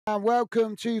And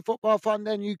welcome to Football Fan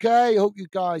Den UK. Hope you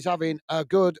guys having a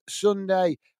good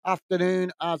Sunday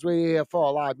afternoon as we're here for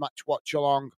a live match watch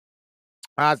along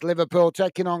as Liverpool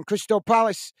taking on Crystal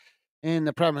Palace in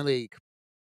the Premier League.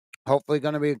 Hopefully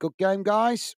going to be a good game,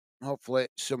 guys. Hopefully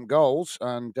some goals,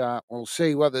 and we'll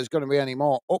see whether there's going to be any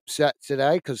more upset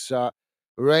today because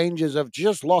Rangers have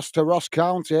just lost to Ross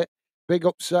County. Big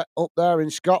upset up there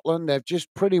in Scotland. They've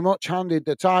just pretty much handed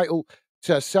the title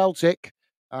to Celtic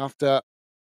after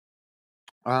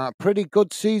pretty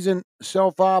good season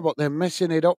so far, but they're messing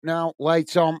it up now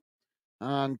late on.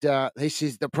 And this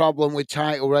is the problem with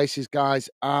title races, guys.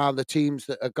 Are the teams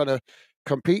that are going to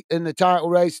compete in the title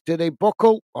race, do they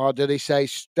buckle or do they say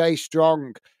stay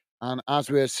strong? And as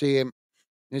we're seeing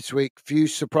this week, few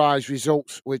surprise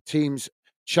results with teams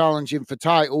challenging for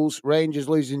titles. Rangers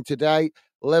losing today,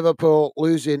 Liverpool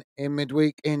losing in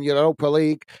midweek in Europa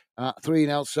League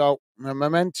 3-0. So the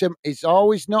momentum is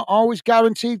not always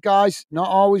guaranteed, guys. Not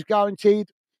always guaranteed.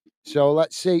 So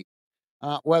let's see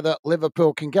whether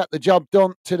Liverpool can get the job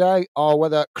done today or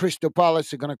whether Crystal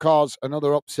Palace are going to cause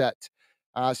another upset.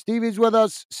 Stevie's with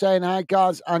us saying hi,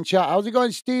 guys, and chat. How's it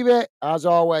going, Stevie? As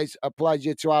always, a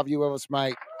pleasure to have you with us,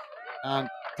 mate. And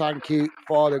thank you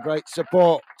for the great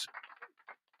support.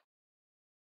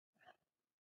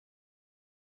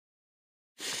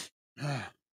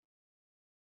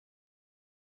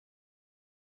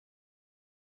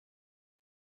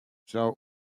 So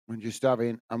we're just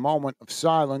having a moment of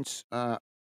silence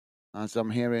as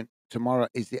I'm hearing tomorrow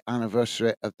is the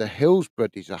anniversary of the Hillsborough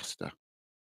disaster.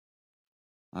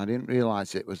 I didn't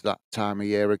realise it was that time of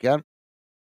year again.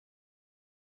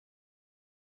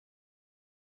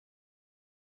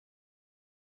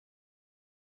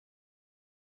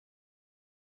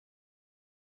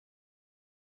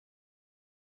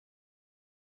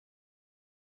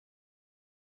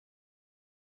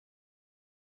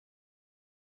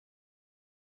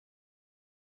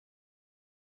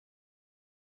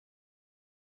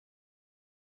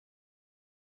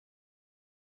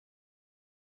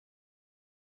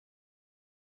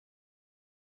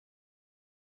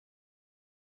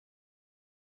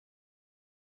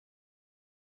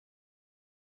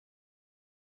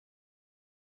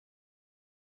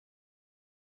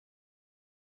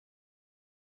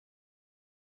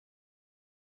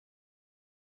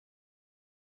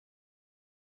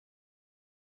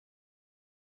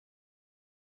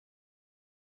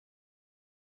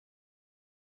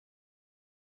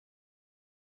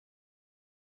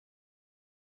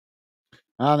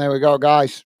 And there we go,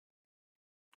 guys.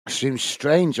 Seems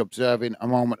strange observing a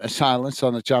moment of silence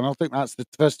on the channel. I think that's the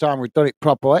first time we've done it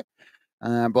properly.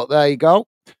 But there you go.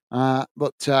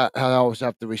 But I always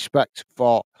have the respect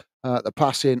for the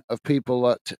passing of people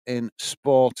that in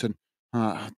sport and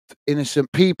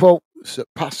innocent people that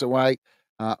pass away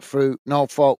through no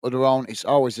fault of their own. It's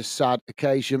always a sad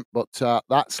occasion, but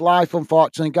that's life,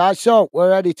 unfortunately, guys. So we're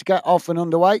ready to get off and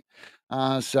underway.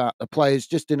 As the players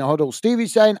just in a huddle.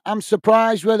 Stevie's saying, "I'm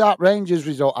surprised with that Rangers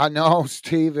result." I know,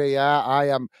 Stevie. Yeah, I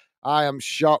am. I am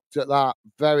shocked at that.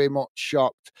 Very much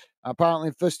shocked.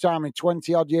 Apparently, first time in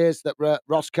 20 odd years that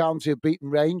Ross County have beaten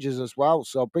Rangers as well.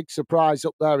 So big surprise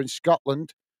up there in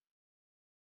Scotland.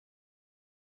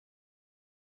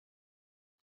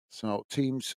 So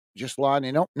teams just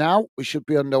lining up now. We should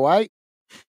be underway.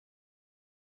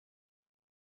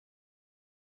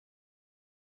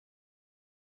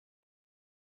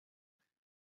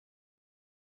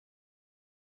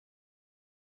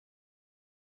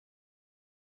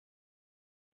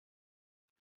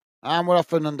 And we're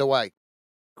off and underway.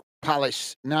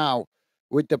 Palace now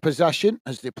with the possession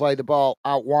as they play the ball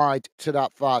out wide to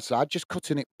that far side, just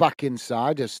cutting it back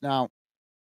inside as now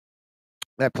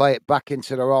they play it back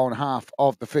into their own half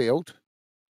of the field.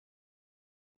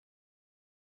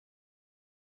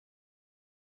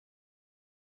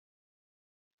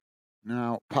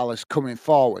 Now Palace coming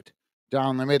forward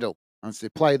down the middle as they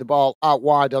play the ball out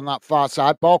wide on that far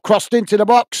side. Ball crossed into the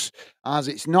box as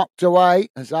it's knocked away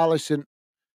as Alisson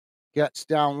gets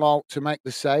down low to make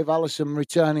the save. Alisson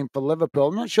returning for Liverpool.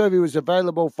 I'm not sure if he was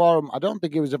available for him. I don't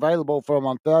think he was available for him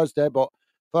on Thursday, but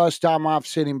first time I've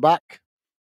seen him back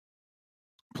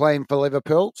playing for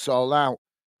Liverpool. So now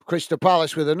Crystal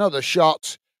Palace with another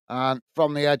shot and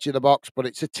from the edge of the box, but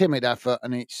it's a timid effort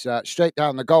and it's straight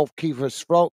down the goalkeeper's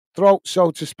throat,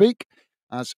 so to speak,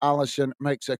 as Alisson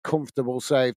makes a comfortable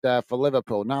save there for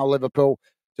Liverpool. Now Liverpool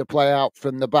to play out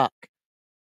from the back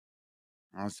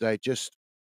as they just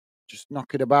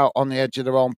knock it about on the edge of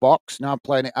their own box. Now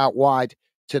playing it out wide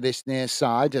to this near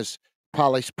side as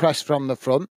Palace press from the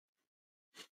front.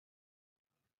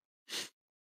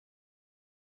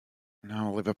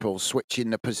 Now Liverpool switching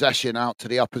the possession out to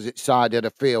the opposite side of the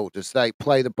field as they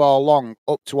play the ball long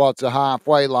up towards the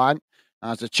halfway line.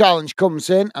 As the challenge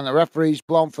comes in and the referee's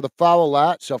blown for the foul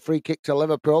there. So free kick to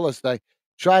Liverpool as they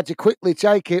try to quickly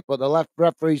take it, but the left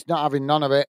referee's not having none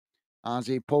of it as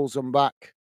he pulls them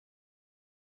back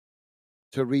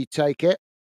to retake it.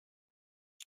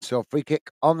 So free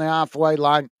kick on the halfway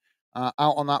line out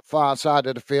on that far side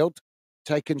of the field.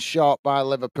 Taken short by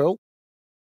Liverpool.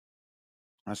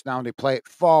 As now they play it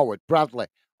forward. Bradley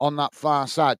on that far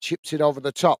side, chips it over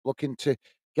the top, looking to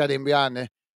get in behind the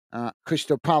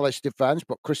Crystal Palace defence,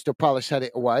 but Crystal Palace head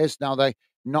it away as now they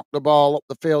knock the ball up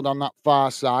the field on that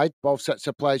far side. Both sets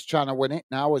of players trying to win it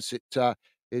now as it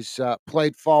is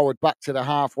played forward back to the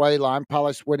halfway line.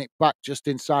 Palace win it back just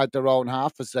inside their own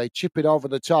half as they chip it over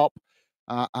the top.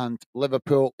 And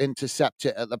Liverpool intercept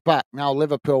it at the back. Now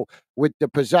Liverpool with the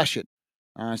possession.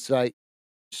 As they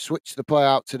switch the play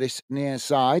out to this near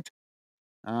side.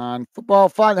 And football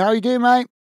fan, how you doing, mate?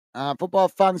 Football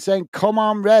fan saying, come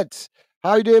on, Reds.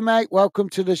 How you doing, mate? Welcome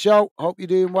to the show. Hope you're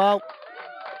doing well.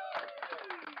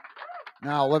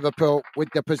 Now Liverpool with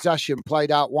the possession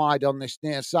played out wide on this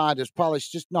near side as Palace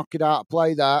just knock it out of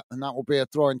play there, and that will be a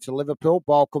throw into Liverpool.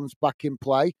 Ball comes back in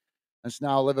play as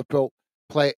now Liverpool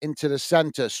play it into the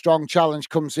centre. Strong challenge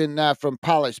comes in there from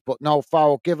Palace, but no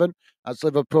foul given as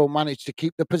Liverpool managed to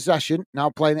keep the possession.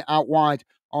 Now playing it out wide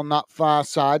on that far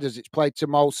side as it's played to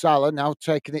Mo Salah. Now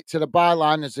taking it to the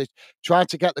byline as they try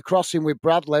to get the crossing with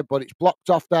Bradley, but it's blocked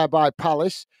off there by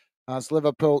Palace as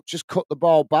Liverpool just cut the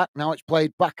ball back. Now it's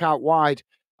played back out wide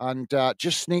and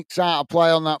just sneaks out of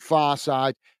play on that far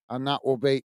side, and that will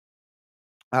be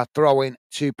a throw-in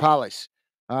to Palace.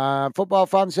 Football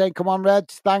fans saying, come on,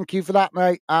 Reds. Thank you for that,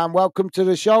 mate. And welcome to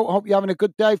the show. Hope you're having a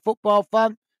good day, football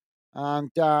fan.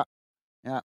 And yeah,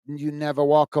 you never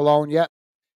walk alone yet.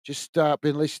 Just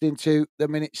been listening to the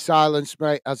minute silence,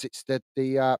 mate, as it's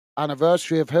the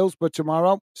anniversary of Hillsborough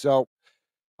tomorrow. So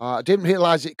I didn't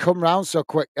realise it come round so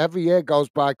quick. Every year goes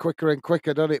by quicker and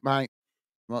quicker, doesn't it, mate?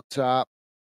 But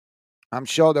I'm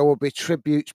sure there will be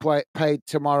tributes paid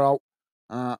tomorrow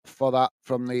for that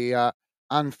from the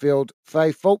Anfield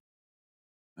faithful.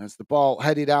 As the ball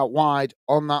headed out wide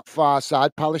on that far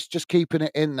side, Palace just keeping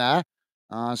it in there.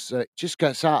 So it just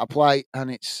gets out of play, and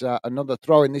it's another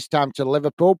throw in this time to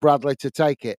Liverpool. Bradley to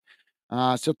take it.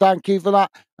 So thank you for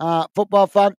that, football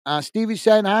fan. Stevie's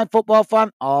saying hi, football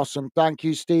fan. Awesome. Thank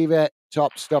you, Stevie.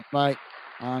 Top stuff, mate.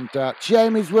 And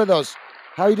Jamie's with us.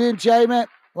 How you doing, Jamie?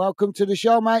 Welcome to the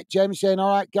show, mate. Jamie saying,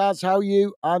 all right, guys, how are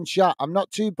you? And chat. I'm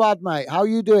not too bad, mate. How are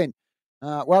you doing?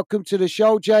 Welcome to the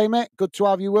show, Jamie. Good to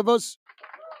have you with us.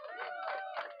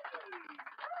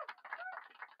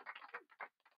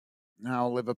 Now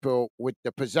Liverpool with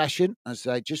the possession as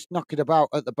they just knock it about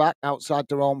at the back outside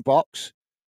their own box.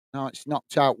 Now it's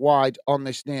knocked out wide on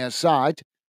this near side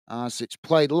as it's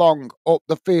played long up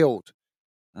the field.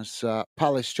 As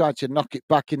Palace tried to knock it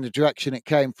back in the direction it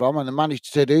came from, and they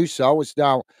managed to do so. As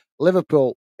now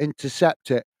Liverpool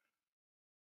intercept it.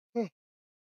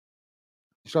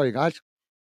 Sorry, guys.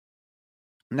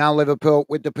 Now Liverpool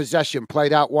with the possession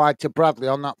played out wide to Bradley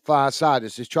on that far side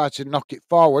as they tried to knock it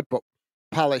forward, but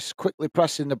Palace quickly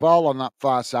pressing the ball on that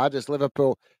far side as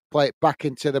Liverpool play it back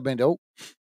into the middle.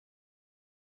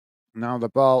 Now the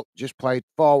ball just played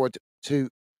forward to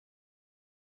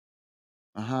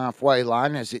a halfway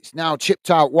line as it's now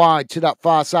chipped out wide to that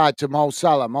far side to Mo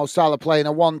Salah. Mo Salah playing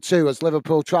a 1-2 as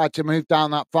Liverpool tried to move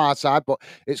down that far side, but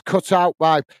it's cut out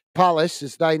by Palace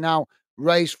as they now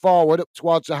race forward up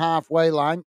towards the halfway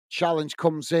line. Challenge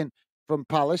comes in from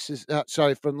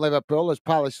from Liverpool as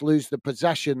Palace lose the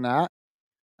possession there.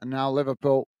 And now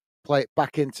Liverpool play it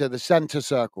back into the centre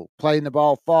circle, playing the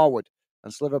ball forward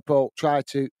as Liverpool try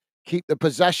to keep the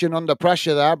possession under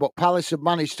pressure there, but Palace have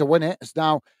managed to win it. It's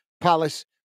now Palace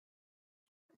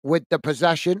with the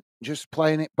possession, just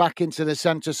playing it back into the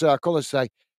centre circle as they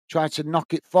try to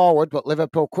knock it forward, but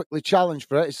Liverpool quickly challenged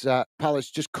for it. As Palace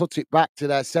just cut it back to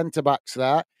their centre backs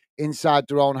there inside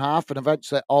their own half and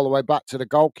eventually all the way back to the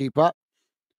goalkeeper.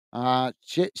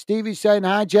 Stevie's saying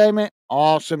hi, Jamie.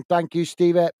 Awesome. Thank you,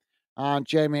 Stevie. And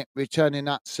Jamie returning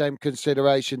that same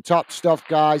consideration. Top stuff,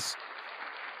 guys.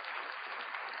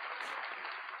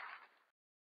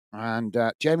 And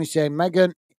Jamie saying,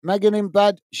 Megan in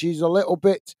bed. She's a little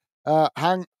bit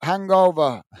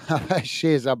hangover.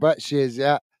 I bet she is,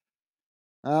 yeah.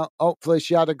 Hopefully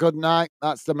she had a good night.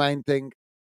 That's the main thing.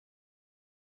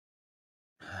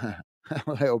 A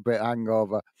little bit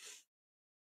hangover.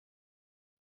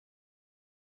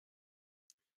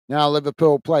 Now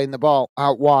Liverpool playing the ball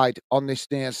out wide on this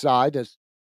near side as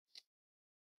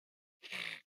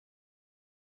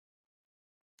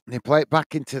They play it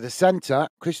back into the centre.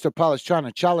 Crystal Palace trying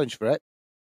to challenge for it.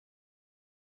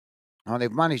 And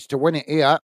they've managed to win it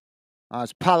here.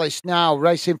 As Palace now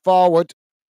racing forward,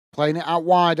 playing it out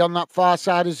wide on that far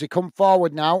side as they come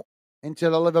forward now into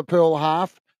the Liverpool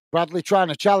half. Bradley trying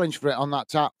to challenge for it on that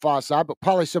far side, but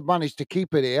Palace have managed to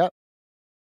keep it here.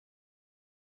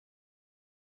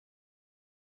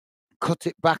 Cut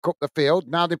it back up the field.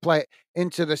 Now they play it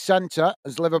into the centre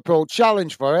as Liverpool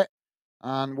challenge for it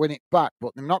and win it back.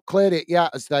 But they've not cleared it yet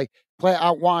as they play it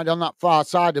out wide on that far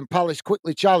side, and Palace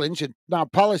quickly challenge. And now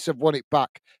Palace have won it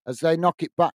back as they knock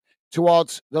it back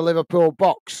towards the Liverpool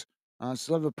box. As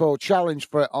Liverpool challenged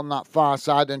for it on that far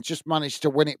side and just managed to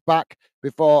win it back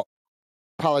before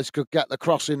Palace could get the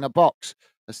cross in the box.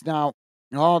 It's now,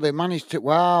 they managed to,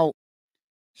 wow.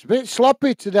 It's a bit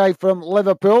sloppy today from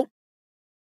Liverpool.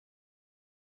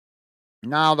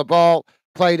 Now the ball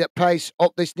played at pace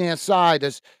up this near side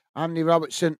as Andy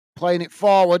Robertson playing it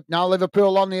forward. Now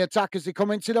Liverpool on the attack as they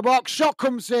come into the box. Shot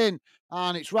comes in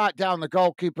and it's right down the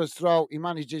goalkeeper's throat. He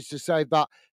manages to save that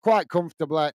quite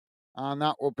comfortably, and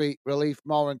that will be relief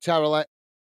momentarily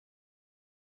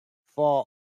for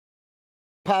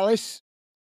Palace.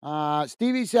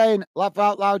 Stevie saying, laugh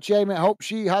out loud, Jamie. Hope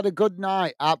she had a good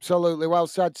night. Absolutely well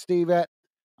said, Stevie.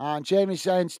 And Jamie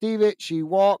saying, Stevie, she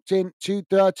walked in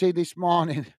 2:30 this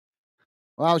morning.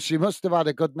 Well, she must have had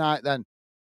a good night then.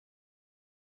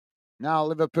 Now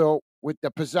Liverpool with the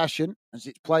possession as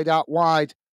it's played out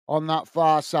wide on that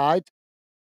far side.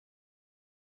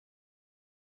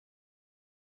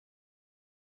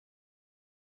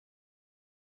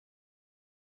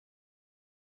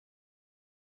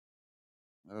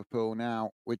 Liverpool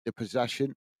now with the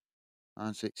possession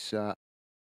as it's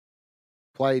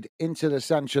played into the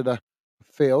centre of the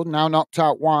field. Now knocked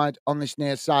out wide on this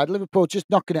near side. Liverpool just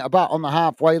knocking it about on the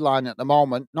halfway line at the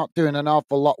moment, not doing an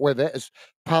awful lot with it as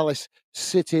Palace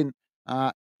sitting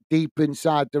deep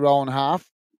inside their own half,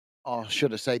 or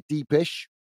should I say deepish.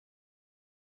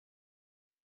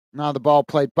 Now the ball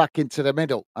played back into the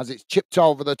middle as it's chipped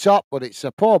over the top, but it's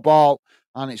a poor ball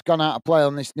and it's gone out of play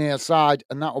on this near side,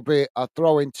 and that will be a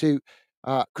throw into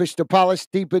Crystal Palace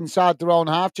deep inside their own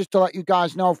half. Just to let you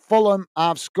guys know, Fulham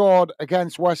have scored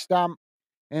against West Ham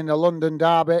in the London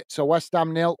derby. So West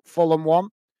Ham 0, Fulham 1.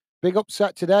 Big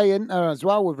upset today, isn't there, as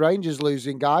well, with Rangers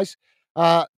losing, guys.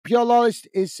 Pure Loyalist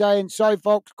is saying, sorry,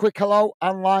 folks, quick hello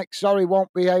and like. Sorry,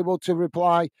 won't be able to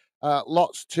reply.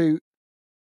 Lots to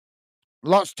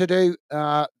do,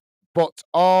 but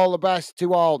all the best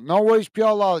to all. No worries,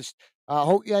 Pure Loyalist.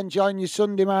 Hope you're enjoying your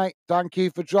Sunday, mate. Thank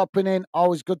you for dropping in.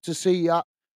 Always good to see you.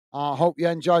 Hope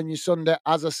you're enjoying your Sunday,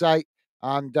 as I say.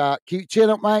 And keep chin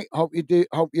up, mate. Hope you do.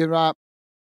 Hope you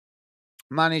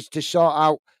manage to sort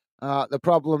out the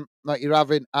problem that you're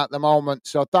having at the moment.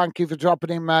 So thank you for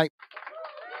dropping in, mate.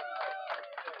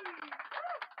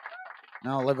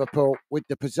 Now Liverpool with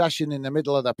the possession in the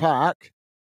middle of the park.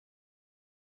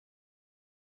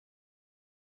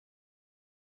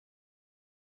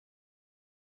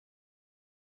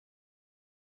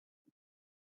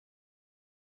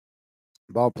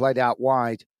 Ball played out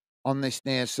wide on this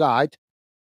near side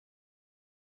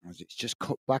as it's just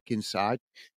cut back inside.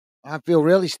 I feel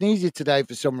really sneezy today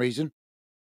for some reason.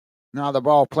 Now the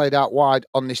ball played out wide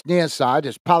on this near side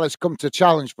as Palace come to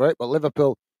challenge for it, but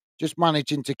Liverpool just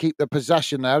managing to keep the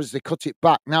possession there as they cut it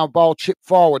back. Now ball chipped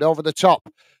forward over the top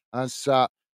as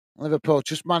Liverpool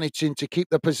just managing to keep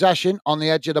the possession on the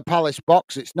edge of the Palace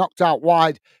box. It's knocked out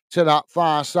wide to that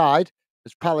far side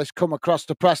as Palace come across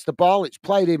to press the ball. It's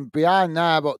played in behind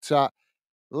there, but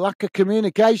lack of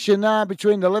communication there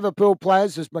between the Liverpool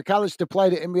players as McAllister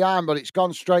played it in behind, but it's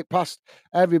gone straight past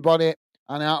everybody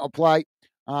and out of play.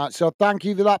 So thank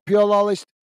you for that, Pure Loyalist.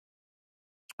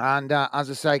 And as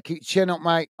I say, keep chin up,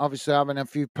 mate. Obviously having a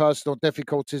few personal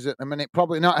difficulties at the minute.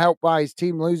 Probably not helped by his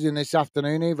team losing this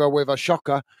afternoon either with a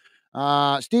shocker.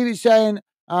 Stevie's saying,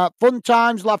 fun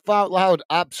times, laugh out loud.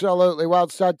 Absolutely. Well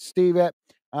said, Stevie.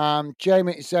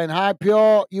 Jamie is saying, hi,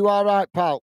 Pure. You all right,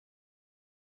 pal?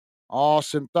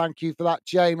 Awesome. Thank you for that,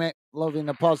 Jamie. Loving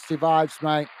the positive vibes,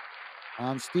 mate.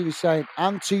 And Stevie's saying,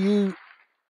 and to you,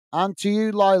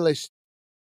 loyalist.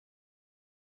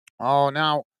 Oh,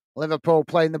 now Liverpool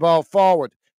playing the ball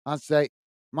forward as they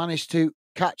managed to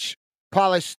catch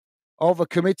Palace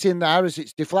overcommitting there as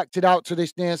it's deflected out to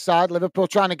this near side. Liverpool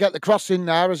trying to get the cross in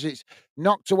there as it's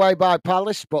knocked away by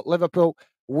Palace, but Liverpool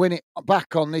win it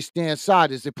back on this near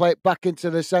side as they play it back into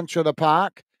the centre of the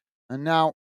park. And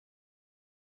now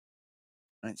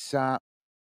it's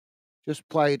just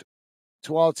played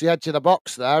towards the edge of the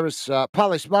box there as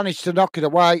Palace managed to knock it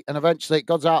away, and eventually it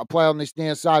goes out of play on this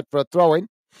near side for a throw-in.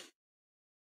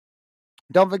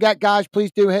 Don't forget, guys,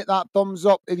 please do hit that thumbs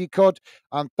up if you could.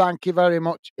 And thank you very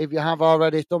much if you have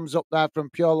already. Thumbs up there from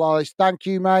Pure Lollies. Thank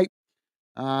you, mate.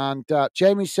 And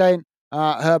Jamie's saying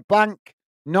her bank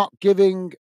not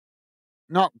giving,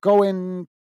 not going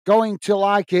to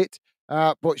like it,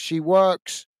 but she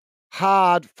works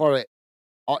hard for it.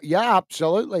 Oh, yeah,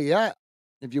 absolutely, yeah.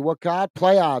 If you work hard,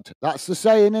 play hard. That's the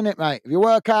saying, isn't it, mate? If you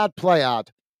work hard, play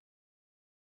hard.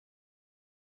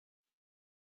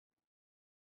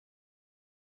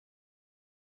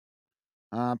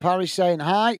 Paris saying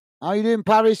hi. How you doing,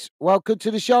 Paris? Welcome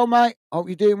to the show, mate. Hope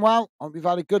you're doing well. Hope you've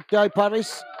had a good day,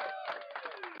 Paris.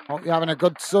 Hope you're having a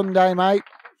good Sunday, mate.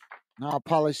 Now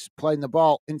Palace playing the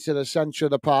ball into the centre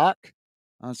of the park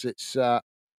as it's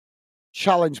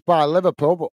challenged by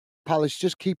Liverpool, but Palace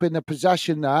just keeping the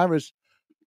possession there as...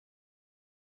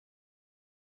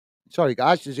 Sorry,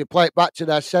 guys, as you play it back to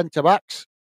their centre-backs.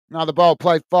 Now the ball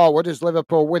played forward as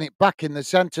Liverpool win it back in the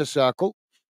centre circle.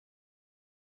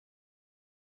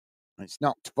 It's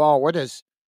knocked forward as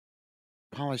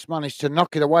Palace managed to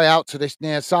knock it away out to this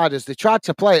near side as they tried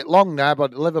to play it long there,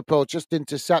 but Liverpool just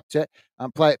intercept it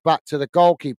and play it back to the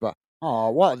goalkeeper.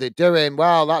 Oh, what are they doing?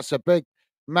 Well, that's a big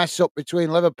mess up between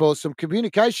Liverpool. Some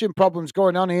communication problems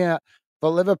going on here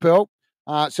for Liverpool.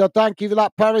 So thank you for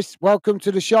that, Paris. Welcome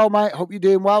to the show, mate. Hope you're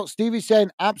doing well. Stevie's saying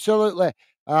absolutely.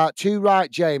 Too right,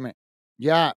 Jamie.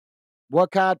 Yeah,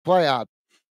 work hard, play hard.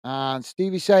 And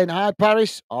Stevie saying, hi,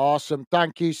 Paris. Awesome.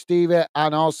 Thank you, Stevie.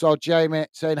 And also Jamie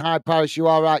saying, hi, Paris. You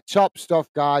all right? Top stuff,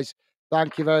 guys.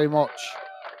 Thank you very much.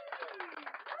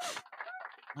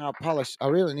 Now, Palace, I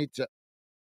really need to...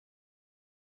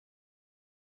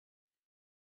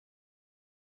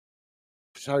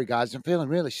 Sorry, guys. I'm feeling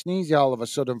really sneezy all of a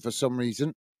sudden for some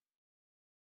reason.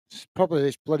 It's probably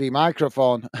this bloody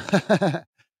microphone.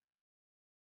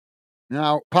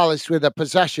 Now, Palace with a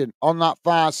possession on that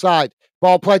far side.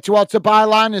 Ball played towards the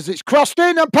byline as it's crossed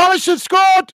in and Palace have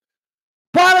scored!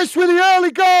 Palace with the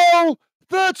early goal,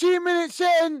 13 minutes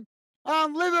in,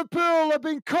 and Liverpool have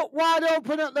been cut wide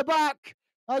open at the back.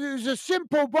 And it was a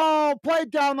simple ball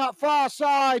played down that far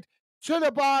side to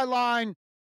the byline,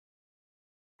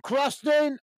 crossed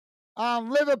in,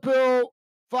 and Liverpool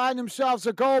find themselves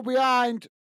a goal behind.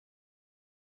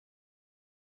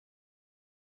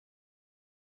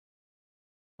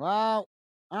 Well,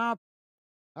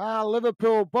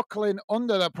 Liverpool buckling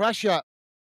under the pressure.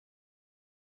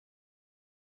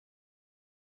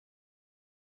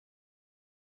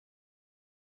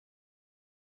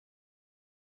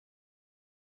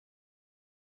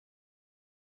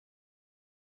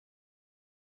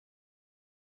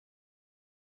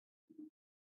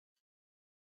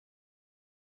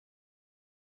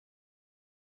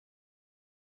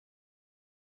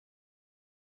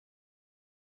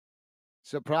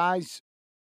 Surprise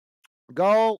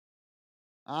goal.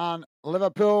 And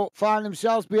Liverpool find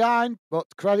themselves behind, but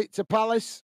credit to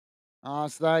Palace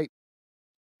as they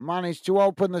managed to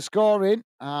open the scoring.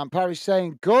 Paris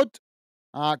saying good.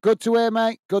 Good to hear,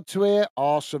 mate. Good to hear.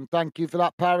 Awesome. Thank you for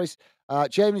that, Paris.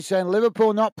 Jamie saying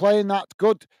Liverpool not playing that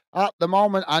good at the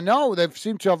moment. I know they've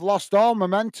seemed to have lost all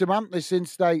momentum, haven't they,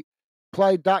 since they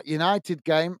played that United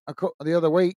game the other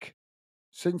week.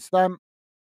 Since then,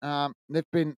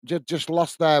 they've been just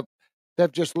lost their...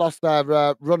 They've just lost their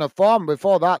run of form.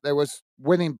 Before that, they was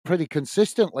winning pretty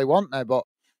consistently, weren't they? But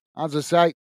as I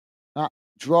say, that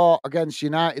draw against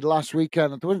United last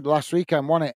weekend, I think last weekend,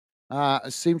 won it,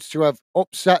 seems to have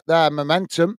upset their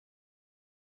momentum.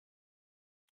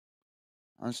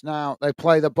 As now they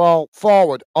play the ball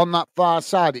forward on that far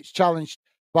side. It's challenged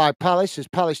by Palace as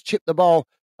Palace chip the ball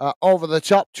over the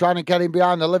top, trying to get in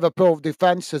behind the Liverpool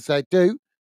defence as they do.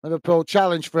 Liverpool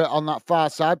challenge for it on that far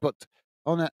side, but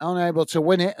unable to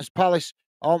win it as Palace...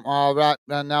 all right,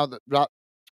 and now that... Right,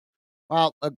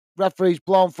 well, the referee's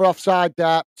blown for offside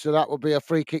there, so that will be a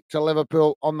free kick to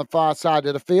Liverpool on the far side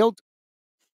of the field.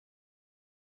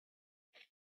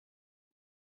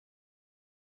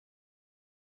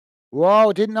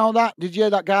 Whoa, didn't know that. Did you hear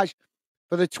that, guys?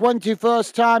 For the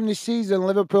 21st time this season,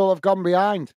 Liverpool have gone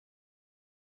behind.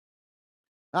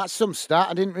 That's some stat.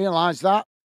 I didn't realise that.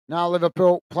 Now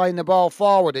Liverpool playing the ball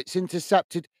forward. It's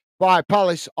intercepted by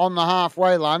Palace on the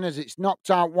halfway line as it's knocked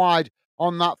out wide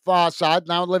on that far side.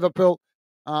 Now Liverpool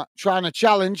trying to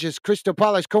challenge as Crystal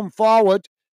Palace come forward,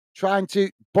 trying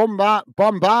to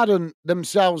bombard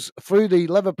themselves through the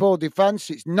Liverpool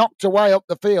defence. It's knocked away up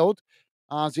the field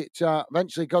as it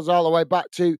eventually goes all the way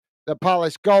back to the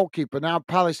Palace goalkeeper. Now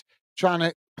Palace trying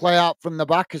to play out from the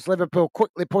back as Liverpool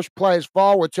quickly push players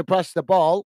forward to press the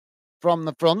ball from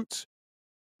the front.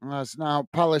 As now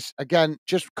Palace again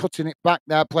just cutting it back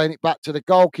there, playing it back to the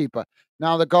goalkeeper.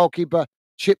 Now the goalkeeper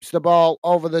chips the ball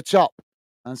over the top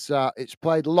As it's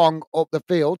played long up the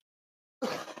field.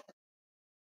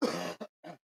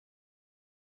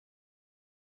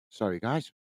 Sorry,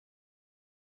 guys.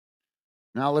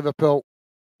 Now Liverpool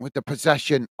with the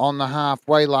possession on the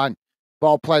halfway line.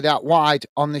 Ball played out wide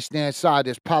on this near side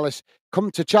as Palace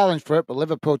come to challenge for it, but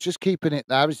Liverpool just keeping it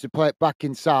there as they play it back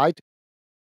inside.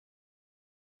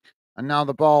 And now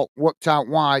the ball worked out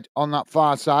wide on that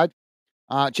far side.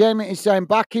 Jamie is saying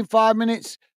back in 5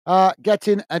 minutes,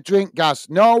 getting a drink, Gaz.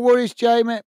 No worries,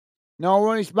 Jamie. No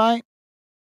worries, mate.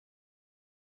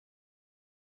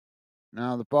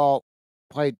 Now the ball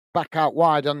played back out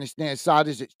wide on this near side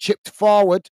as it's chipped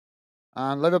forward.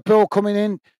 And Liverpool coming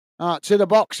in to the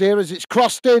box here as it's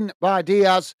crossed in by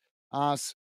Diaz.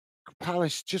 As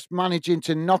Palace just managing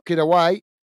to knock it away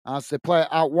as they play it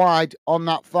out wide on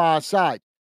that far side.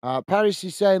 Paris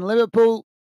is saying Liverpool.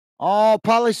 Oh,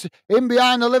 Palace in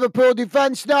behind the Liverpool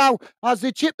defence now as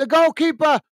they chip the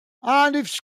goalkeeper. And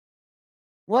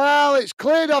well, it's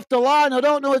cleared off the line. I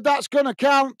don't know if that's going to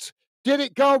count. Did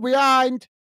it go behind?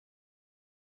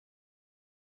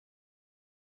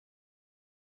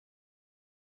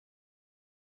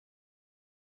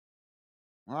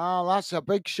 Well, that's a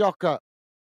big shocker.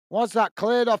 Was that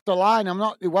cleared off the line? I'm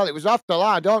not. Well, it was off the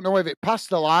line. I don't know if it passed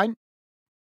the line.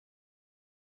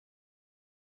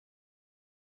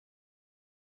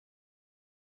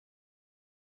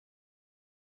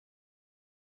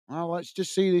 Well, let's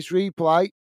just see this replay.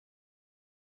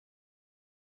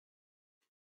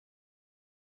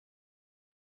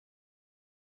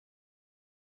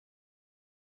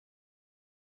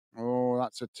 Oh,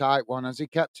 that's a tight one. Has he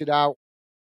kept it out?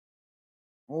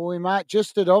 Oh, he might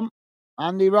just have done.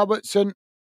 Andy Robertson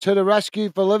to the rescue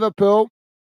for Liverpool.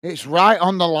 It's right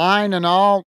on the line and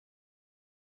all.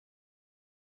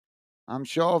 I'm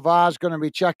sure VAR's going to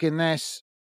be checking this.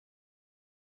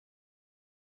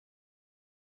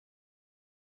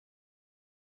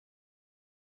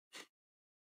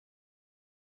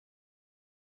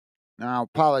 Now,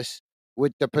 Palace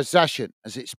with the possession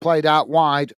as it's played out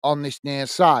wide on this near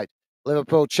side.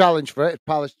 Liverpool challenge for it.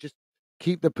 Palace just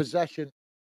keep the possession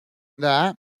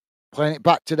there, playing it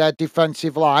back to their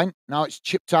defensive line. Now it's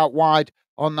chipped out wide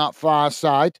on that far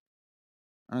side.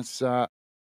 As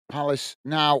Palace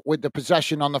now with the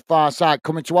possession on the far side,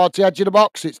 coming towards the edge of the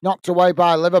box. It's knocked away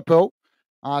by Liverpool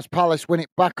as Palace win it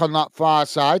back on that far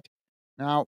side.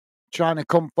 Now trying to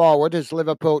come forward as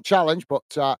Liverpool challenge,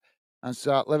 but as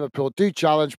Liverpool do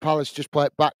challenge, Palace just play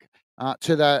it back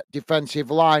to the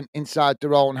defensive line inside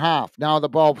their own half. Now the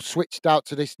ball switched out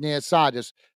to this near side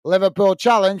as Liverpool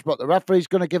challenge, but the referee's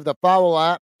going to give the foul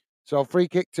there. So free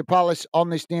kick to Palace on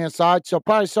this near side. So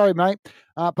Paris, sorry mate,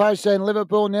 Paris saying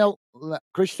Liverpool 0,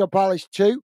 Crystal Palace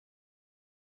 2.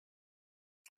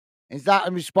 Is that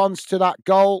in response to that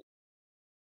goal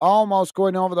almost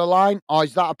going over the line? Or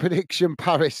is that a prediction,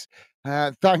 Paris?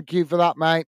 Thank you for that,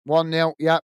 mate. 1-0,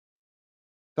 yep.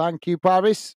 Thank you,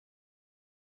 Paris.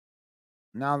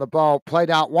 Now the ball played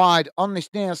out wide on this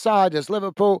near side as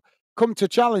Liverpool come to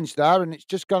challenge there, and it's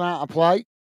just gone out of play.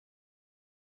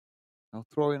 They'll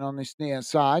throw in on this near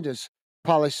side as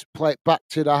Palace play it back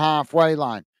to the halfway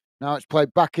line. Now it's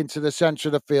played back into the centre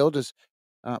of the field as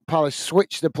Palace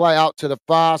switch the play out to the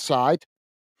far side.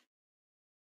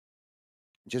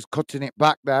 Just cutting it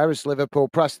back there as Liverpool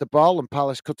press the ball and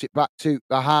Palace cut it back to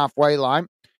the halfway line.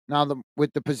 Now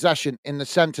with the possession in the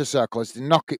centre circle as they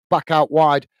knock it back out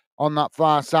wide on that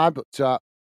far side. But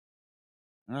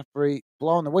referee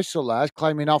blowing the whistle there,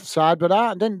 claiming offside. But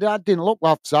that didn't look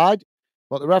offside.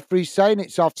 But the referee's saying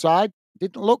it's offside.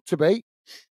 Didn't look to be.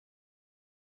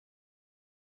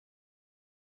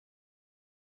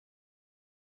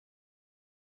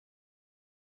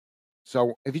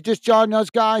 So if you just join us,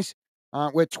 guys,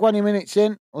 we're 20 minutes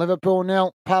in. Liverpool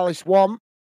 0, Palace 1.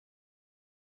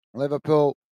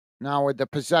 Liverpool now with the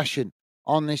possession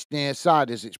on this near side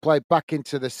as it's played back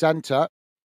into the centre.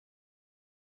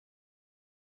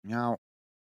 Now,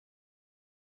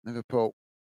 Liverpool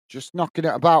just knocking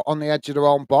it about on the edge of their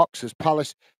own box as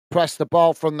Palace press the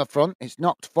ball from the front. It's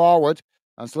knocked forward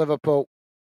as Liverpool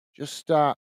just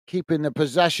keeping the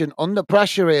possession under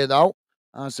pressure here, though,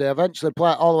 as they eventually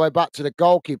play it all the way back to the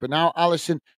goalkeeper. Now,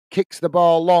 Alisson kicks the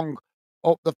ball long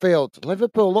up the field.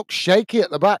 Liverpool look shaky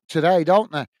at the back today,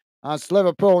 don't they? As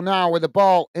Liverpool now with the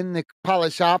ball in the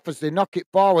Palace half as they knock it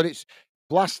forward. It's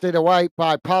blasted away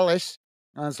by Palace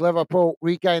as Liverpool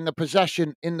regain the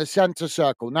possession in the centre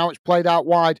circle. Now it's played out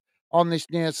wide on this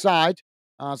near side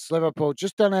as Liverpool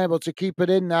just unable to keep it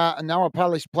in there. And now a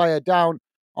Palace player down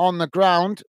on the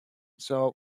ground.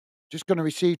 So just going to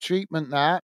receive treatment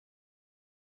there.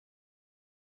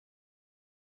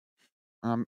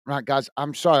 Right, guys,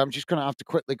 I'm sorry. I'm just going to have to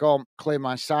quickly go and clear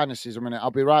my sinuses a minute.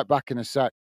 I'll be right back in a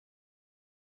sec.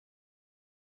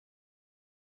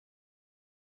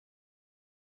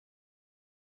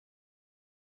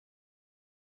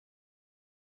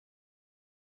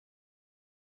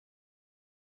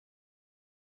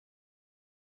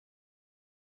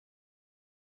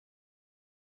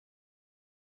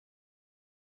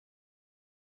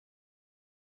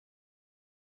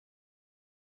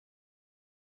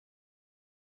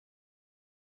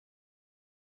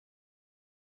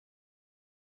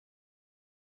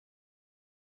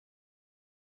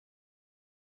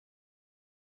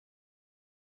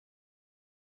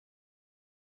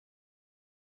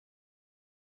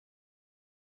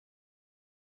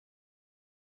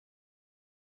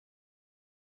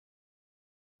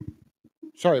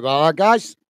 Sorry about that,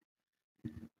 guys.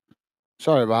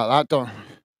 Sorry about that. Don't,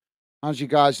 as you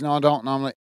guys know, I don't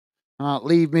normally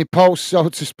leave me post, so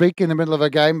to speak, in the middle of a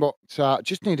game, but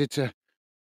just needed to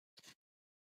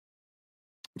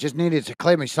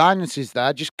clear my sinuses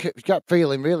there. Just kept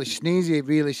feeling really sneezy,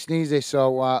 really sneezy.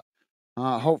 So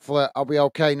hopefully I'll be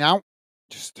okay now.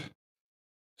 Just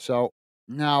so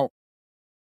now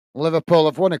Liverpool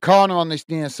have won a corner on this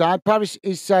near side. Paris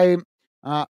is saying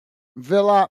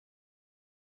Villa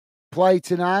play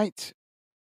tonight.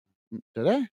 Did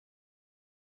they?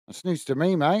 That's news to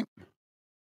me, mate.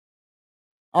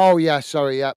 Oh yeah,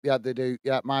 sorry, yeah, they do.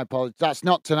 Yeah, my apologies. That's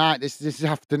not tonight. This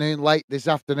afternoon, late this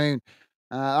afternoon.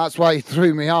 That's why he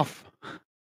threw me off.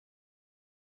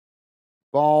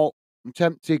 Ball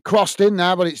attempted, crossed in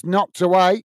there, but it's knocked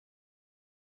away.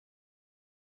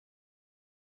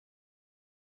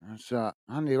 That's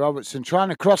Andy Robertson trying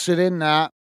to cross it in there,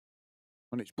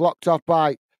 but it's blocked off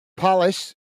by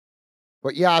Palace.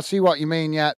 But yeah, I see what you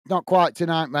mean. Yeah, not quite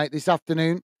tonight, mate. This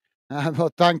afternoon.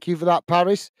 But thank you for that,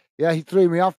 Paris. Yeah, he threw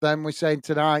me off then. We're saying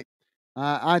tonight.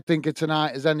 I think of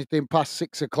tonight as anything past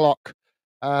 6 o'clock.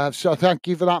 So thank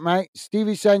you for that, mate.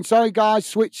 Stevie's saying, sorry, guys,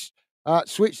 switched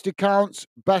accounts,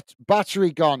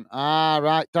 battery gone. Ah,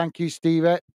 right. Thank you,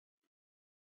 Stevie.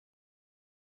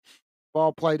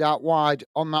 Ball played out wide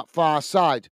on that far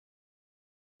side.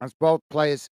 As both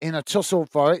players in a tussle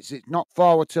for it. It's not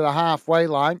forward to the halfway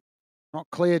line. Not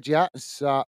cleared yet. It's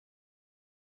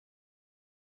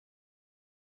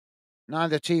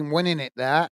neither team winning it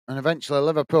there. And eventually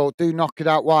Liverpool do knock it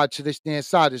out wide to this near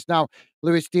side. It's now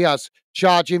Luis Diaz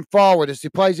charging forward as he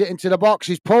plays it into the box.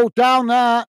 He's pulled down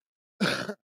there.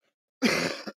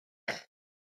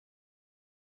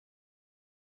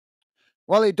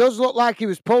 Well, it does look like he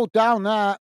was pulled down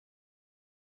there.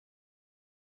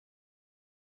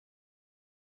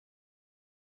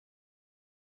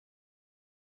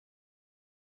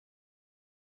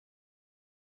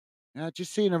 Yeah,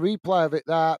 just seeing a replay of it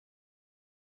there.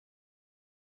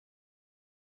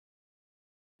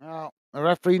 Well, the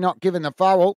referee not giving the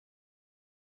foul.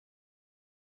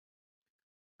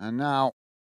 And now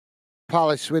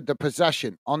Palace with the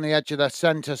possession on the edge of the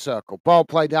centre circle. Ball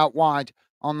played out wide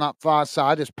on that far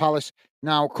side as Palace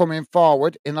now coming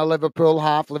forward in the Liverpool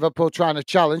half. Liverpool trying to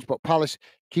challenge, but Palace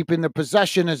keeping the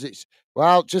possession as it's,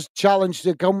 well, just challenged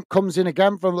comes in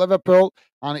again from Liverpool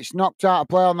and it's knocked out of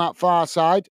play on that far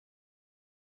side.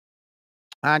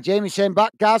 And Jamie saying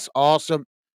back, Gaz. Awesome.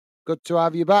 Good to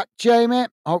have you back, Jamie.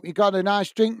 Hope you got a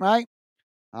nice drink, mate.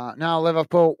 Now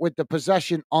Liverpool with the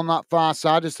possession on that far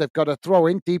side as they've got a throw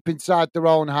in deep inside their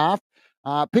own half.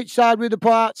 Pitch side with the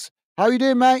parts. How you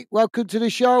doing, mate? Welcome to the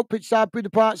show. Pitch side with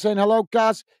the parts saying hello,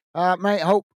 Gaz. Mate,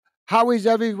 how is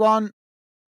everyone?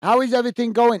 How is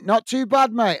everything going? Not too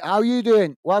bad, mate. How are you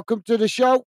doing? Welcome to the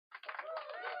show.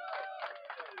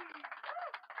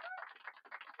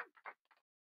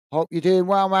 Hope you're doing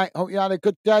well, mate. Hope you had a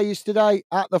good day yesterday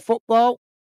at the football.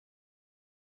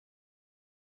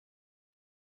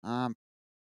 Yeah,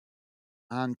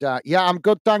 I'm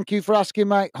good. Thank you for asking,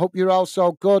 mate. Hope you're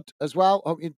also good as well.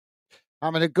 Hope you're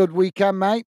having a good weekend,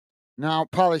 mate. Now,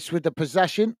 Palace with the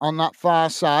possession on that far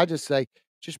side as they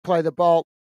just play the ball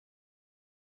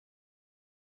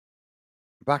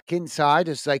back inside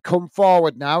as they come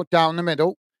forward now down the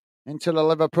middle into the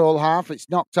Liverpool half. It's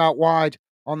knocked out wide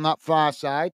on that far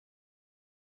side.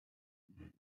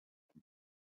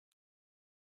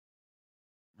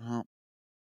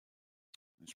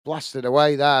 It's blasted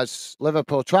away. There's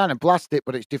Liverpool trying to blast it,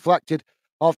 but it's deflected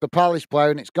off the Palace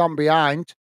player and it's gone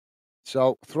behind.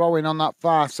 So throwing on that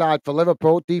far side for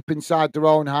Liverpool, deep inside their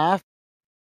own half.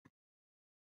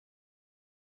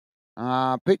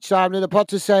 Pitch side with the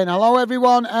Potter saying hello,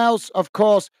 everyone else, of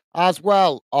course, as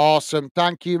well. Awesome.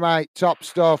 Thank you, mate. Top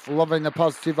stuff. Loving the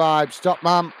positive vibes. Top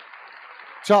man.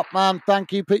 Top man.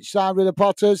 Thank you, pitch side with the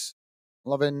Potters.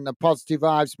 Loving the positive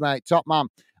vibes, mate. Top man.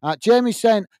 Jamie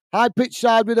saying, high pitch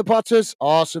side with the Potters.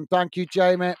 Awesome. Thank you,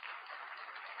 Jamie.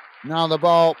 Now the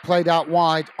ball played out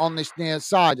wide on this near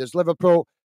side as Liverpool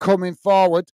coming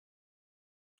forward.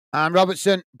 And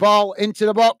Robertson, ball into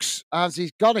the box as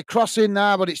he's got a cross in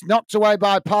there, but it's knocked away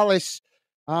by Palace.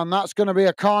 And that's going to be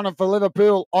a corner for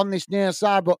Liverpool on this near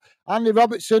side. But Andy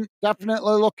Robertson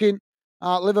definitely looking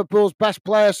Liverpool's best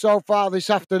player so far this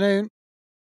afternoon.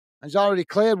 He's already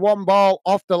cleared one ball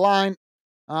off the line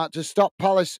to stop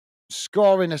Palace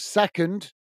scoring a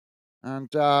second. And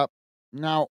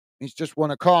now he's just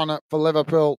won a corner for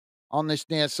Liverpool on this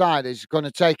near side. He's going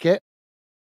to take it.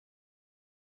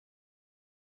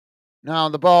 Now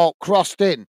the ball crossed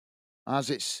in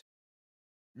as it's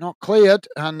not cleared.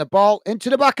 And the ball into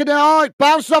the back of the net. It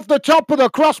bounced off the top of the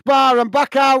crossbar and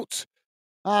back out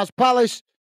as Palace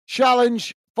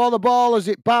challenge for the ball as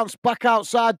it bounced back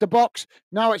outside the box.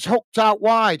 Now it's hooked out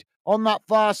wide on that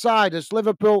far side as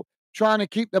Liverpool trying to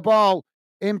keep the ball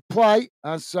in play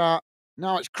as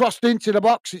now it's crossed into the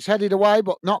box. It's headed away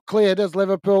but not cleared as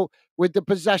Liverpool with the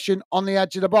possession on the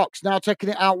edge of the box. Now taking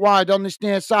it out wide on this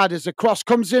near side as the cross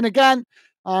comes in again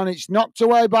and it's knocked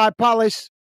away by Palace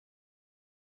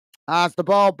as the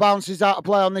ball bounces out of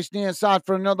play on this near side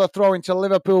for another throw into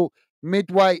Liverpool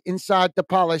midway inside the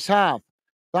Palace half.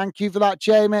 Thank you for that,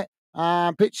 Jamie.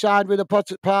 Pitch side with the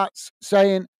Potter Parts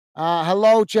saying,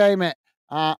 hello, Jamie.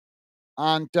 So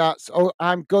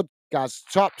I'm good, Gaz.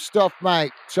 Top stuff,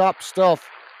 mate. Top stuff.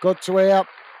 Good to hear.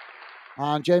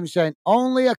 And Jamie saying,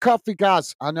 only a coffee,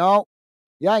 Gaz. I know.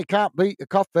 Yeah, you can't beat the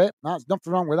coffee. There's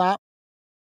nothing wrong with that.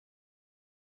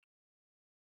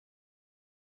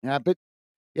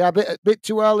 Yeah, a bit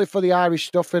too early for the Irish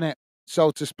stuff, innit,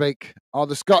 so to speak, or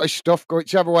the Scottish stuff,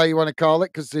 whichever way you want to call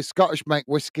it, because the Scottish make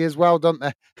whiskey as well, don't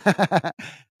they?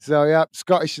 So, yeah,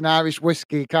 Scottish and Irish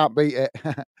whiskey, you can't beat it.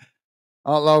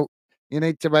 Although, you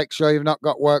need to make sure you've not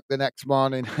got work the next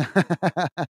morning.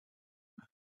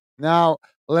 Now,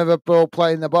 Liverpool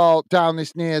playing the ball down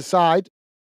this near side.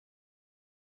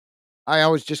 I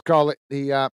always just call it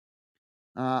the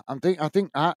I think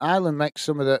Ireland makes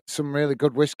some really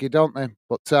good whiskey, don't they?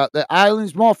 But the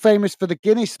Ireland's more famous for the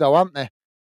Guinness, though, aren't they?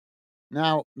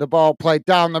 Now the ball played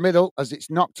down the middle as it's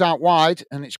knocked out wide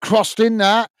and it's crossed in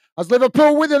there as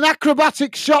Liverpool with an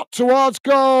acrobatic shot towards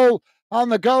goal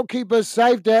and the goalkeeper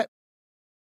saved it.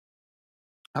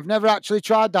 I've never actually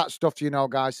tried that stuff, you know,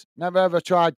 guys. Never ever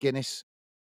tried Guinness.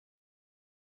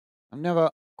 I've never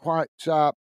quite.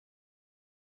 Oh,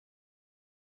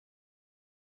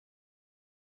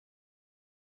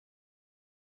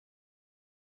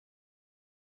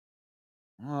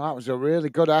 that was a really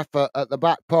good effort at the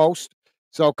back post.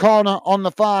 So corner on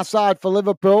the far side for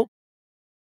Liverpool.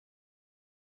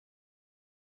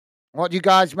 What do you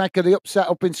guys make of the upset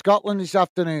up in Scotland this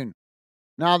afternoon?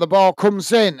 Now the ball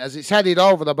comes in as it's headed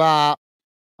over the bar.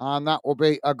 And that will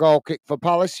be a goal kick for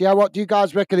Palace. Yeah, what do you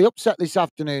guys make of the upset this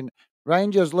afternoon?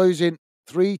 Rangers losing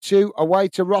 3-2 away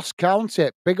to Ross County.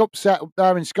 Big upset up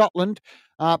there in Scotland.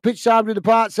 Pitch side with the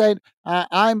part saying,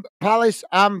 I'm Palace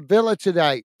and Villa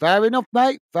today. Fair enough,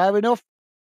 mate. Fair enough.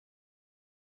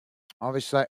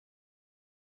 Obviously.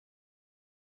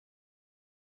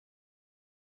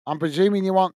 I'm presuming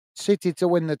you want City to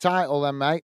win the title then,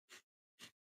 mate.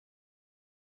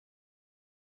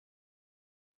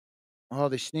 Oh,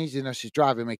 this sneeziness is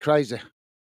driving me crazy.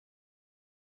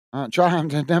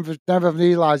 Never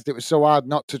realised it was so hard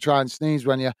not to try and sneeze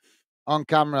when you're on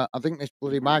camera. I think this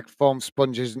bloody microphone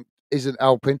sponge isn't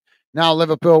helping. Now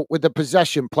Liverpool with the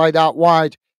possession played out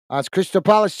wide as Crystal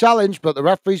Palace challenge, but the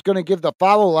referee's going to give the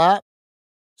foul there.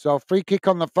 So free kick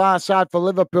on the far side for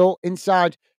Liverpool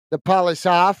inside the Palace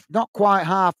half, not quite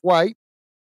halfway.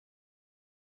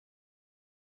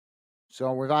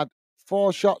 So we've had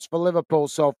 4 shots for Liverpool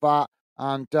so far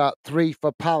and 3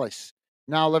 for Palace.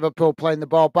 Now Liverpool playing the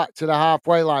ball back to the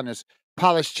halfway liners.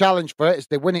 Palace challenge for it as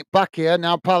they win it back here.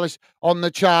 Now Palace on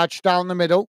the charge down the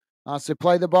middle. As they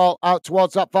play the ball out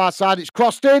towards that far side. It's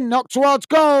crossed in, knocked towards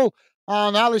goal.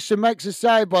 And Alisson makes a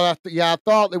save, but I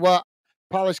thought they were.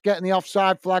 Palace getting the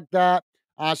offside flag there.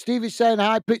 Stevie's saying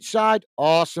high pitch side.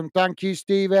 Awesome. Thank you,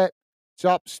 Stevie.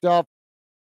 Top stuff.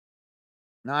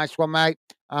 Nice one, mate.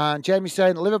 And Jamie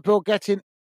saying Liverpool getting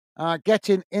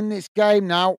in this game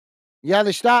now. Yeah,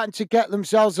 they're starting to get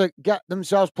themselves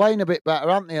playing a bit better,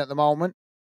 aren't they, at the moment?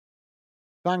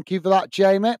 Thank you for that,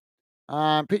 Jamie.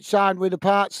 Pitch side with the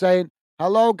part saying,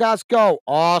 hello, GAZGO.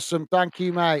 Awesome. Thank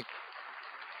you, mate.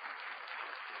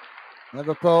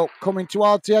 Liverpool coming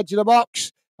towards the edge of the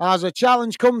box as a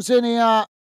challenge comes in here.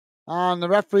 And the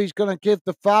referee's going to give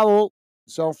the foul.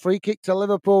 So free kick to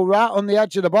Liverpool right on the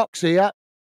edge of the box here.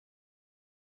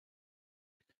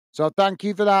 So thank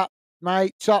you for that.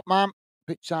 mate. Top man.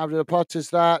 Pitch side of the Potters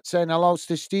there, saying hello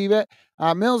to Stevie.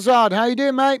 Milzard, how you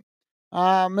doing, mate?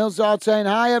 Milzard saying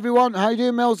hi, everyone. How you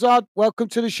doing, Milzard? Welcome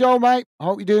to the show, mate. I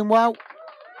hope you're doing well.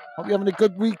 Hope you're having a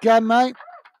good weekend, mate.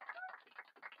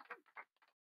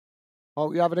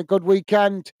 Hope you're having a good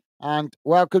weekend. And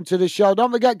welcome to the show.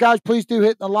 Don't forget, guys, please do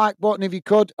hit the like button if you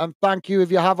could. And thank you if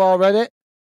you have already.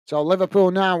 So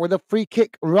Liverpool now with a free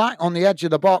kick right on the edge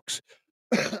of the box.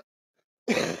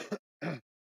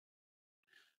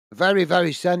 Very,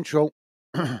 very central.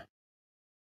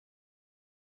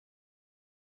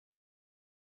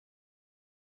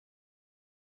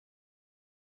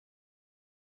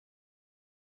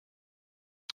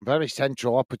 Very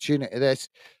central opportunity, this.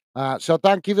 So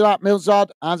thank you for that, Milzard.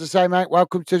 As I say, mate,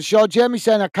 welcome to the show. Jamie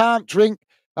saying, I can't drink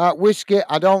whiskey.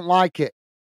 I don't like it.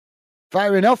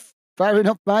 Fair enough. Fair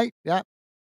enough, mate. Yeah.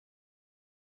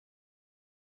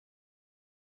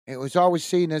 It was always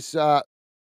seen as the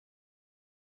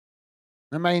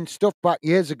main stuff back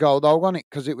years ago, though, wasn't it?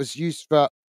 Because it was used for,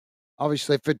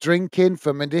 obviously, for drinking,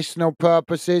 for medicinal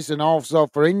purposes, and also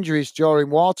for injuries during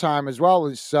wartime as well.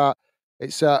 It's a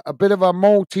bit of a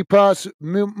multi-purpose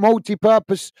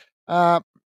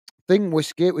thing,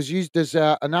 whiskey. It was used as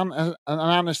an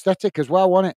anaesthetic as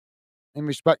well, wasn't it? In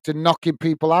respect to knocking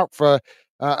people out for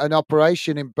an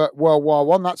operation in World War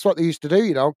One. That's what they used to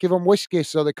do, give them whiskey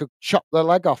so they could chop their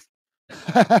leg off.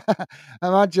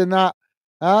 Imagine that.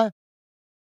 Huh?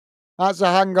 That's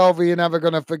a hangover you're never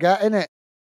going to forget, innit?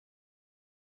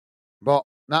 But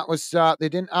that was, they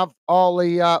didn't have all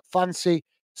the fancy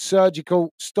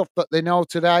surgical stuff that they know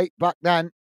today back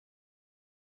then.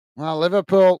 Well,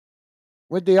 Liverpool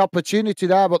with the opportunity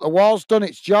there, but the wall's done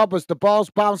its job as the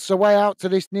ball's bounced away out to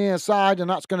this near side, and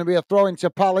that's going to be a throw into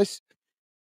Palace.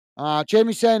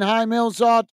 Jamie saying, hi,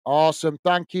 Milzard. Awesome.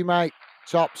 Thank you, mate.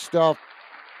 Top stuff.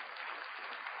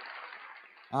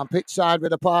 And pitch side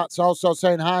with the parts also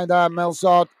saying, hi there,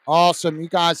 Milzard. Awesome. You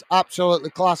guys absolutely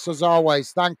class as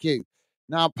always. Thank you.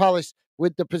 Now, Palace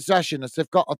with the possession as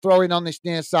they've got a throw in on this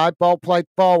near side. Ball played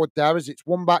forward there as it's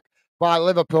won back by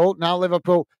Liverpool. Now,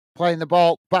 Liverpool playing the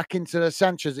ball back into the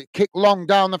centre as it kicked long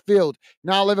down the field.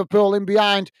 Now Liverpool in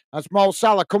behind as Mo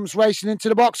Salah comes racing into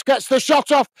the box, gets the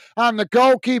shot off, and the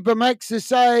goalkeeper makes the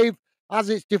save as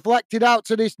it's deflected out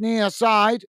to this near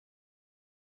side.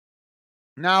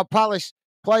 Now Palace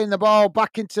playing the ball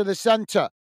back into the centre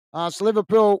as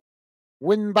Liverpool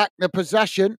win back the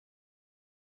possession.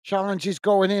 Challenges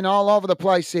going in all over the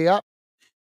place here.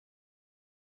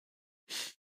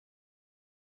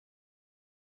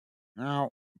 Now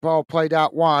ball played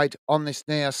out wide on this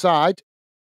near side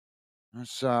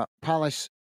as Palace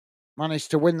managed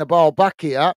to win the ball back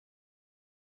here.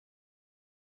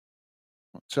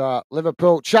 But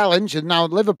Liverpool challenge, and now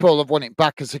Liverpool have won it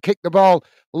back as they kick the ball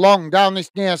long down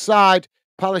this near side.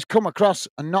 Palace come across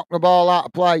and knock the ball out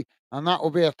of play, and that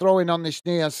will be a throw-in on this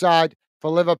near side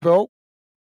for Liverpool.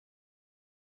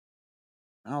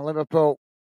 Now Liverpool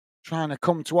trying to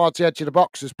come towards the edge of the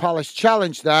box as Palace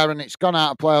challenged there, and it's gone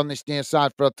out of play on this near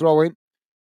side for a throw-in.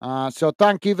 So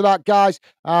thank you for that, guys.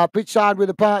 Pitch side with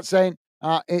the part saying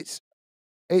it's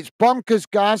bonkers,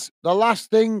 Gaz. The last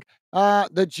thing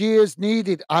the Gears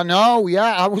needed. I know,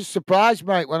 yeah. I was surprised,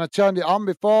 mate, when I turned it on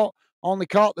before. Only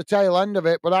caught the tail end of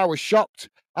it, but I was shocked.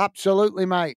 Absolutely,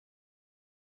 mate.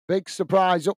 Big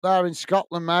surprise up there in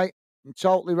Scotland, mate. I'm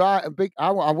totally right.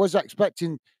 I was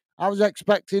expecting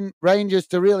Rangers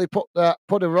to really put a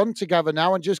run together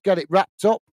now and just get it wrapped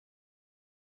up.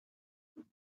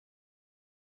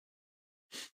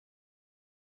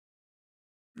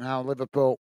 Now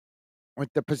Liverpool with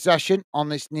the possession on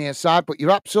this near side, but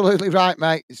you're absolutely right,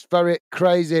 mate. It's very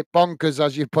crazy, bonkers,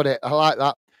 as you put it. I like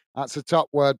that. That's a top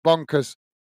word, bonkers.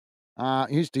 I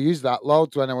used to use that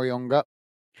loads when I was younger.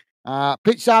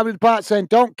 Pitch side with the part saying,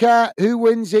 don't care who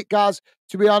wins it, guys.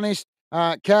 To be honest,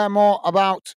 care more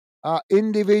about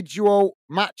individual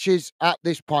matches at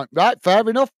this point. Right, fair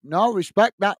enough. No,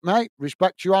 respect that, mate.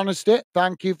 Respect your honesty.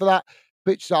 Thank you for that.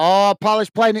 Pitch side. Oh, Palace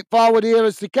playing it forward here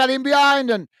as they get in behind,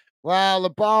 and well, the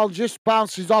ball just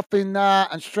bounces off in there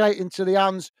and straight into the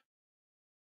hands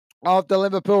of the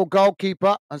Liverpool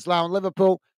goalkeeper. As now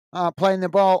Liverpool playing the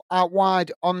ball out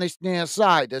wide on this near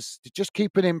side as to just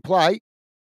keep it in play.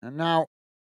 And now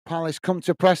Palace come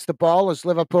to press the ball as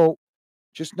Liverpool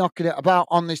just knocking it about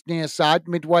on this near side,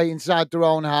 midway inside their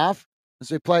own half as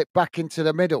they play it back into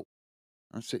the middle.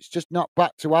 And so it's just knocked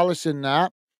back to Alisson there.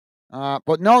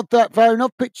 But no, fair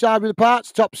enough. Pitch side with the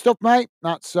parts. Top stuff, mate.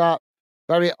 That's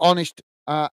very honest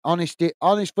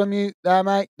from you there,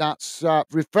 mate. That's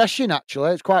refreshing,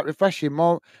 actually. It's quite refreshing.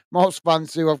 Most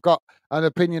fans who have got an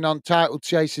opinion on title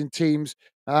chasing teams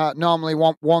normally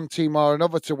want one team or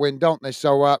another to win, don't they?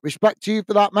 So respect to you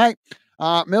for that, mate.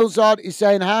 Milzard is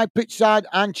saying hi, pitchside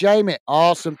and Jamie.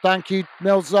 Awesome. Thank you,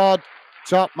 Milzard.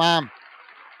 Top man.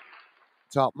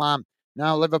 Top man.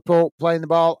 Now Liverpool playing the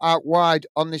ball out wide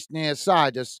on this near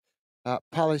side as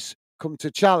Palace come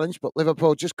to challenge, but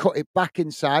Liverpool just cut it back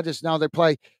inside as now they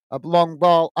play a long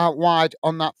ball out wide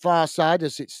on that far side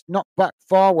as it's knocked back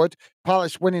forward.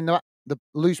 Palace winning the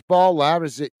loose ball there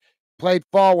as it played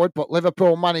forward, but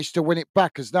Liverpool managed to win it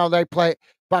back as now they play it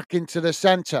back into the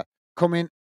centre, coming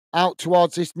out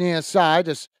towards this near side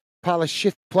as Palace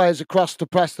shift players across to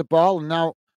press the ball, and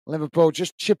now Liverpool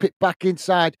just chip it back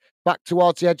inside, back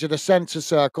towards the edge of the centre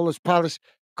circle as Palace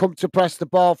come to press the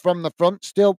ball from the front.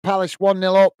 Still Palace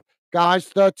 1-0 up, guys.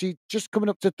 30, just coming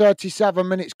up to 37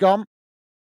 minutes gone.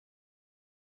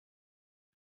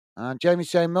 And Jamie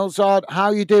saying, Milzard,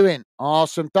 how you doing?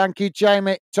 Awesome. Thank you,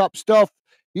 Jamie. Top stuff.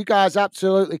 You guys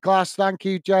absolutely class. Thank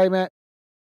you, Jamie.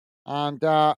 And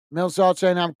Milzard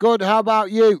saying, I'm good. How about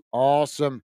you?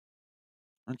 Awesome.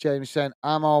 And Jamie saying,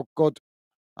 I'm all good.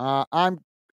 I'm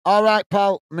all right,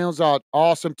 pal. Milzard.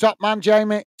 Awesome. Top man,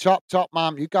 Jamie. Top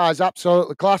man. You guys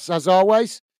absolutely class as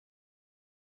always.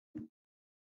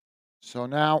 So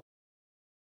now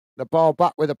the ball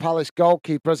back with the Palace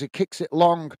goalkeeper as he kicks it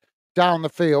long down the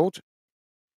field.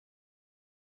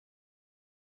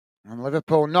 And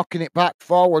Liverpool knocking it back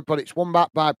forward, but it's won back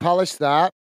by Palace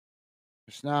there.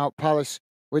 It's now Palace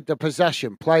with the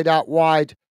possession, played out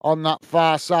wide on that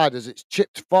far side as it's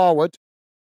chipped forward.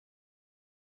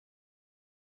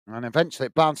 And eventually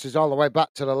it bounces all the way back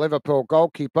to the Liverpool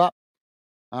goalkeeper.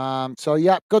 So,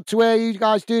 yeah, good to hear you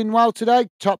guys doing well today.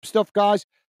 Top stuff, guys.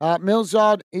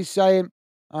 Milzard is saying,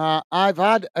 I've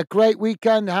had a great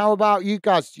weekend. How about you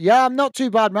guys? Yeah, I'm not too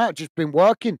bad, mate. I've just been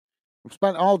working. I've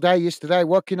spent all day yesterday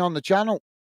working on the channel.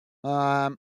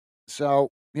 So,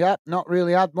 yeah, not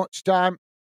really had much time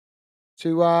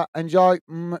to enjoy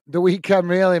the weekend,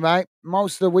 really, mate.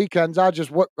 Most of the weekends, I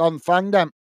just work on fandom.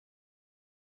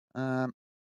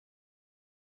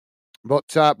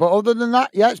 But other than that,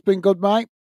 yeah, it's been good, mate.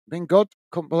 Been good.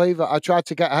 Couldn't believe it. I tried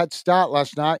to get a head start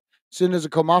last night. As soon as I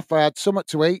come off, I had something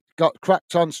to eat, got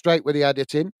cracked on straight with the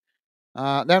editing.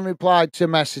 Then replied to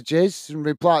messages, and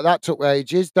that took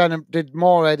ages. Then I did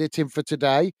more editing for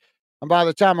today. And by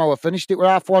the time I was finished, it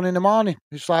was 1:30 in the morning.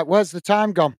 It's like, where's the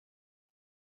time gone?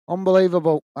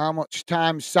 Unbelievable how much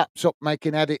time saps up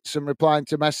making edits and replying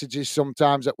to messages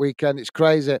sometimes at weekend. It's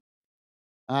crazy.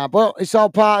 But it's all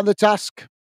part of the task.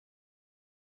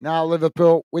 Now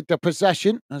Liverpool with the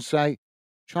possession and say,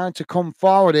 trying to come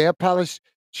forward here. Palace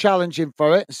challenging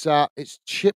for it. It's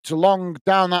chipped long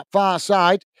down that far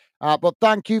side. But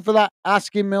thank you for that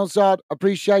asking, Milzard.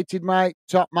 Appreciated, mate.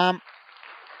 Top man.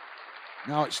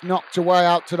 Now it's knocked away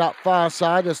out to that far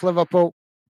side as Liverpool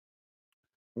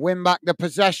win back the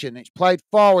possession. It's played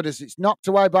forward as it's knocked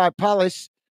away by Palace.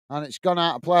 And it's gone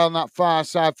out of play on that far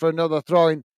side for another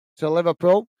throw-in to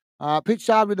Liverpool. Pitch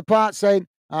side with the part saying,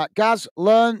 Gaz,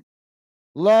 learn,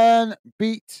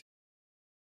 beat.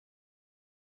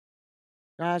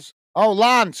 Gaz. Oh,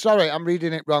 Lan. Sorry, I'm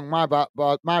reading it wrong. My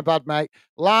bad, mate.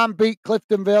 Lan beat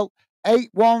Cliftonville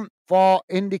 8-1 for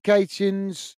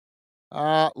indications.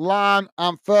 Lan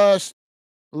are first,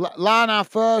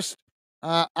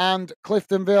 and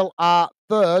Cliftonville are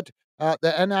third.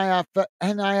 The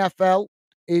NIFL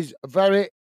is very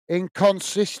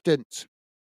inconsistent.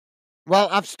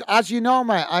 Well, as you know,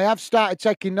 mate, I have started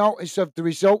taking notice of the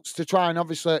results to try and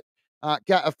obviously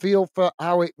get a feel for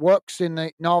how it works in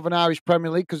the Northern Irish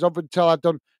Premier League, because up until I'd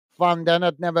done Fandom,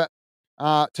 I'd never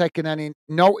taken any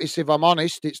notice, if I'm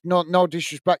honest. It's no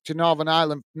disrespect to Northern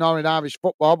Ireland, nor in Irish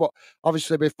football, but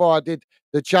obviously before I did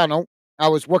the channel, I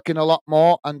was working a lot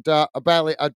more, and I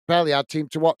barely had time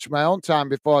to watch my own time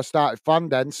before I started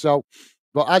Fandom. So,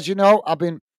 but as you know, I've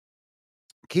been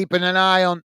keeping an eye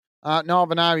on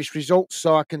Northern Irish results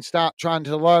so I can start trying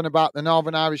to learn about the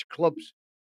Northern Irish clubs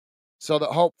so that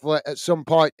hopefully at some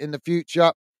point in the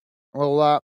future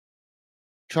we'll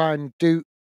try and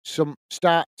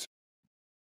start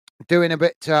doing a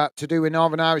bit to do with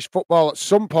Northern Irish football at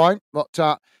some point.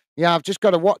 But yeah, I've just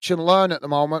got to watch and learn at the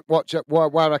moment, watch it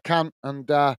where I can, and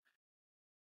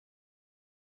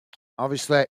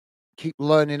obviously keep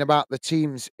learning about the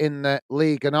teams in the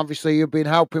league. And obviously you've been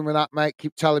helping with that, mate.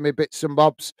 Keep telling me bits and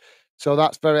bobs. So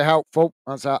that's very helpful.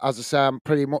 As I say, I'm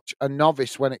pretty much a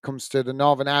novice when it comes to the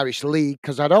Northern Irish League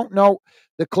because I don't know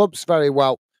the clubs very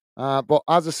well. But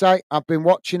as I say, I've been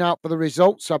watching out for the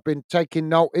results. I've been taking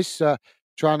notice,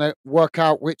 trying to work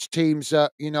out which teams,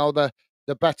 the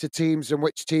better teams and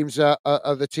which teams are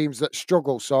the teams that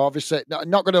struggle. So obviously, I'm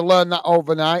not going to learn that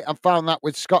overnight. I found that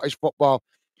with Scottish football.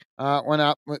 when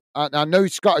I knew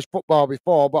Scottish football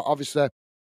before, but obviously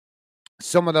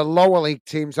some of the lower league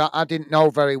teams I didn't know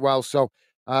very well. So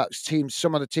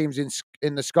some of the teams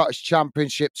in the Scottish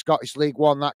Championship, Scottish League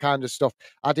One, that kind of stuff,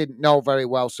 I didn't know very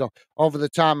well. So over the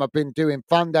time I've been doing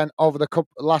Fandom over the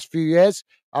last few years,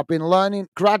 I've been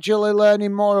gradually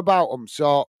learning more about them.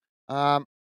 So um,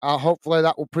 hopefully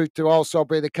that will prove to also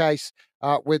be the case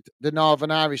with the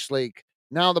Northern Irish League.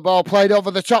 Now the ball played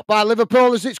over the top by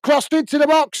Liverpool as it's crossed into the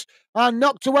box and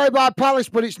knocked away by Palace,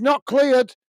 but it's not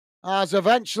cleared. As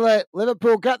eventually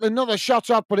Liverpool get another shot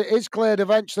off, but it is cleared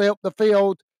eventually up the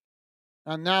field.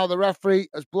 And now the referee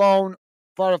has blown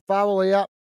for a foul here.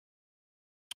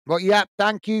 But yeah,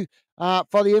 thank you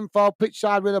for the info. Pitch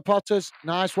side with the Potters.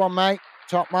 Nice one, mate.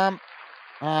 Top man.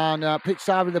 And pitch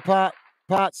side with the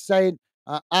Parts saying,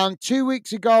 and 2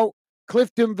 weeks ago,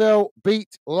 Cliftonville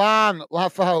beat Larne.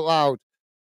 Laugh out loud.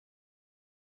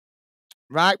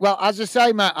 Right. Well, as I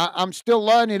say, Matt, I'm still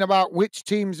learning about which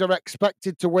teams are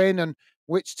expected to win and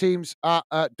which teams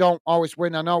don't always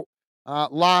win. I know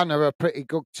Larne are a pretty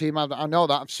good team. I know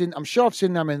that. I'm sure I've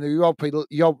seen them in the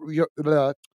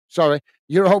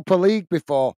Europa League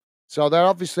before. So they're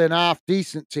obviously an half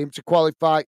decent team to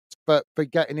qualify for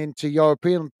getting into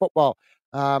European football.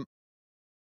 And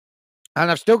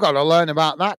I've still got to learn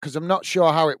about that because I'm not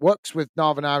sure how it works with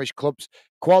Northern Irish clubs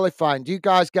qualifying. Do you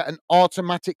guys get an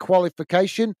automatic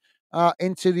qualification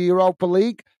into the Europa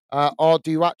League? Or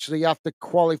do you actually have to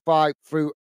qualify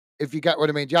through, if you get what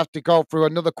I mean, do you have to go through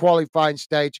another qualifying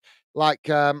stage like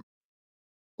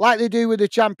they do with the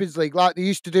Champions League, like they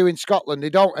used to do in Scotland? They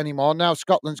don't anymore. Now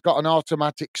Scotland's got an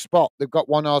automatic spot. They've got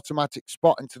one automatic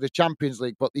spot into the Champions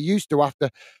League, but they used to have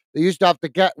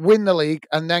to win the league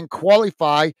and then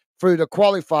qualify through the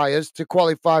qualifiers to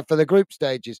qualify for the group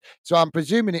stages. So I'm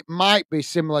presuming it might be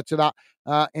similar to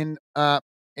that in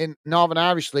Northern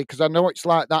Irish League, because I know it's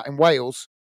like that in Wales.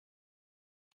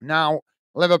 Now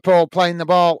Liverpool playing the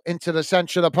ball into the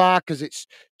centre of the park as it's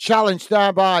challenged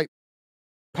there by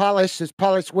Palace as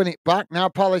Palace win it back. Now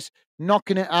Palace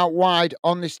knocking it out wide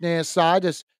on this near side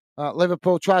as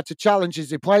Liverpool try to challenge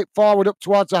as they play it forward up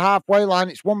towards the halfway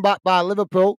line. It's won back by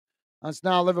Liverpool. As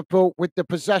now Liverpool with the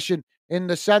possession in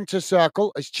the centre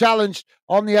circle. It's challenged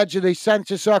on the edge of the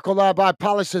centre circle there by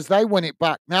Palace as they win it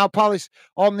back. Now Palace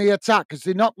on the attack as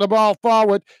they knock the ball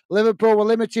forward. Liverpool with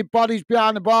limited bodies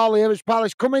behind the ball here as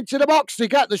Palace come into the box to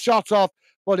get the shot off,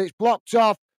 but it's blocked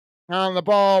off. And the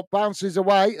ball bounces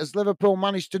away as Liverpool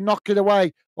managed to knock it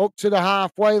away up to the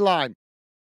halfway line.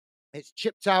 It's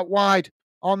chipped out wide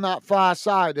on that far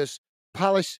side as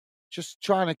Palace just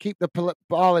trying to keep the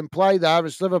ball in play there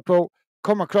as Liverpool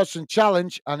come across and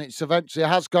challenge, and it's eventually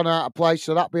has gone out of play.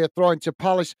 So that'll be a throw into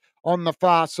Palace on the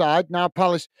far side. Now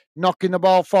Palace knocking the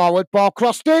ball forward. Ball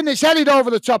crossed in. It's headed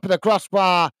over the top of the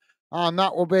crossbar. And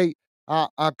that will be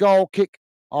a goal kick,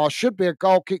 or should be a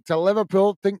goal kick to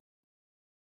Liverpool.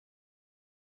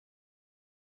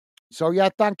 So, yeah,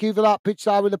 thank you for that. Pitch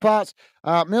side with the Parts.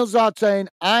 Millsard saying,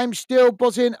 I'm still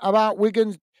buzzing about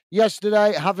Wigan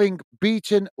yesterday, having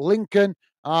beaten Lincoln,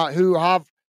 who have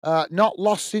not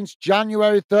lost since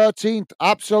January 13th.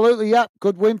 Absolutely, yeah.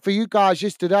 Good win for you guys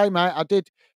yesterday, mate. I did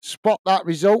spot that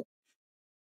result.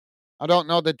 I don't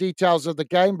know the details of the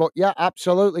game, but yeah,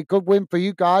 absolutely. Good win for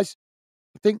you guys.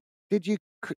 I think, did you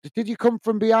come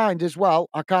from behind as well?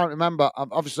 I can't remember.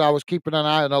 Obviously, I was keeping an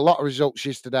eye on a lot of results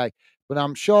yesterday, but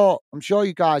I'm sure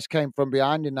you guys came from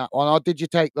behind in that one. Or did you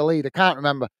take the lead? I can't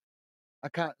remember.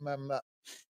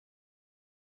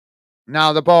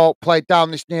 Now the ball played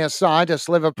down this near side as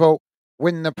Liverpool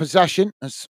win the possession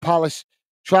as Palace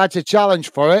tried to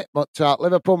challenge for it, but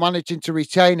Liverpool managing to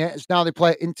retain it as now they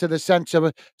play it into the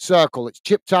centre circle. It's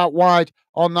chipped out wide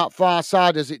on that far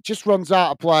side as it just runs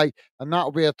out of play, and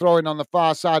that'll be a throw-in on the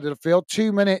far side of the field.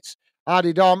 2 minutes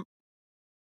added on.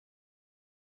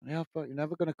 Yeah, I thought you're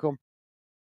never going to come.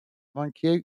 Thank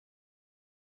you.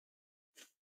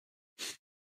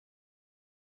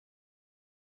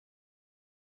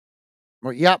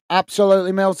 But yeah,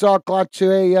 absolutely, Milzard. Glad to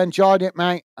hear you enjoyed it,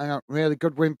 mate. Really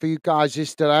good win for you guys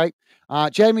yesterday.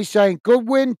 Jamie's saying good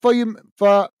win for you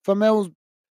for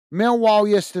Millwall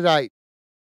yesterday.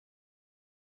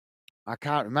 I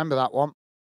can't remember that one.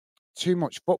 Too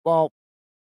much football.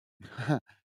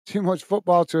 Too much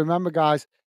football to remember, guys.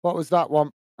 What was that one?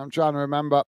 I'm trying to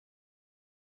remember.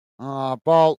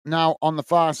 Ball now on the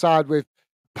far side with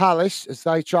Palace as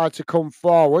they try to come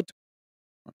forward.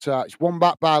 But, it's won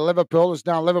back by Liverpool as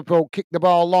now Liverpool kick the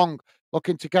ball long,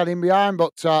 looking to get in behind,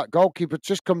 but goalkeeper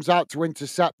just comes out to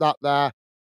intercept that there.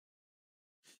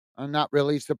 And that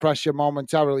released the pressure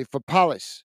momentarily for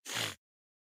Palace.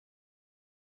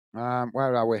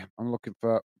 Where are we? I'm looking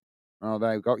for Oh,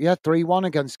 there you go. Yeah, 3-1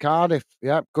 against Cardiff.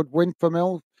 Yeah, good win for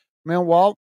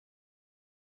Millwall.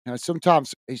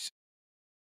 Sometimes it's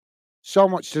so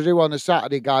much to do on a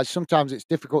Saturday, guys. Sometimes it's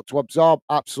difficult to absorb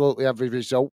absolutely every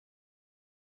result.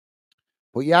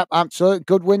 But yeah, absolutely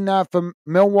good win there from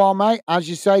Millwall, mate. As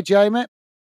you say, Jamie.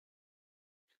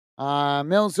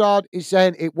 Millzard is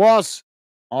saying it was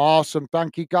awesome.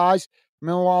 Thank you, guys.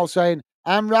 Millwall saying,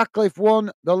 and Ratcliffe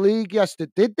won the league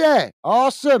yesterday. Did they?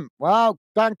 Awesome. Wow.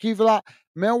 Thank you for that.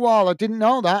 Millwall, I didn't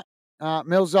know that.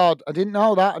 Millzard, I didn't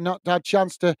know that. I've not had a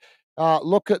chance to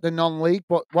look at the non-league,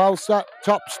 but well set.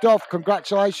 Top stuff.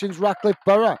 Congratulations, Ratcliffe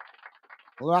Borough.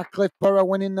 Ratcliffe Borough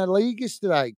winning the league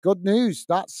yesterday. Good news.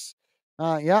 That's,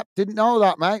 yeah, didn't know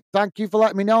that, mate. Thank you for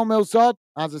letting me know, Millsard.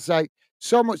 As I say,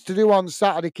 so much to do on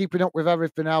Saturday, keeping up with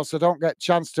everything else. I don't get a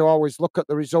chance to always look at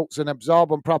the results and absorb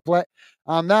them properly.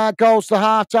 And there goes the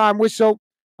half-time whistle.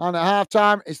 And at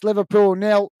half-time, it's Liverpool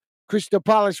 0, Crystal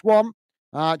Palace 1.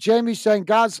 Jamie's saying,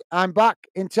 Gaz, I'm back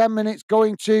in 10 minutes,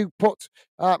 going to put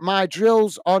my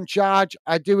drills on charge.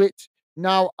 I do it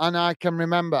now and I can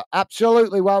remember.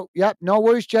 Absolutely. Well, yep, no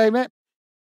worries, Jamie.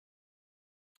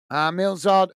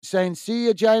 Milzard saying, see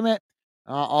you, Jamie.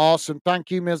 Awesome.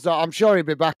 Thank you, Milzard. I'm sure he'll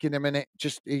be back in a minute.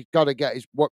 Just he's got to get his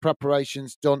work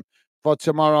preparations done for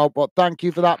tomorrow. But thank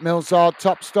you for that, Milzard.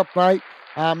 Top stuff, mate.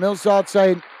 Milzard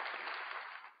saying,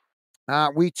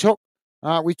 we took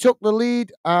the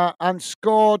lead and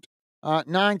scored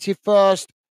 91st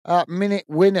minute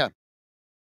winner.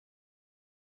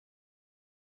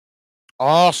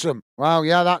 Awesome. Wow,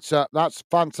 yeah, that's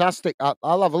fantastic.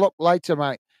 I'll have a look later,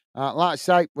 mate. Like I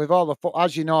say, with all the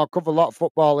as you know, I cover a lot of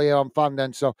football here on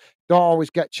Fandom, so don't always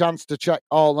get a chance to check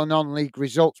all the non-league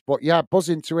results. But yeah,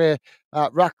 buzzing to hear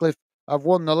Ratcliffe have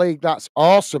won the league. That's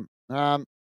awesome. And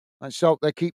so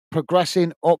they keep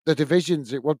progressing up the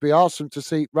divisions. It would be awesome to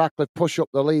see Ratcliffe push up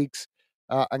the leagues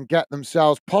and get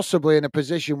themselves possibly in a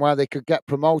position where they could get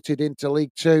promoted into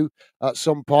League Two at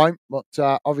some point. But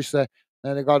obviously,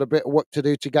 then they've got a bit of work to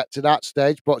do to get to that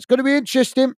stage. But it's going to be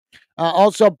interesting.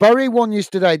 Also, Bury won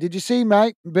yesterday. Did you see,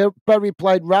 mate? Bury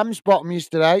played Ramsbottom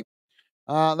yesterday.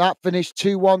 That finished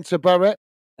 2-1 to Bury,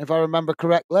 if I remember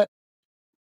correctly.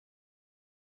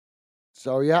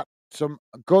 So, yeah, some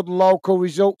good local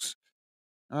results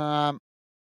in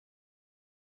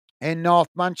North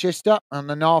Manchester and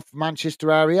the North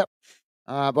Manchester area.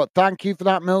 But thank you for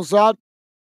that, Millsard.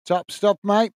 Top stuff,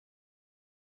 mate.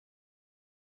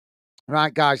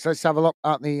 Right, guys, let's have a look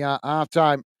at the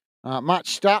half-time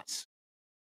match stats.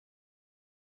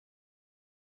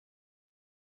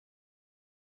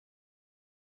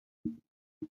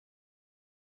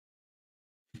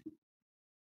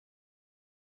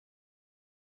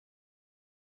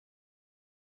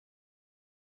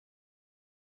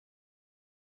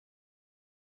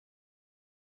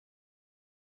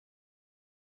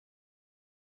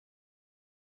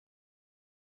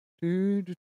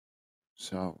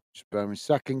 So, just bear me a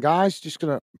second, guys. Just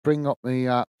going to bring up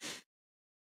the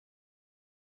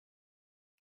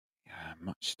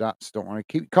match stats. Don't worry.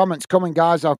 Keep comments coming,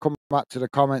 guys. I'll come back to the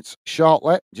comments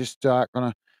shortly. Just going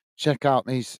to check out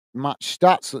these match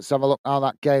stats. Let's have a look how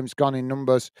that game's gone in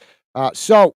numbers.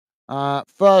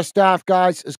 First half,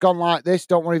 guys, has gone like this.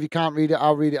 Don't worry if you can't read it.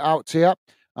 I'll read it out to you.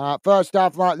 First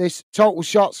half like this. Total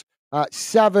shots,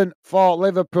 7 for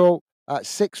Liverpool,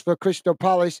 6 for Crystal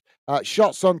Palace.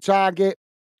 Shots on target,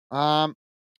 3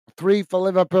 for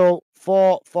Liverpool,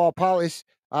 4 for Palace.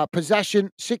 Possession,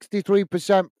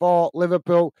 63% for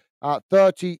Liverpool,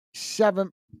 37%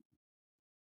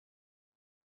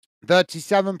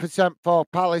 for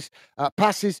Palace.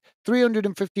 Passes,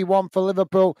 351 for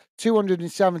Liverpool,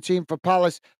 217 for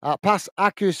Palace. Pass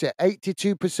accuracy,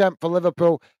 82% for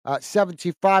Liverpool,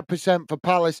 75% for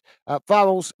Palace.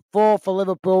 Fouls, 4 for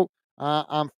Liverpool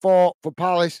and 4 for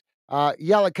Palace.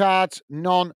 Yellow cards,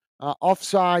 none.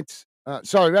 Offsides,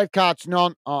 red cards,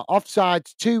 none.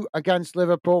 Offsides, 2 against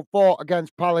Liverpool, 4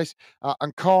 against Palace.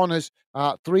 And corners,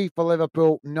 3 for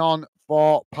Liverpool, none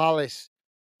for Palace.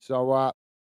 So, an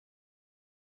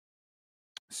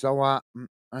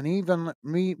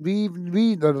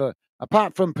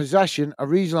apart from possession, a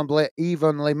reasonably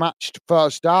evenly matched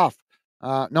first half.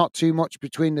 Not too much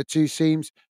between the two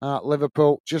teams.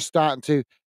 Liverpool just starting to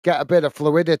get a bit of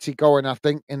fluidity going, I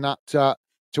think, in that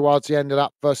towards the end of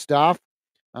that first half.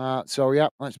 So yeah,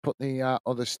 let's put the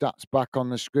other stats back on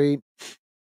the screen.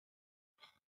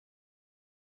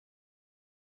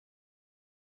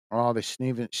 Oh, this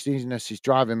sneeziness is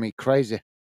driving me crazy.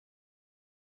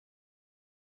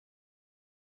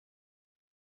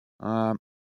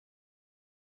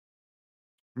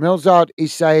 Milzard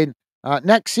is saying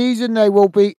next season they will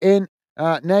be in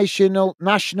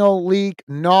National League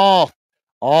North.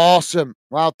 Awesome.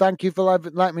 Well, thank you for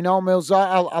letting me know, Mills.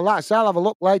 I'll, like I say, I'll have a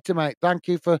look later, mate. Thank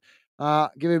you for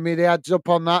giving me the heads up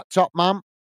on that, top man.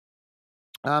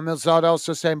 Millsard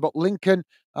also saying, but Lincoln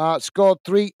scored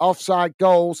 3 offside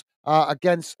goals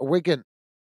against Wigan.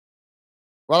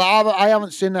 Well, I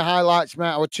haven't seen the highlights, mate.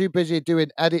 I was too busy doing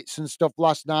edits and stuff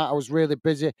last night. I was really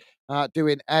busy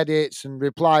doing edits and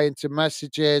replying to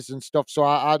messages and stuff. So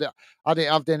I didn't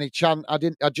have any chance. I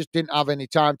just didn't have any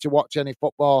time to watch any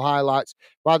football highlights.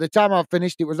 By the time I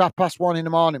finished, it was 1:30 in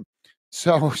the morning.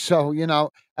 So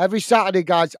every Saturday,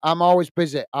 guys, I'm always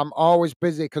busy. I'm always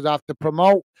busy because I have to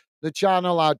promote the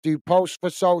channel. I do posts for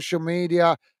social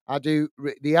media. I do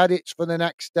the edits for the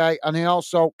next day, and I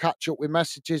also catch up with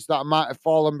messages that I might have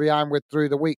fallen behind with through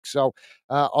the week. So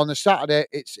on the Saturday,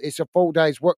 it's a full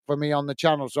day's work for me on the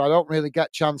channel, so I don't really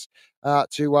get chance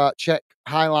to check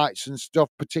highlights and stuff,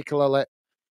 particularly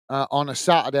on a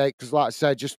Saturday, because like I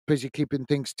said, just busy keeping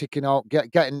things ticking out,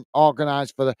 getting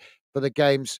organised for the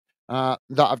games that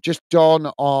I've just done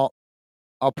or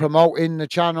promoting the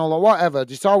channel or whatever.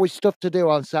 There's always stuff to do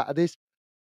on Saturdays.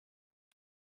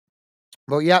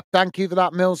 But yeah, thank you for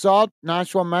that, Millsard.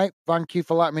 Nice one, mate. Thank you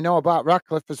for letting me know about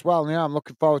Radcliffe as well. Yeah, I'm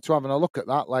looking forward to having a look at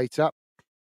that later.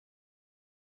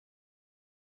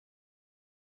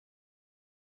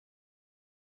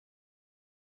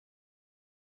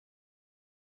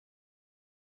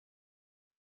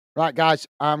 Right, guys,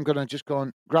 I'm going to just go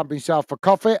and grab myself a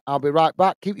coffee. I'll be right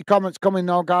back. Keep your comments coming,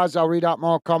 though, guys. I'll read out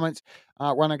more comments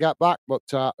when I get back. But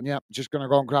yeah, just going to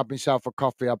go and grab myself a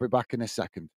coffee. I'll be back in a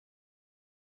second.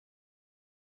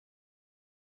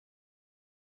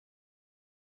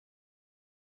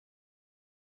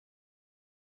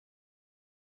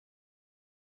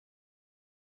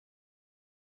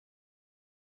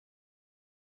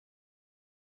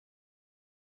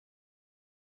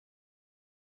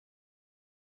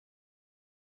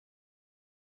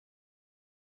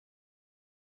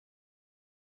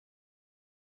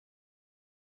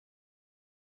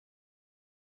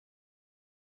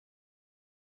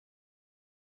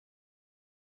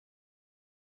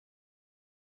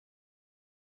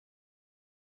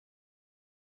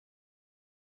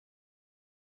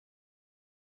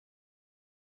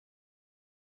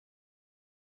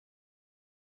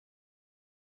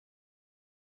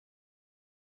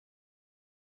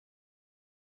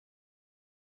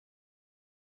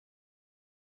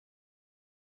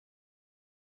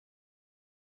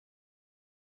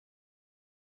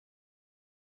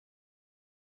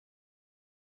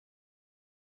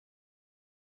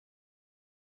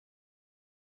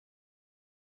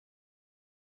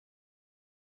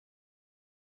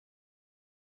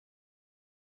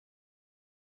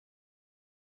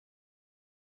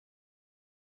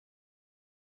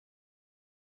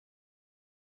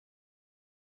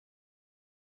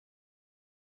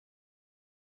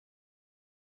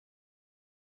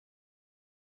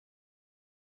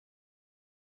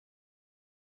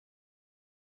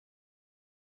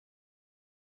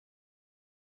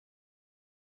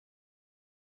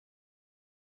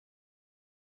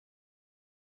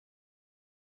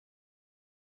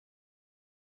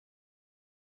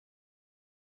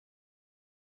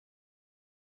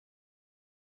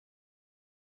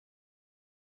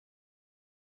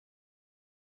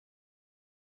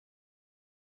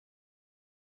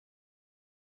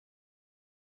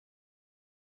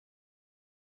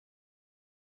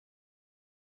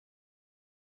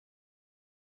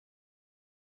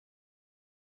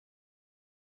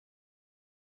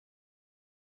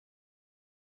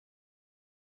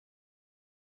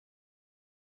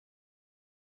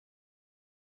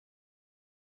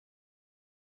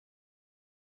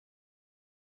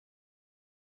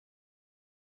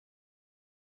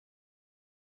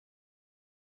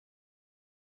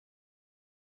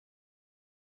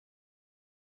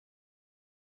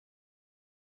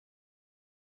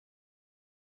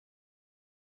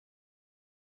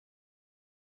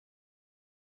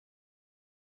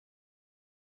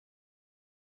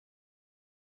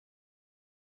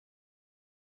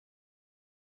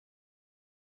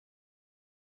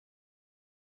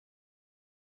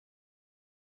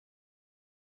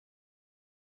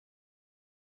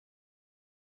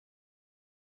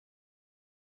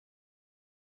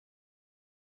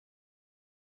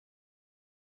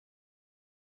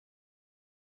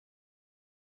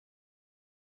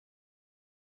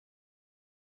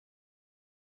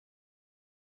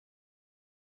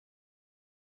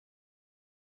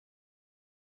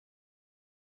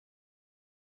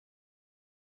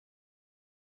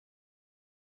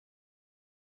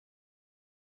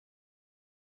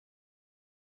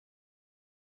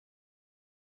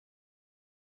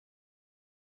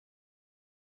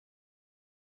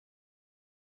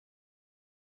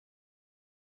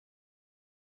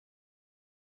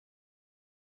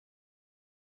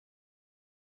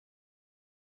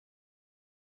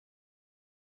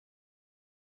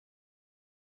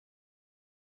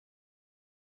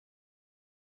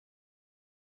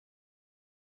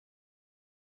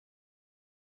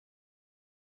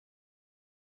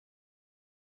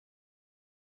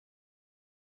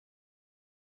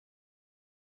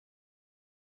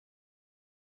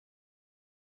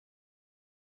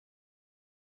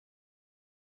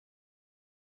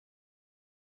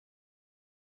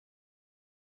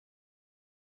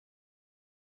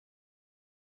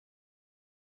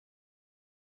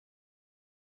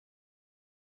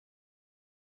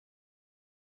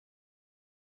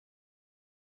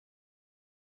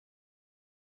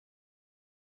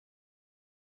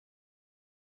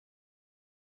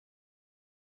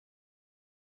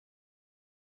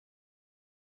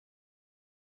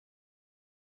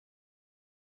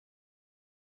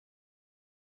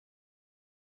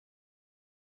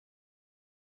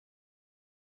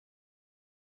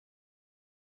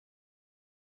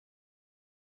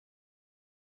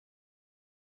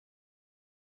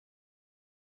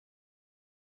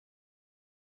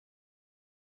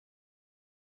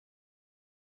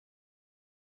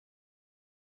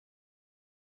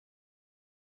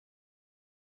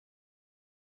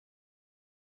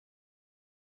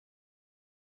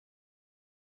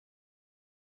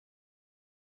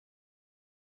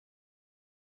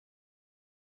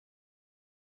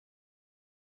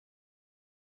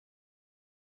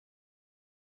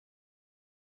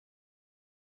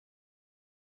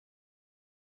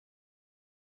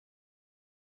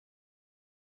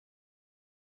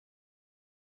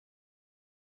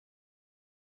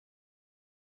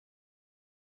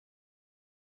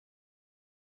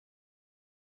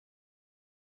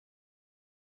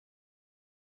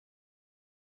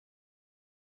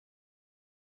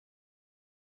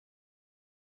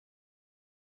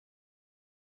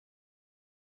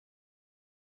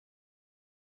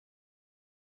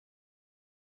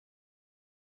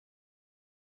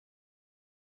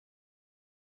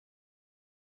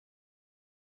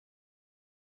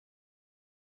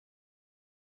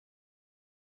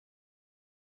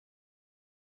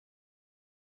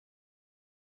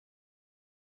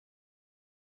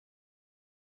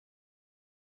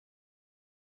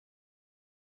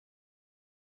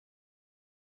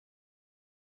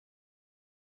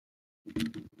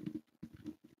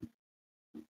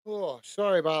 Oh,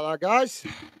 sorry about that, guys.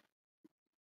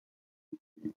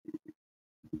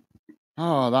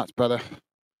 Oh, that's better.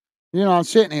 You know, I'm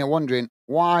sitting here wondering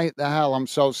why the hell I'm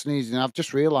so sneezing. I've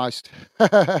just realised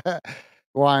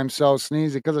why I'm so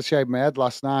sneezy because I shaved my head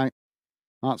last night.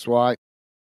 That's why.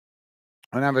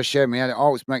 Whenever I shave my head, it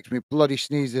always makes me bloody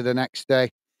sneezy the next day.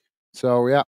 So,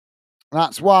 yeah,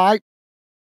 that's why.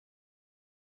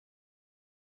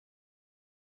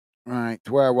 Right,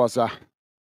 where was I?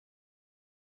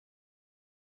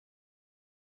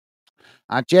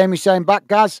 Jamie saying back,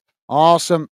 Gaz.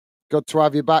 Awesome. Good to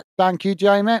have you back. Thank you,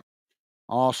 Jamie.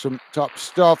 Awesome. Top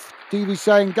stuff. TV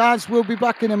saying, guys, we'll be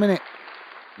back in a minute.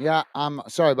 Yeah, I'm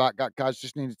sorry about that, guys.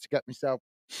 Just needed to get myself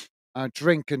a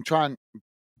drink and try and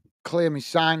clear my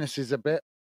sinuses a bit.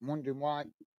 I'm wondering why.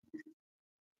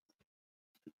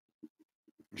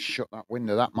 Shut that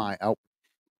window. That might help.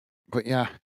 But yeah,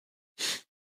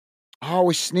 I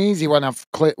always sneezy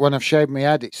when I've shaved my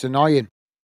head. It's annoying.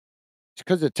 It's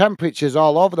because the temperature's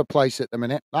all over the place at the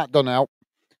minute. That doesn't help.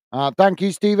 Thank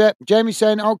you, Stevie. Jamie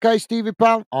saying, okay, Stevie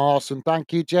pal. Awesome.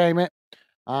 Thank you, Jamie.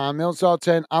 Millsall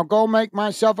saying, I'll go make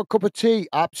myself a cup of tea.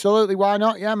 Absolutely. Why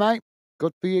not? Yeah, mate.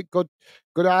 Good for you.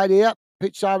 Good idea.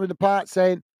 Pitch side with the part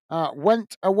saying,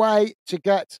 went away to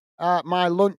get my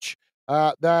lunch.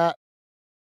 They're,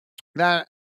 they're,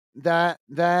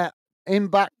 they're in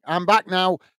back. I'm back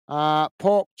now.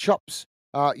 Pork chops.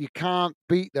 You can't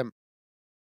beat them.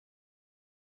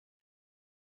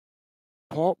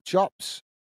 Pork chops.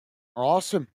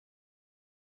 Awesome.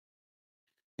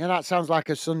 Yeah, that sounds like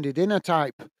a Sunday dinner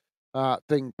type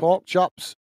thing. Pork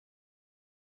chops.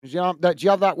 Do you have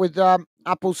that with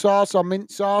apple sauce or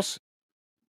mint sauce?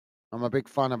 I'm a big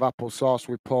fan of apple sauce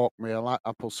with pork. Me, I like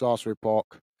apple sauce with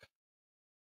pork.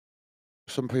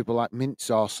 Some people like mint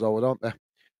sauce, though, don't they?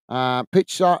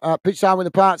 Pitch down with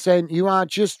the part saying, you are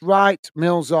just right,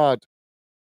 Millsard.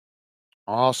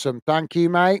 Awesome. Thank you,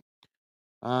 mate.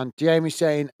 And Jamie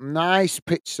saying, nice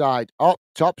pitch side. Oh,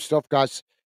 top stuff, guys.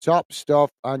 Top stuff.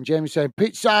 And Jamie saying,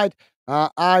 pitch side.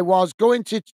 I was going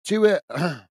to a,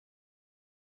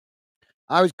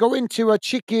 I was going to a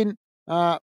chicken.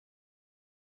 My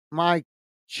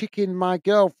my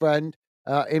girlfriend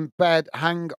in bed,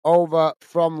 hangover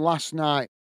from last night.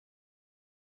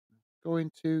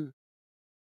 Going to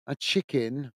a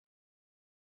chicken.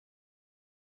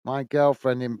 My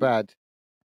girlfriend in bed.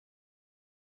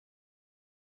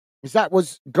 Is that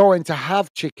was going to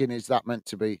have chicken? Is that meant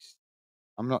to be?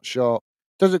 I'm not sure.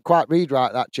 Doesn't quite read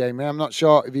right, that Jamie. I'm not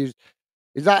sure if you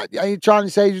is that. Are you trying to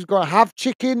say you're going to have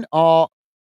chicken, or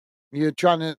you're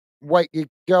trying to wake your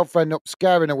girlfriend up,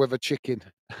 scaring her with a chicken?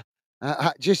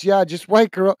 Just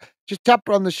wake her up. Just tap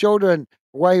her on the shoulder and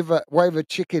wave a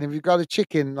chicken. If you've got a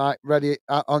chicken like ready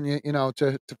on you,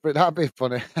 that'd be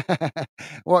funny.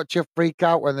 Watch her freak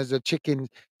out when there's a chicken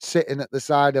sitting at the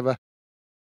side of her.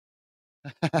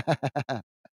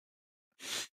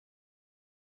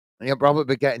 You'll probably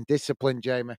be getting disciplined,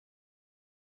 Jamie.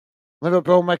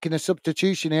 Liverpool making a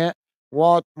substitution here.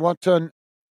 Wharton,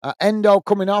 Endo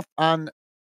coming off, and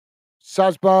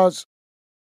Sasbar's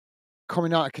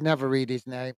coming out. I can never read his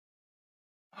name.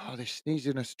 Oh, this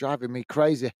sneeziness driving me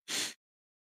crazy.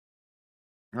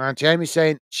 Jamie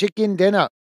saying chicken dinner.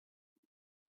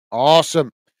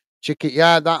 Awesome. Chicken.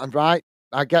 Yeah, that right.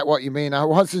 I get what you mean. I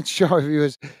wasn't sure if he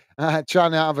was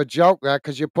trying to have a joke there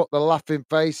because you put the laughing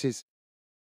faces.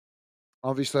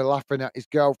 Obviously laughing at his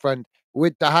girlfriend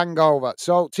with the hangover.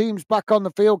 So team's back on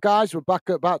the field, guys. We're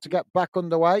about to get back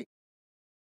underway.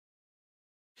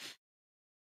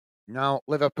 Now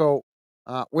Liverpool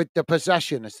with the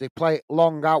possession as they play it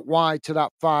long out wide to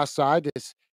that far side.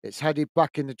 It's headed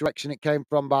back in the direction it came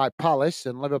from by Palace,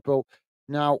 and Liverpool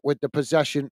now with the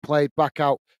possession played back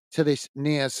out to this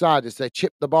near side as they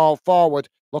chip the ball forward,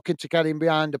 looking to get in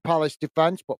behind the Palace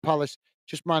defence, but Palace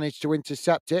just managed to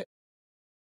intercept it.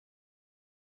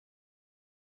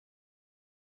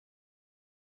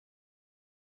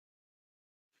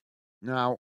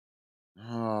 Now,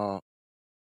 oh,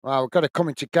 well, we've got it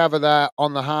coming together there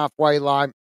on the halfway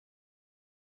line.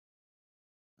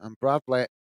 And Bradley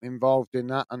involved in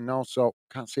that, and also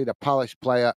can't see the Palace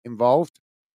player involved.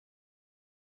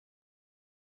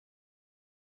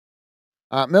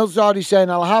 Mills already saying,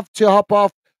 I'll have to hop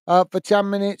off for 10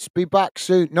 minutes, be back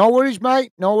soon. No worries,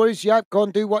 mate. No worries. Yep, go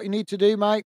and do what you need to do,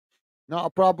 mate. Not a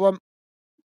problem.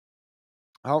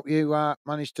 I hope you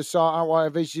manage to sort out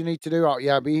whatever it is you need to do. Oh,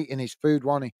 yeah, be eating his food,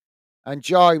 won't he?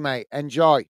 Enjoy, mate.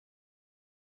 Enjoy.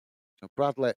 So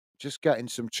Bradley just getting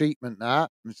some treatment there.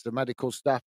 It's the medical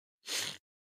staff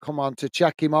come on to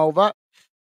check him over.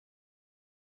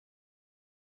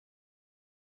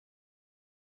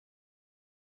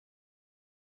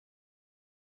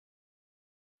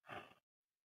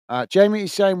 Jamie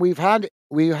is saying we've had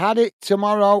it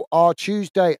tomorrow or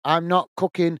Tuesday. I'm not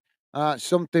cooking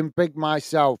something big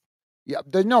myself. Yeah,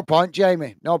 there's no point,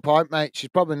 Jamie. No point, mate. She's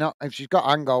probably not. If she's got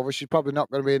hangover, she's probably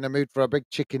not going to be in the mood for a big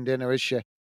chicken dinner, is she?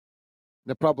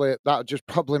 That'll just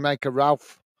probably make her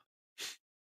Ralph.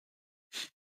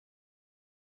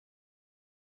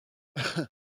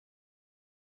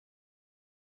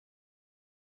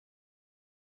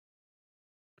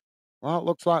 Well, it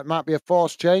looks like it might be a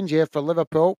forced change here for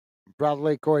Liverpool.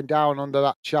 Bradley going down under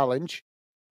that challenge.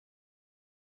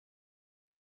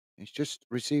 He's just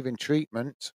receiving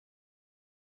treatment.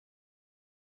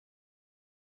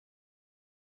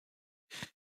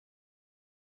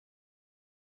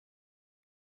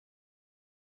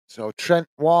 So Trent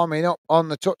warming up on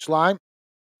the touchline.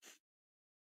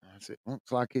 As it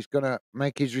looks like he's going to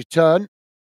make his return.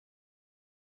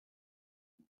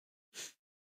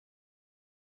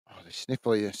 Oh, the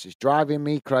sniffliness is driving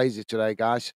me crazy today,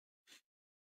 guys.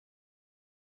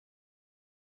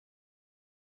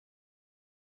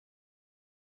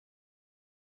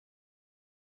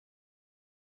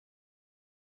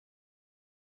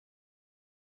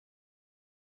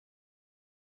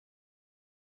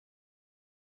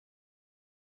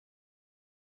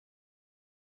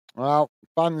 Well,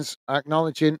 fans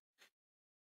acknowledging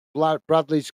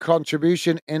Bradley's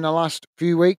contribution in the last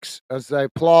few weeks as they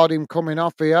applaud him coming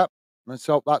off here. Let's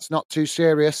hope that's not too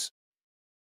serious.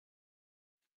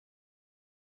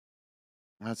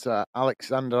 That's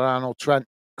Alexander-Arnold Trent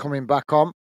coming back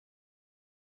on.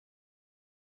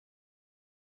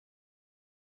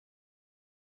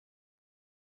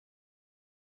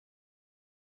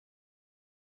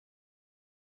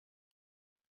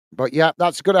 But yeah,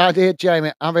 that's a good idea,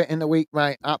 Jamie. Have it in the week,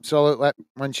 mate. Absolutely.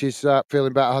 When she's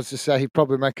feeling better, as I say, you'd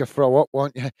probably make her throw up,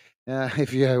 won't you?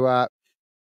 If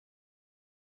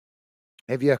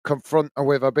you confront her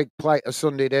with a big plate of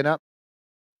Sunday dinner.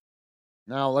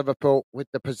 Now Liverpool with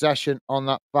the possession on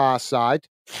that far side.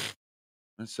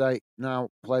 And say now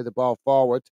play the ball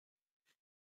forward.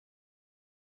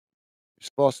 You're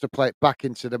supposed to play it back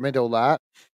into the middle there.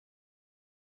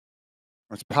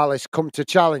 As Palace come to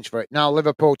challenge for it. Now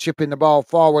Liverpool chipping the ball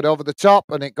forward over the top,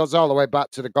 and it goes all the way back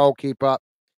to the goalkeeper.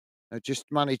 Who just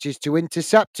manages to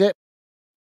intercept it.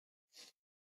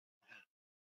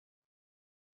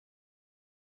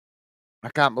 I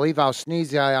can't believe how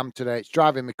sneezy I am today. It's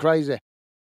driving me crazy.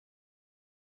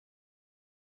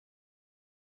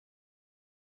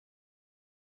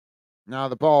 Now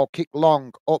the ball kicked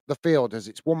long up the field as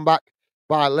it's won back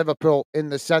by Liverpool in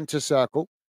the centre circle.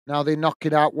 Now they knock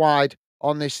it out wide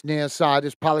on this near side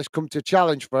as Palace come to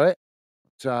challenge for it.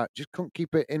 But, just couldn't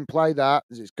keep it in play there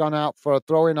as it's gone out for a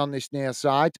throw in on this near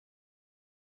side.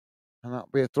 And that'll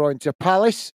be a throw into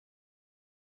Palace.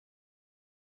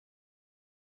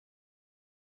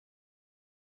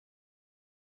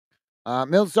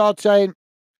 Milzard saying,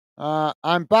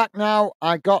 I'm back now.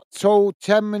 I got told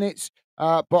 10 minutes,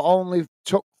 but only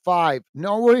took 5.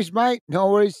 No worries, mate.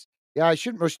 No worries. Yeah, I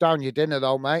shouldn't rush down your dinner,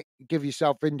 though, mate. Give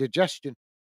yourself indigestion.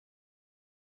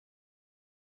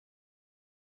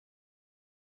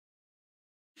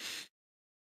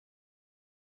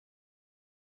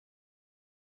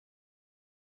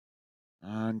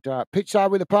 And pitch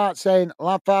side with the part saying,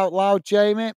 laugh out loud,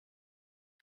 Jamie.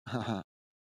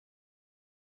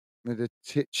 With the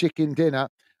chicken dinner.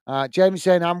 Jamie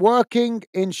saying, I'm working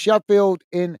in Sheffield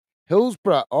in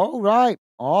Hillsborough. All right.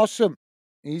 Awesome.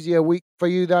 Easier week for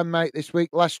you then, mate, this week.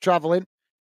 Less travelling.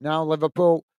 Now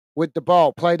Liverpool with the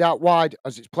ball. Played out wide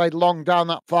as it's played long down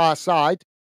that far side.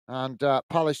 And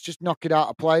Palace just knock it out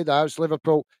of play there as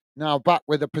Liverpool now back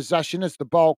with the possession as the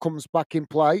ball comes back in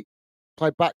play.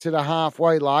 Played back to the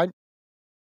halfway line.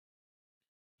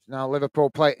 Now Liverpool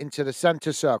play it into the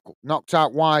centre circle. Knocked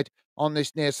out wide on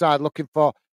this near side, looking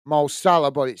for Mo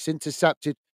Salah, but it's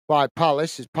intercepted by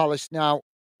Palace. As Palace now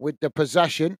with the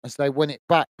possession as they win it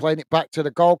back, playing it back to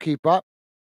the goalkeeper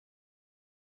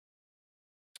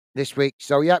this week.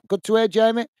 So, yeah, good to hear,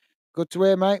 Jamie. Good to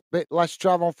hear, mate. Bit less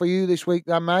travel for you this week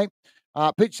then, mate.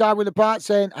 Pitch side with the part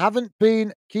saying, haven't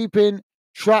been keeping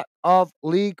track of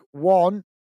League One.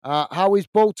 How is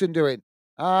Bolton doing?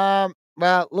 Well,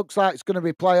 looks like it's going to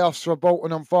be playoffs for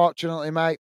Bolton, unfortunately,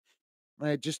 mate.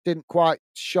 They just didn't quite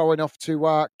show enough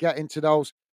to get into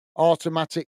those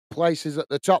automatic places at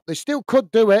the top. They still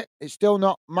could do it. It's still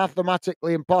not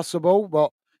mathematically impossible,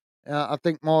 but I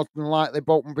think more than likely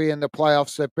Bolton be in the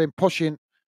playoffs. They've been pushing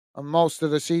most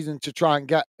of the season to try and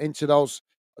get into those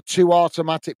 2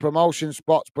 automatic promotion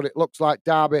spots, but it looks like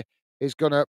Derby is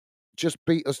going to just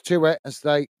beat us to it as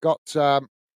they got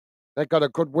a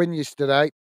good win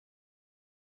yesterday.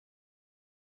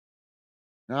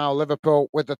 Now Liverpool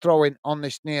with the throw-in on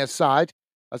this near side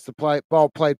as the ball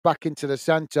played back into the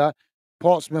centre.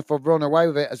 Portsmouth have run away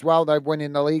with it as well. They're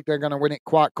winning the league. They're going to win it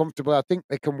quite comfortably. I think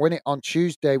they can win it on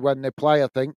Tuesday when they play, I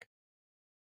think.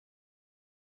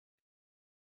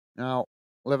 Now,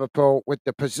 Liverpool with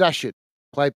the possession.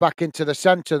 Played back into the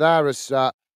centre there as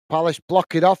Palace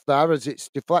block it off there as it's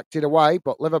deflected away.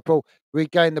 But Liverpool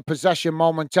regain the possession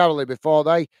momentarily before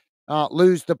they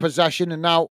lose the possession. And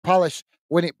now Palace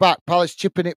win it back. Palace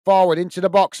chipping it forward into the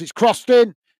box. It's crossed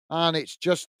in and it's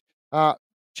just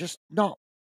not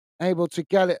able to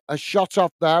get it a shot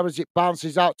off there as it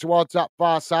bounces out towards that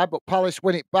far side. But Palace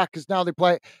win it back as now they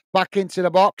play it back into the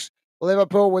box.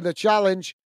 Liverpool with a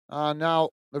challenge. And now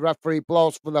the referee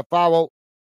blows for the foul.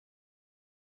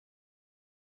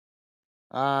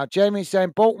 Jamie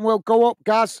saying Bolton will go up,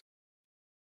 Gaz.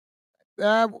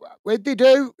 If they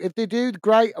do,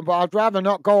 great. But I'd rather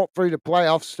not go up through the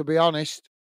playoffs, to be honest.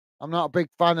 I'm not a big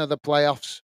fan of the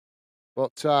playoffs.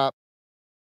 But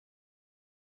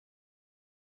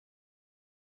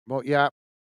yeah,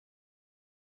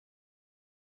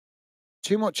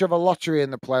 too much of a lottery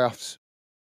in the playoffs.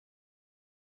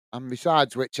 And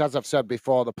besides which, as I've said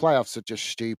before, the playoffs are just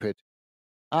stupid.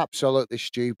 Absolutely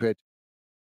stupid.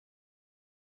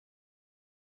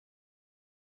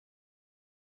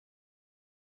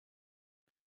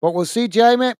 But we'll see,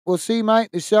 Jamie. We'll see, mate.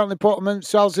 They certainly put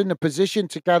themselves in the position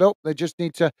to get up. They just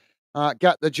need to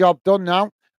get the job done now.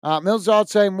 Millsard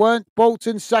saying, weren't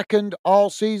Bolton second all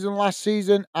season last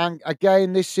season and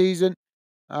again this season?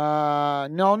 No,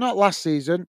 not last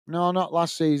season. No, not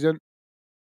last season.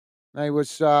 They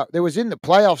was in the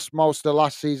playoffs most of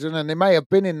last season, and they may have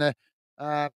been in the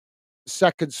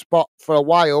second spot for a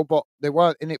while, but they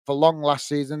weren't in it for long last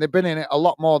season. They've been in it a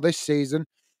lot more this season,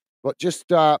 but just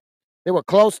they were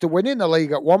close to winning the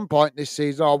league at one point this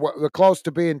season, or were close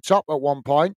to being top at one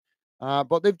point.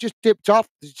 But they've just dipped off.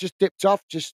 It's just dipped off.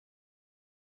 Just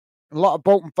a lot of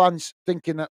Bolton fans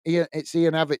thinking that it's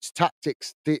Ian Evans'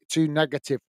 tactics too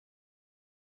negative.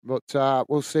 But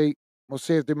we'll see. We'll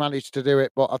see if they manage to do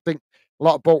it. But I think a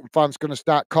lot of Bolton fans going to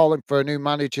start calling for a new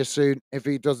manager soon if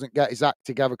he doesn't get his act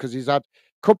together, because he's had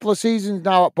a couple of seasons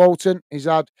now at Bolton. He's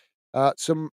had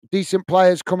some decent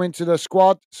players come into the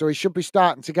squad, so he should be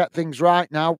starting to get things right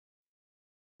now.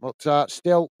 But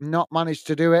still not managed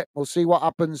to do it. We'll see what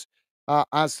happens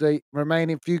as the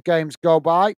remaining few games go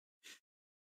by.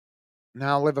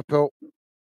 Now Liverpool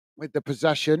with the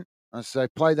possession as they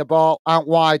play the ball out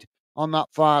wide on that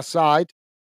far side.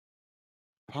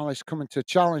 Palace coming to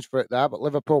challenge for it there, but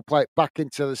Liverpool play it back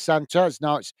into the centre as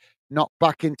now it's knocked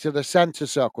back into the centre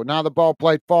circle. Now the ball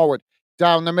played forward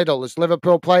down the middle as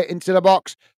Liverpool play it into the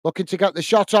box, looking to get the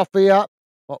shot off here,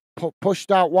 but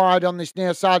pushed out wide on this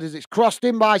near side as it's crossed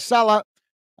in by Salah,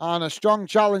 and a strong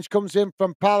challenge comes in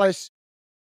from Palace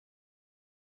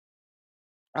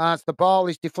as the ball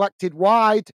is deflected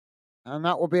wide, and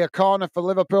that will be a corner for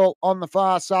Liverpool on the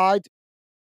far side.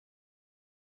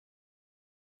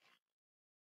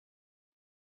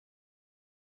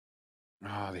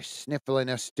 Oh, this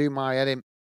sniffliness do my head in.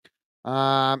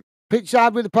 Pitch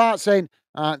side with the part saying,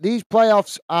 these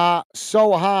playoffs are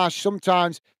so harsh.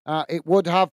 Sometimes it would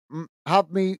have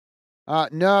me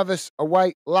nervous,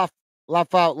 awake, laugh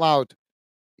out loud.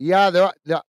 Yeah,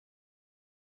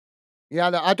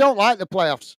 I don't like the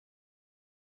playoffs.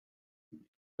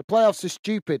 The playoffs are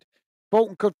stupid.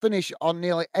 Bolton could finish on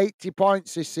nearly 80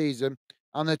 points this season,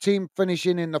 and the team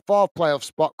finishing in the fourth playoff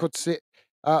spot could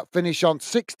finish on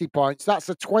 60 points. That's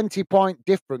a 20-point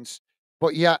difference,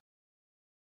 but yet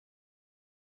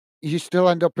you still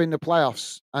end up in the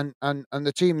playoffs, and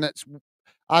the team that's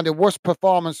had a worst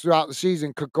performance throughout the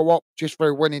season could go up just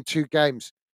for winning 2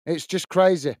 games. It's just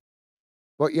crazy.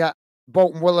 But yeah,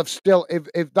 Bolton will have still,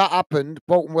 if that happened,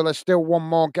 Bolton will have still won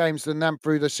more games than them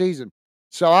through the season.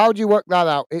 So how do you work that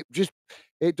out?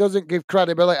 It doesn't give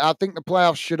credibility. I think the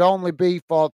playoffs should only be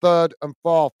for third and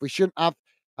fourth. We shouldn't have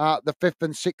the fifth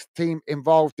and sixth team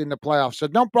involved in the playoffs. So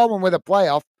no problem with a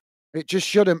playoff. It just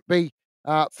shouldn't be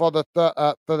for the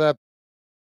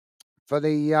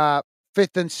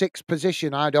fifth and sixth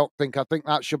position. I don't think. I think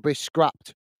that should be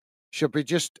scrapped. Should be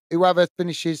just whoever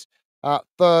finishes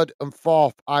third and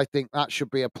fourth. I think that should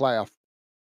be a playoff.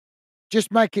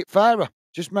 Just make it fairer.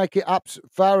 Just make it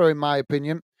fairer, in my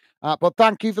opinion. But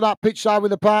thank you for that pitch side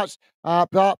with the parts.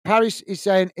 Paris is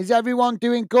saying, is everyone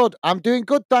doing good? I'm doing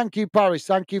good, thank you, Paris.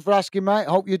 Thank you for asking, mate.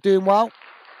 Hope you're doing well.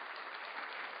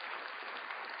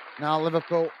 Now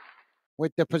Liverpool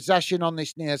with the possession on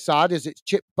this near side as it's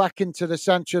chipped back into the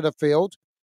centre of the field.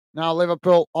 Now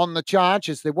Liverpool on the charge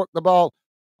as they work the ball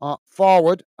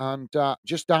forward and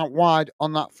just out wide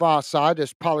on that far side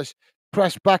as Palace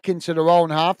press back into their own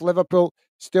half. Liverpool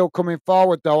still coming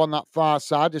forward, though, on that far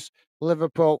side. As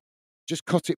Liverpool just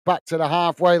cut it back to the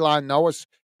halfway line, though, as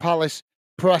Palace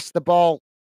press the ball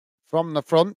from the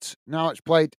front. Now it's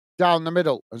played down the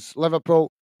middle as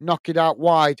Liverpool knock it out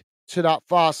wide to that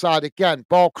far side again.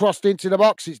 Ball crossed into the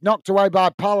box. It's knocked away by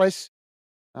Palace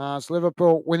as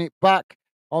Liverpool win it back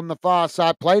on the far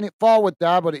side. Playing it forward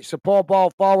there, but it's a poor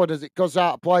ball forward as it goes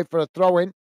out of play for a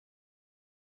throw-in.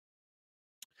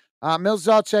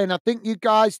 Milzard saying, I think you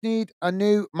guys need a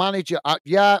new manager.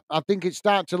 Yeah, I think it's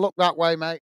starting to look that way,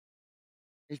 mate.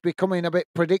 He's becoming a bit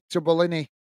predictable, isn't he?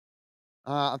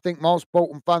 I think most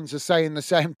Bolton fans are saying the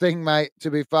same thing, mate.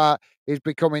 To be fair, he's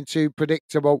becoming too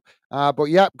predictable. But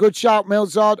yeah, good shout,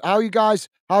 Milzard. How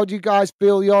do you guys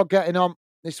feel you're getting on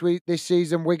this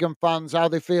season, Wigan fans? How are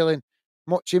they feeling?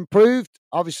 Much improved?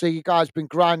 Obviously, you guys been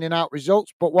grinding out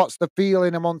results, but what's the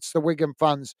feeling amongst the Wigan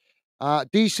fans?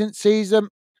 Decent season.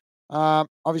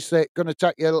 Obviously, going to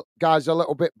take you guys a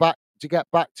little bit back to get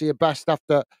back to your best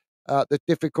after the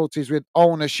difficulties with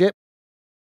ownership.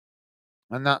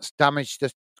 And that's damaged the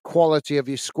quality of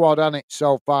your squad, hasn't it,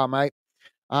 so far, mate?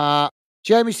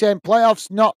 Jamie saying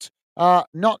playoffs not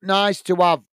nice to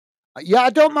have. Yeah, I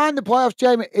don't mind the playoffs,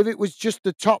 Jamie. If it was just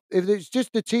if it's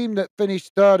just the team that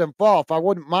finished third and fourth, I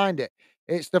wouldn't mind it.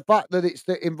 It's the fact that it's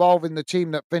involving the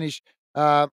team that finished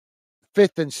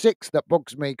fifth and sixth that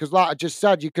bugs me. Because, like I just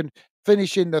said, you can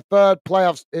finish in the third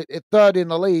playoffs, third in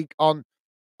the league on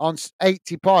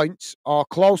 80 points or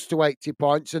close to 80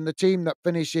 points, and the team that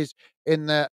finishes in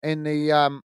the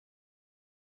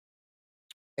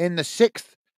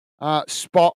sixth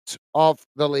spot of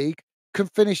the league can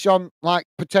finish on like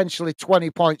potentially 20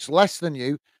 points less than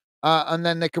you, and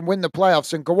then they can win the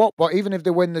playoffs and go up. But even if they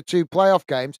win the two playoff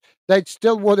games, the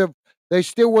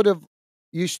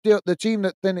team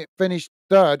that finished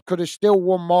third could have still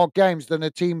won more games than a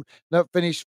team that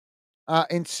finished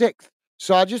in sixth.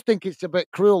 So I just think it's a bit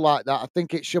cruel like that. I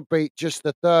think it should be just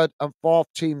the third and fourth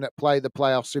team that play the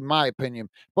playoffs, in my opinion.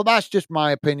 But that's just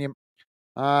my opinion.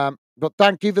 But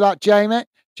thank you for that, Jamie.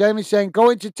 Jamie saying,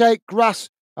 going to take grass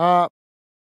off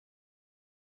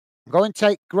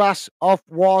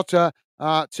water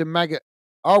to mega.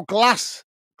 Oh, glass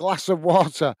of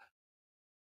water.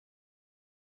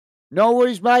 No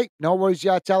worries, mate. No worries.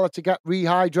 Yeah, tell her to get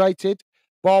rehydrated.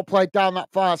 Ball played down that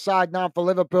far side now for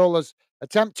Liverpool as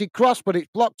attempted cross, but it's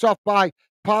blocked off by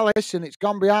Palace and it's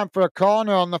gone behind for a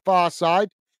corner on the far side.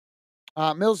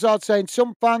 Milzard saying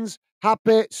some fans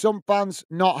happy, some fans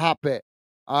not happy.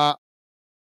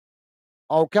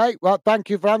 Okay, well,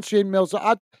 thank you for answering,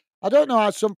 Milzard. I don't know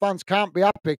how some fans can't be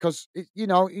happy because, you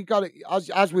got it,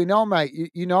 as we know,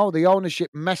 mate, you know, the ownership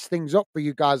messed things up for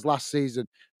you guys last season.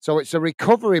 So it's a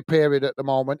recovery period at the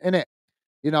moment, isn't it?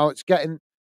 You know, it's getting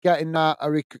giving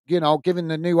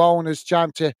the new owners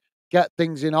time to get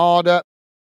things in order,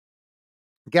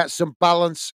 get some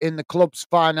balance in the club's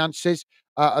finances,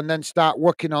 and then start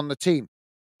working on the team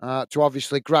to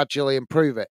obviously gradually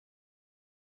improve it.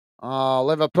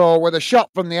 Liverpool with a shot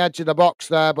from the edge of the box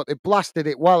there, but they blasted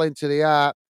it well into the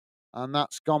air, and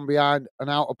that's gone behind and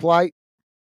out of play.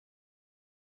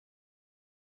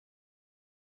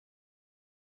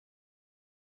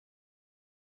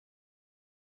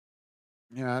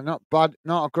 Yeah, not bad.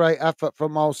 Not a great effort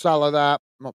from Mo Salah there.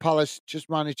 But Palace just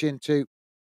managing to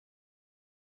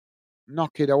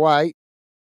knock it away.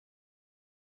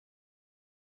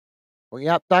 Well,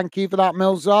 yeah, thank you for that,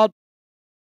 Milzard.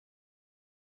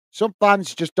 Some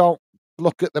fans just don't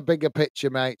look at the bigger picture,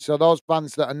 mate. So those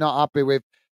fans that are not happy with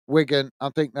Wigan, I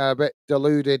think they're a bit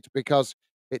deluded because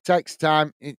it takes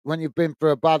time. When you've been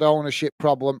through a bad ownership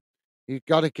problem, you've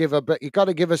got to give a bit. You've got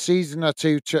to give a season or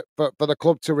two for the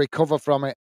club to recover from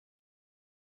it.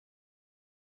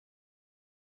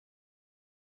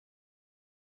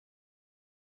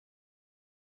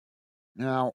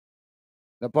 Now,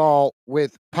 the ball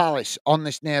with Palace on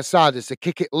this near side as they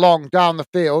kick it long down the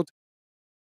field.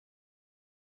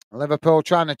 Liverpool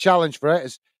trying to challenge for it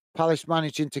as Palace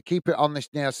managing to keep it on this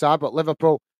near side, but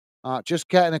Liverpool just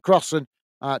getting across and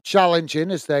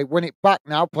challenging as they win it back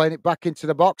now, playing it back into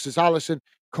the box as Alisson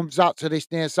comes out to this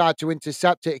near side to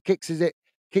intercept it. He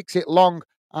kicks it long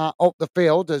up the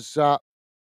field as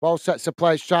both sets of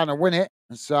players trying to win it.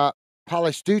 As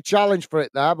Palace do challenge for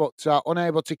it there, but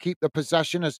unable to keep the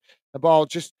possession as the ball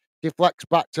just deflects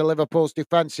back to Liverpool's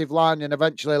defensive line, and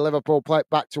eventually Liverpool play it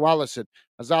back to Alisson.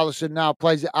 As Alisson now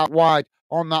plays it out wide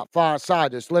on that far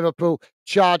side. As Liverpool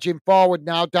charging forward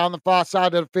now down the far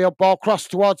side of the field. Ball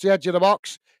crossed towards the edge of the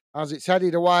box as it's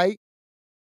headed away.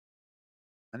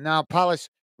 And now Palace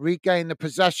regain the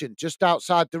possession just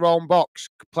outside their own box,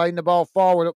 playing the ball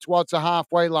forward up towards the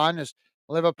halfway line as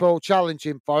Liverpool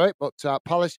challenging for it, but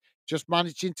Palace just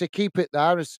managing to keep it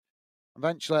there as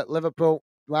eventually Liverpool,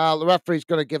 well, the referee's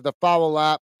going to give the foul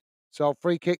there. So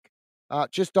free kick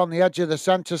just on the edge of the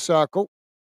centre circle.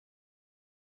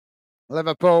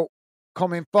 Liverpool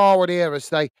coming forward here as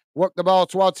they work the ball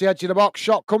towards the edge of the box.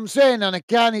 Shot comes in, and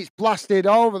again it's blasted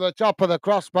over the top of the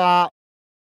crossbar.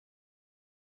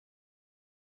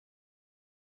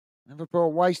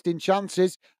 Liverpool wasting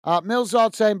chances.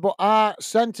 Millsard saying, but our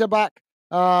centre back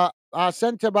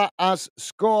has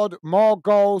scored more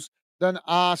goals than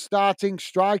our starting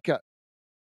striker.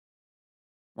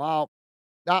 Wow,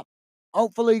 that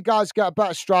hopefully you guys get a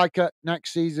better striker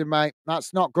next season, mate.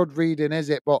 That's not good reading, is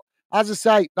it? But as I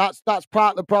say, that's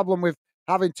part of the problem with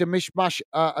having to mishmash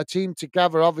a team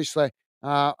together. Obviously,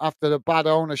 after the bad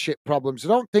ownership problems, I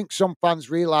don't think some fans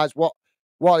realise what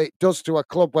it does to a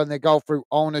club when they go through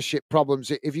ownership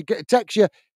problems. If you get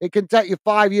it can take you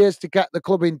 5 years to get the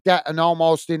club in debt and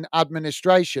almost in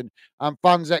administration, and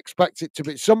fans expect it to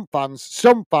be some fans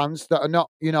that are not,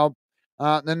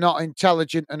 they're not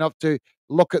intelligent enough to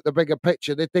look at the bigger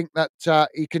picture. They think that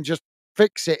you can just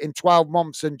fix it in 12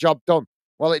 months and job done.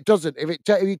 Well, it doesn't. If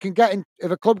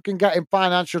a club can get in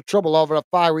financial trouble over a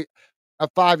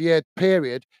 5 year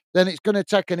period, then it's going to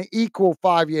take an equal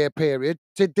 5 year period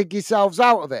to dig yourselves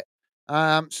out of it.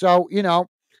 So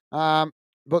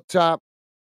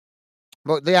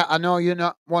but yeah, I know you're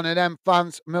not one of them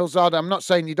fans, Millsard. I'm not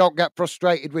saying you don't get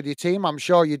frustrated with your team. I'm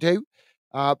sure you do.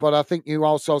 But I think you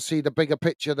also see the bigger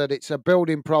picture that it's a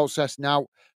building process now,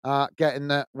 getting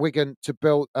the Wigan to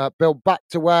build back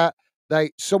to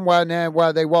somewhere near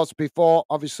where they was before.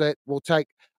 Obviously, it will take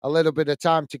a little bit of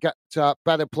time to get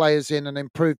better players in and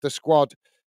improve the squad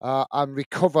and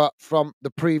recover from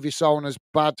the previous owner's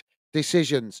bad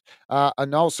decisions,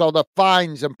 and also the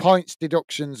fines and points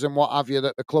deductions and what have you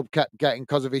that the club kept getting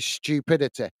because of his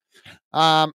stupidity.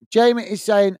 Jamie is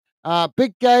saying,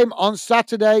 big game on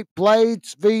Saturday,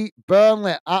 Blades v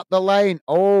Burnley at the Lane.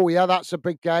 Oh, yeah, that's a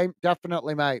big game.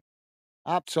 Definitely, mate.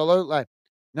 Absolutely.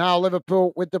 Now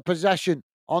Liverpool with the possession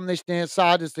on this near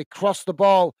side as they cross the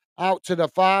ball out to the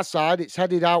far side. It's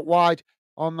headed out wide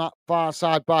on that far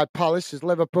side by Palace as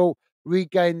Liverpool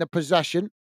regain the possession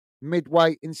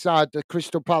midway inside the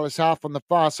Crystal Palace half on the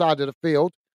far side of the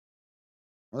field.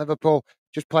 Liverpool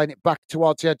just playing it back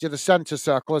towards the edge of the centre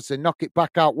circle as they knock it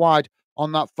back out wide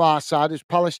on that far side as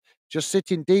Palace just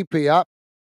sitting deep here.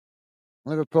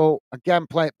 Liverpool again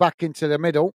play it back into the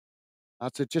middle.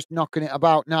 That's just knocking it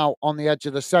about now on the edge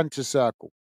of the centre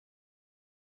circle.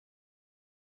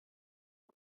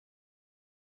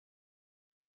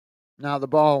 Now the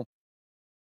ball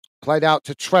played out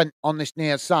to Trent on this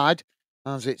near side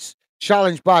as it's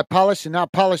challenged by Palace, and now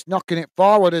Palace knocking it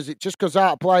forward as it just goes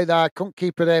out of play there. Couldn't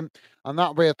keep it in, and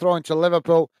that'll be a throw into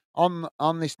Liverpool on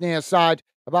this near side,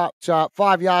 about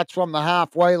 5 yards from the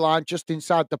halfway line, just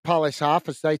inside the Palace half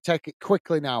as they take it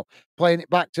quickly now, playing it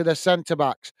back to the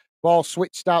centre-backs. Ball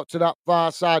switched out to that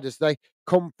far side as they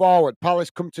come forward.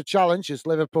 Palace come to challenge as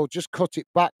Liverpool just cut it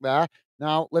back there.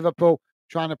 Now Liverpool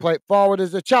trying to play it forward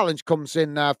as the challenge comes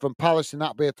in there from Palace, and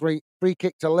that'll be a free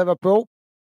kick to Liverpool.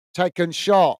 Taken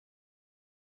short.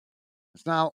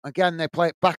 Now, again, they play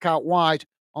it back out wide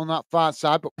on that far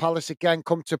side, but Palace again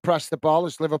come to press the ball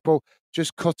as Liverpool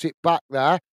just cut it back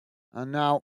there. And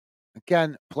now,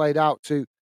 again, played out to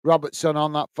Robertson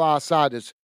on that far side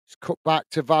as it's cut back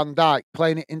to Van Dijk,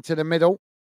 playing it into the middle.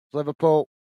 Liverpool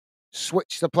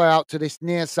switch the play out to this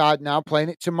near side now, playing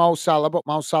it to Mo Salah, but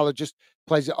Mo Salah just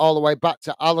plays it all the way back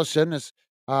to Alisson as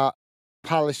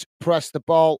Palace press the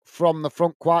ball from the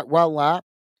front quite well there.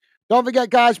 Don't forget,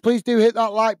 guys, please do hit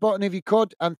that like button if you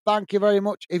could, and thank you very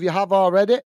much if you have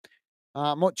already.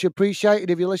 Much appreciated.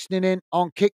 If you're listening in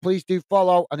on Kick, please do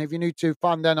follow, and if you're new to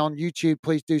fan then on YouTube,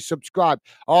 please do subscribe.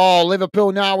 Oh,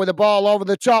 Liverpool now with the ball over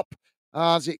the top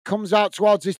as it comes out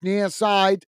towards this near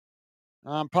side.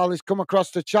 Palace come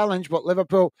across the challenge, but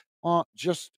Liverpool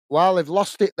they've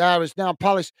lost it there as now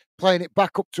Palace playing it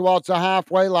back up towards the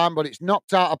halfway line, but it's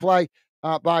knocked out of play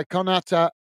by Konate.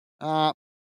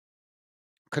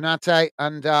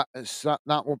 And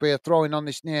that will be a throw-in on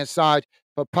this near side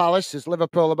for Palace as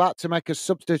Liverpool about to make a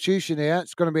substitution here.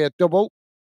 It's going to be a double.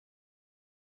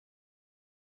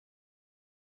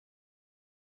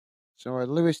 So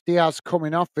Luis Diaz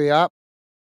coming off here.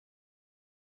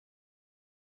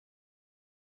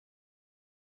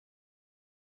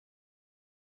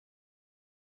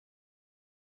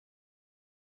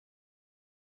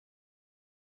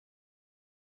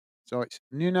 So it's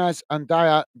Nunez and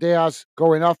Diaz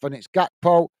going off, and it's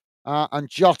Gakpo and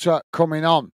Jota coming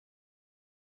on.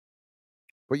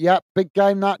 But yeah, big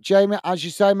game that, Jamie. As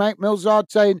you say, mate,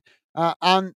 Millsard saying,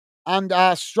 and and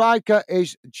our striker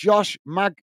is Josh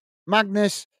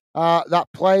Magnus, that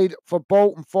played for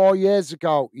Bolton 4 years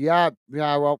ago. Yeah,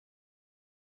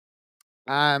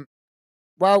 um,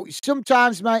 well,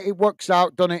 sometimes, mate, it works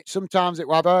out, doesn't it? Sometimes it.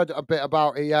 Well, I've heard a bit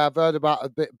about it. Yeah, I've heard about a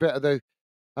bit of the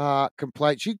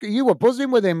complaints. You were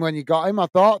buzzing with him when you got him. I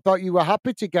thought you were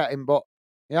happy to get him, but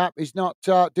yeah, he's not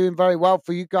doing very well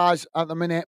for you guys at the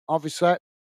minute, obviously.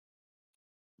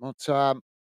 But oh,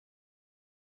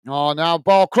 now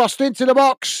ball crossed into the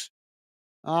box.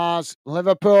 As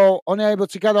Liverpool unable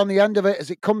to get on the end of it as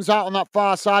it comes out on that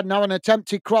far side. Now an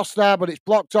attempted cross there, but it's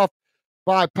blocked off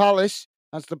by Palace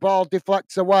as the ball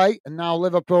deflects away. And now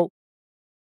Liverpool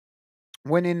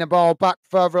winning the ball back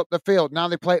further up the field. Now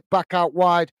they play it back out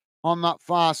wide on that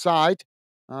far side.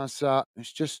 As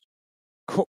it's just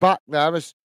cut back there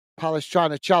as Palace trying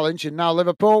to challenge. And now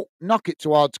Liverpool knock it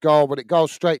towards goal, but it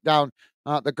goes straight down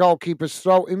the goalkeeper's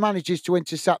throat. He manages to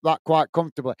intercept that quite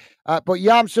comfortably. But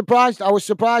yeah, I'm surprised. I was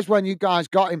surprised when you guys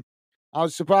got him. 4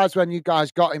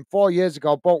 years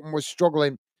ago. Bolton was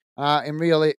struggling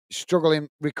recovering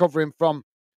from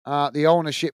the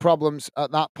ownership problems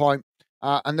at that point.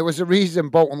 And there was a reason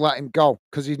Bolton let him go,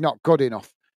 because he's not good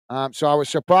enough. So I was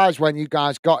surprised when you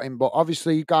guys got him. But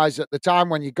obviously, you guys at the time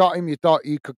when you got him, you thought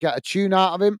you could get a tune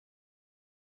out of him.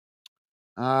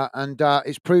 And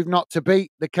it's proved not to be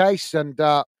the case. And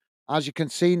as you can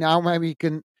see now, maybe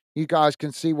you guys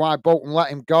can see why Bolton let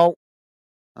him go.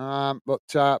 But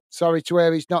sorry to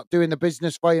hear he's not doing the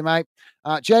business for you, mate.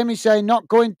 Jamie saying not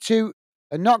going to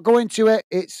it.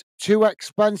 It's too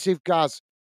expensive, Gaz.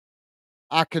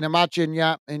 I can imagine,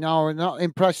 yeah. I'm not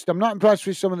impressed. I'm not impressed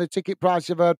with some of the ticket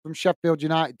prices I've heard from Sheffield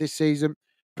United this season.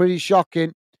 Pretty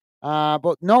shocking.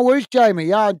 But no worries, Jamie.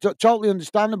 Yeah, totally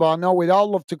understandable. I know we'd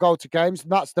all love to go to games,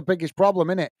 and that's the biggest problem,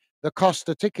 isn't it? The cost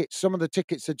of tickets. Some of the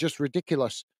tickets are just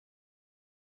ridiculous.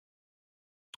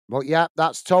 But yeah,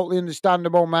 that's totally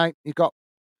understandable, mate. You got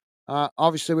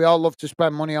obviously we all love to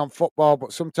spend money on football,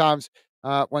 but sometimes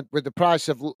when with the price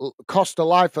of cost of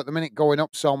life at the minute going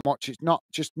up so much, it's not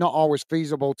always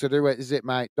feasible to do it, is it,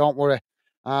 mate? Don't worry.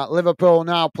 Liverpool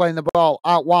now playing the ball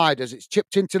out wide as it's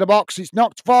chipped into the box. It's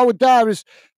knocked forward there as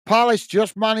Palace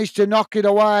just managed to knock it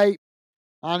away,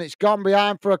 and it's gone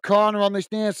behind for a corner on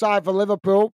this near side for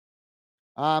Liverpool.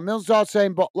 Millsard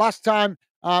saying, but last time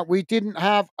we didn't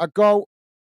have a good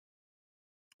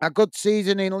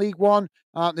season in League One.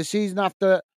 The season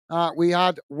after, we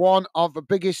had one of the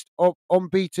biggest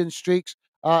unbeaten streaks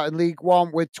in League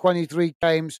One with 23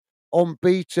 games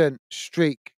unbeaten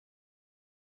streak.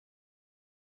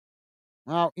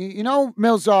 Now, you know,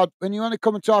 Millsard, when you want to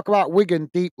come and talk about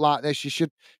Wigan deep like this, you should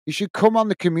come on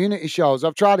the community shows.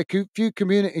 I've tried a few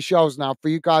community shows now for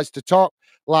you guys to talk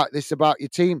like this about your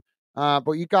team.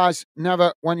 But you guys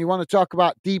never, when you want to talk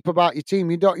about deep about your team,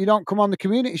 you don't come on the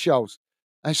community shows.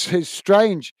 It's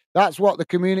strange. That's what the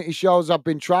community shows I've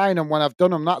been trying, and when I've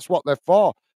done them, that's what they're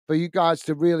for you guys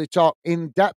to really talk in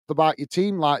depth about your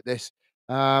team like this.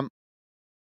 Because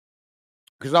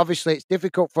obviously it's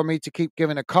difficult for me to keep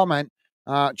giving a comment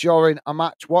during a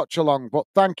match watch along. But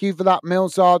thank you for that,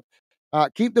 Millsard.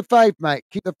 Keep the faith, mate.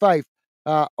 Keep the faith.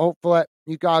 Hopefully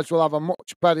you guys will have a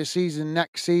much better season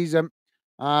next season.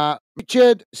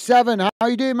 Richard 7, how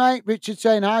you doing, mate? Richard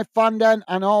saying hi, Fanden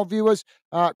and all viewers.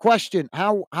 Question: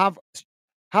 How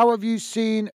have you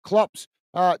seen Klopp's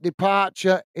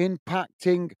departure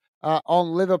impacting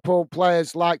on Liverpool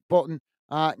players like Button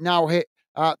now hit?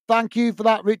 Thank you for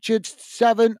that, Richard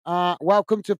 7.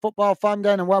 Welcome to Football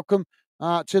Fanden and welcome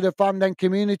to the Fanden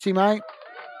community, mate.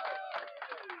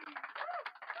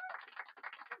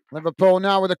 Liverpool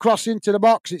now with a cross into the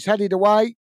box. It's headed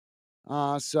away.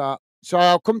 So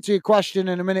I'll come to your question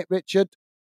in a minute, Richard.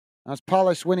 As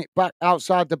Palace win it back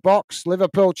outside the box.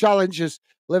 Liverpool challenges.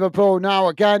 Liverpool now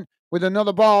again with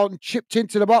another ball and chipped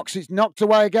into the box. It's knocked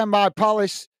away again by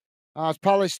Palace. As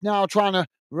Palace now trying to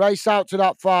race out to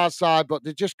that far side, but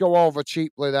they just go over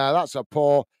cheaply there. That's a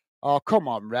poor. Oh, come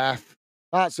on, ref.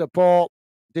 That's a poor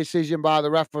decision by the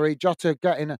referee. Jota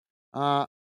getting a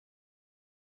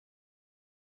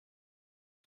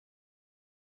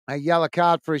yellow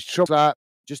card for his trouble there.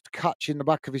 Just catching the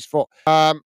back of his foot.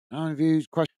 How have you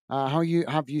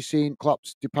seen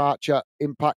Klopp's departure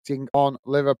impacting on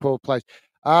Liverpool players?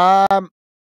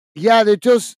 Yeah, there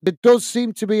does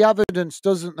seem to be evidence,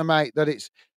 doesn't there, mate, that it's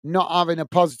not having a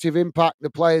positive impact. The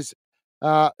players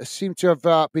seem to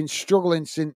have been struggling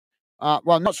since.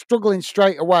 Well, not struggling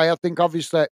straight away. I think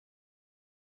obviously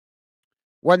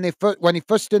when he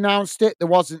first announced it, there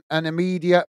wasn't an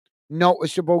immediate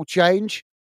noticeable change.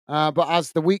 But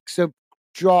as the weeks have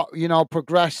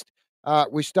progressed,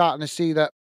 we're starting to see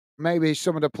that maybe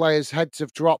some of the players' heads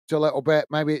have dropped a little bit.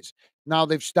 Maybe it's now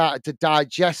they've started to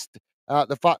digest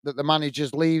the fact that the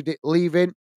manager's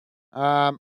leaving.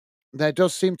 Um, there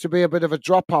does seem to be a bit of a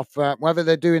drop off. Whether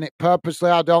they're doing it purposely,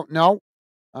 I don't know.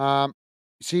 Um,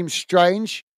 Seems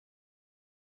strange,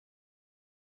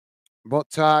 but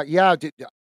yeah,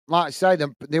 like I say,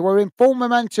 they were in full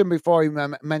momentum before he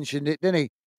mentioned it, didn't he?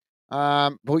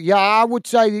 But yeah, I would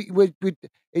say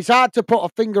it's hard to put a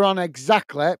finger on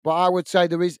exactly, but I would say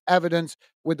there is evidence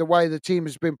with the way the team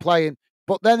has been playing.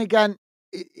 But then again,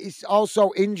 it's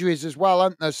also injuries as well,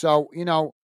 aren't there? So,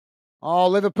 oh,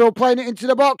 Liverpool playing it into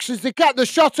the box as they get the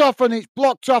shot off, and it's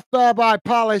blocked off there by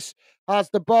Palace as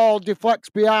the ball deflects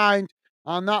behind,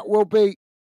 and that will be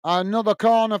another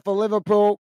corner for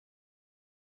Liverpool.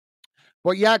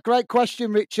 But yeah, great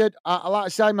question, Richard. Like I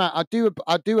say, mate, I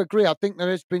do agree. I think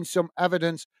there has been some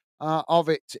evidence of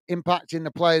it impacting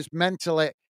the players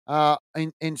mentally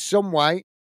in some way,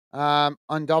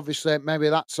 and obviously maybe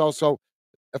that's also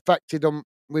affected them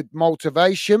with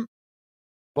motivation.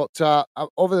 But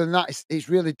other than that, it's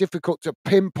really difficult to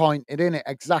pinpoint it, in it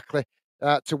exactly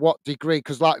to what degree.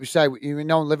 Because, like we say,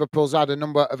 Liverpool's had a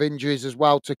number of injuries as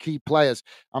well to key players.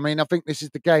 I mean, I think this is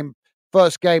the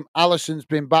first game. Alisson's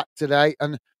been back today,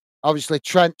 and obviously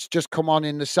Trent's just come on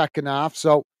in the second half.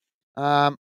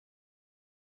 Um,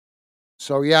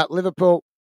 so yeah, Liverpool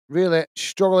really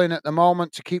struggling at the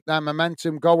moment to keep their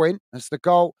momentum going as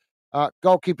the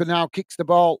goalkeeper now kicks the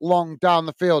ball long down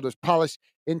the field as Palace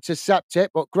intercept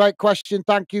it. But great question.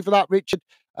 Thank you for that, Richard.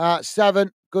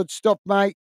 7. Good stuff,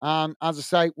 mate. And as I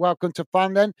say, welcome to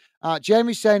Fan then.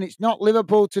 Jamie's saying it's not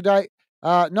Liverpool today.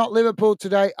 Not Liverpool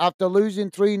today after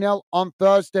losing 3-0 on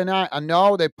Thursday night. I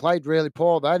know they played really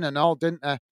poor then and all, didn't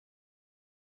they?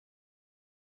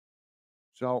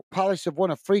 So Palace have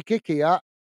won a free kick here,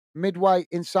 midway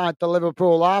inside the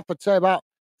Liverpool half. I'd say about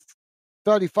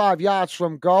 35 yards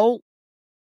from goal.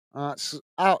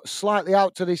 Slightly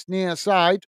out to this near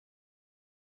side.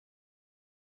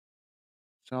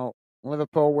 So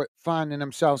Liverpool were finding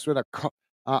themselves with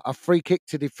a free kick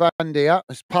to defend here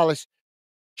as Palace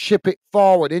chip it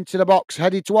forward into the box,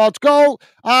 headed towards goal,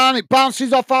 and it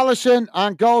bounces off Alisson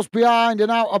and goes behind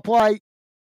and out of play.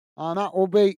 And that will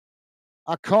be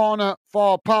a corner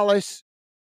for Palace.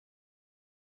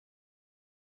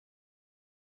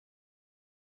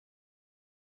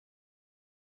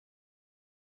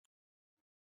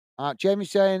 Jamie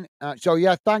saying, so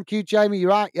yeah, thank you, Jamie. You're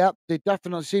right. Yeah, they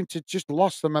definitely seem to just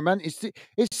lost the momentum.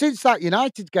 It's since that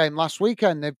United game last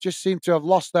weekend, they've just seemed to have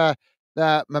lost their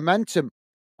momentum.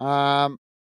 And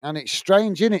it's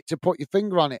strange, isn't it, to put your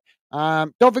finger on it.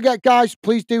 Don't forget, guys,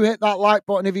 please do hit that like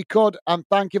button if you could. And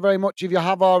thank you very much if you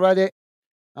have already.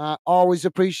 Always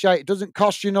appreciate it. Doesn't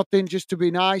cost you nothing just to be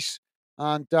nice.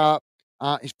 And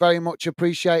it's very much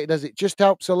appreciated as it just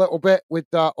helps a little bit with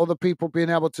other people being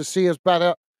able to see us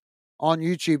better on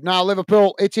YouTube. Now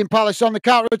Liverpool hitting Palace on the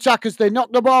counter-attack as they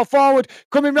knock the ball forward,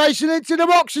 coming racing into the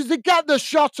box as they get the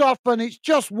shot off, and it's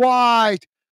just wide.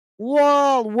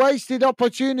 Whoa, wasted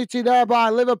opportunity there by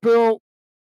Liverpool.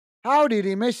 How did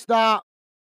he miss that?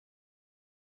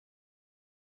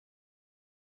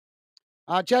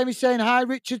 Jamie saying, hi,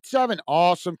 Richard 7.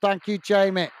 Awesome. Thank you,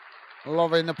 Jamie.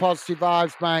 Loving the positive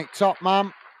vibes, mate. Top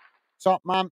man. Top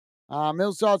man.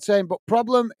 Millsard saying, but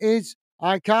problem is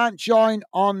I can't join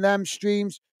on them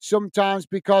streams sometimes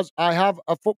because I have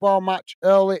a football match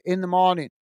early in the morning.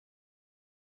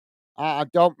 I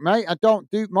don't, mate. I don't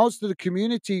do most of the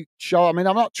community show. I mean,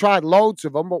 I've not tried loads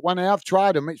of them, but when I have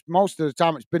tried them, it's most of the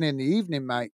time it's been in the evening,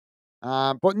 mate.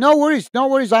 But no worries, no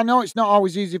worries. I know it's not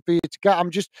always easy for you to get. I'm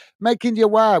just making you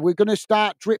aware. We're going to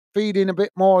start drip feeding a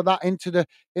bit more of that into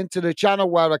the channel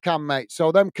where I can, mate.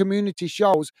 So them community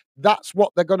shows, that's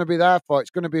what they're going to be there for.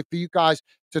 It's going to be for you guys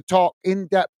to talk in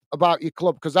depth about your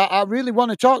club because I really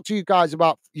want to talk to you guys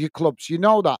about your clubs. You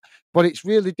know that, but it's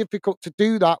really difficult to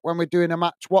do that when we're doing a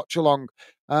match watch along.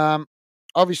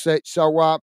 Obviously,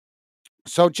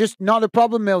 so just not a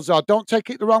problem, Milzard. Don't take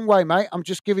it the wrong way, mate. I'm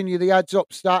just giving you the heads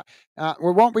up.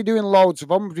 We won't be doing loads of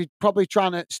them. We're probably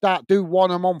trying to do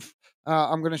one a month.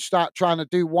 I'm going to start trying to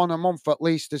do one a month at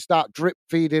least to start drip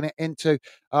feeding it into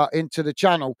the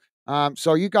channel.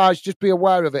 So you guys just be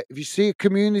aware of it. If you see a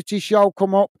community show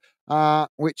come up,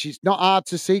 which is not hard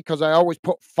to see because I always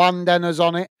put fan dinners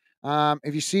on it.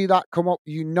 If you see that come up,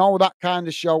 you know that kind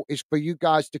of show is for you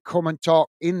guys to come and talk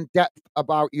in depth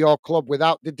about your club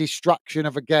without the distraction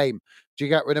of a game. Do you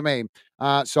get what I mean?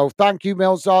 So thank you,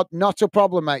 Milzard. Not a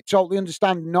problem, mate. Totally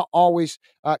understand. Not always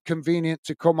convenient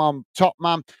to come on, top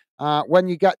man. When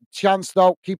you get a chance,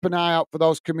 though, keep an eye out for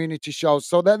those community shows.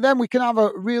 So then we can have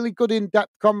a really good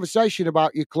in-depth conversation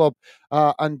about your club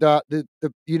and the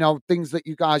things that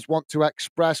you guys want to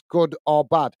express, good or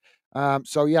bad.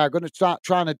 So yeah, I'm going to start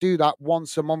trying to do that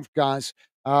once a month, guys.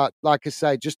 Like I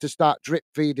say, just to start drip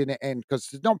feeding it in, because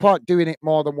there's no point doing it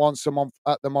more than once a month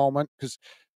at the moment, because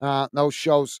those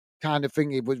shows kind of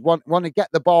thing. It was want to get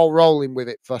the ball rolling with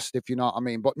it first, if you know what I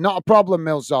mean. But not a problem,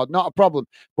 Milzard, not a problem.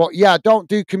 But yeah, don't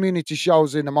do community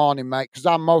shows in the morning, mate, because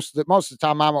I'm most of the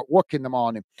time I'm at work in the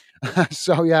morning.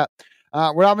 So yeah,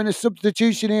 we're having a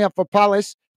substitution here for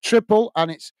Palace triple,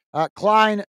 and it's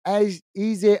Klein,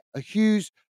 Easy,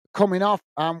 Hughes coming off.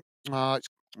 It's,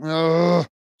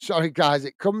 sorry guys,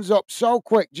 it comes up so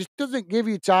quick, just doesn't give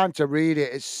you time to read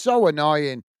it. It's so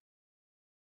annoying.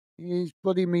 These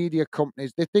bloody media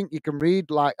companies, they think you can read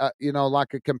like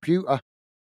like a computer.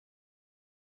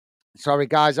 Sorry,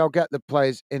 guys, I'll get the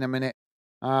players in a minute.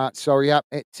 So yeah,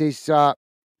 it is. So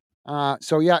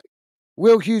yeah,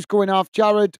 Will Hughes going off.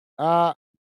 Jared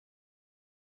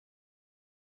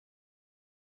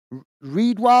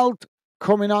Reedwald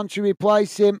coming on to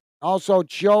replace him. Also,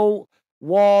 Joe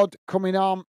Ward coming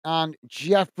on, and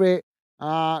Jeffrey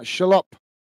Shalop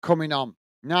coming on.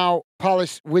 Now,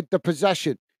 Palace with the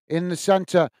possession in the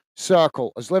centre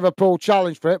circle as Liverpool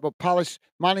challenge for it, but Palace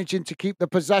managing to keep the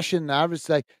possession there as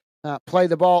they play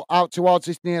the ball out towards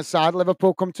this near side.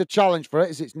 Liverpool come to challenge for it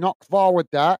as it's knocked forward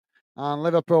there, and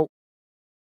Liverpool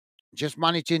just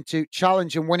managing to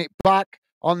challenge and win it back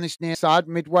on this near side,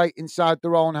 midway inside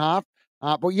their own half.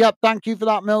 But yeah, thank you for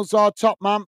that, Milzard, top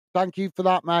man. Thank you for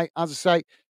that, mate. As I say,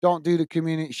 don't do the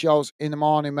community shows in the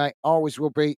morning, mate. Always will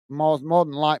be more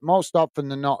than like most often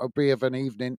than not, it'll be of an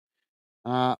evening.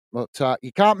 But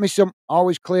you can't miss them.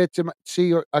 Always clear to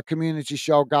see a community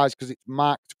show, guys, because it's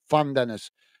marked fan dinners.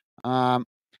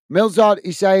 Milzard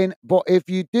is saying, but if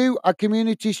you do a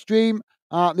community stream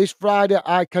this Friday,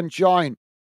 I can join.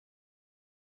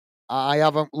 I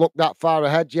haven't looked that far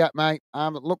ahead yet, mate. I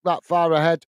haven't looked that far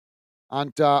ahead.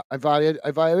 And if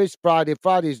it is Friday,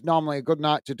 Friday is normally a good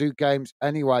night to do games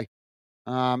anyway.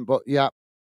 But yeah,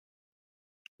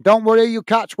 don't worry, you'll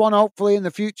catch one hopefully in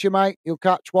the future, mate. You'll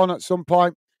catch one at some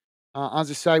point. As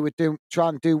I say, we're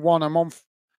trying to do one a month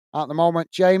at the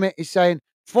moment. Jamie is saying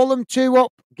Fulham 2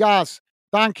 up, Gaz.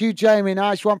 Thank you, Jamie.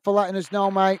 Nice one for letting us know,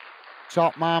 mate.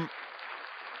 Top man.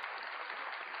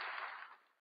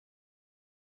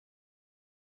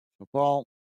 The ball.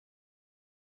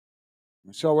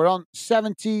 So we're on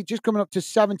 70, just coming up to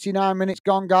 79 minutes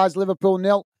gone, guys. Liverpool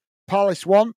 0, Palace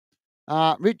 1.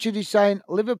 Richard is saying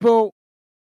Liverpool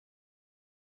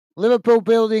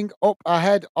building up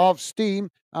ahead of steam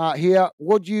here.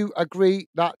 Would you agree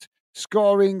that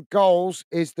scoring goals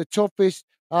is the toughest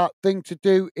thing to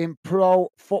do in pro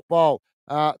football?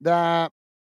 Their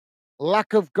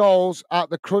lack of goals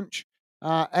at the crunch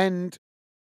end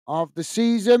of the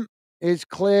season is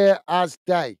clear as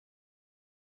day.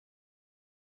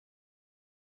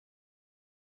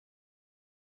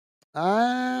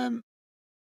 No,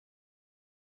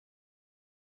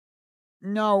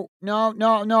 no,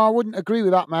 no, no. I wouldn't agree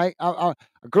with that, mate.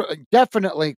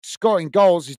 Definitely scoring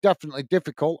goals is definitely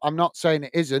difficult. I'm not saying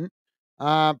it isn't,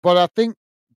 but I think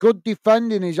good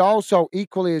defending is also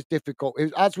equally as difficult.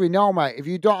 As we know, mate, if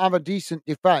you don't have a decent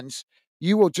defense,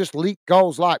 you will just leak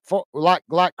goals like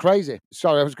crazy.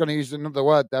 Sorry, I was going to use another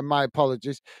word there. My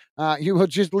apologies. You will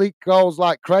just leak goals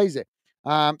like crazy.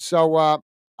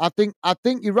 I think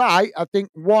you're right. I think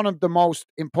one of the most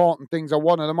important things, or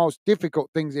one of the most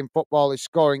difficult things in football, is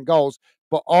scoring goals,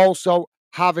 but also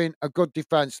having a good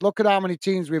defense. Look at how many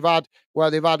teams we've had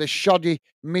where they've had a shoddy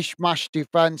mishmash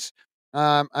defense,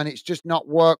 and it's just not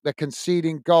worked. They're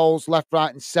conceding goals left,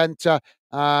 right, and centre.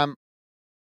 And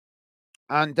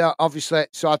obviously,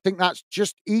 so I think that's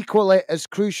just equally as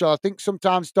crucial. I think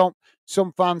sometimes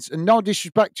some fans, and no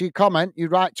disrespect to your comment, you're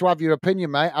right to have your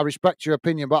opinion, mate. I respect your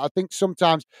opinion, but I think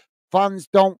sometimes fans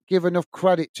don't give enough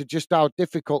credit to just how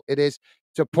difficult it is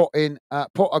to put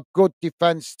a good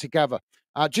defence together.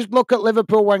 Just look at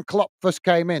Liverpool when Klopp first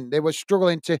came in; they were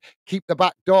struggling to keep the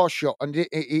back door shut, and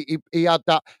he had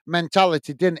that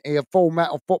mentality, didn't he? A full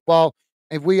metal football.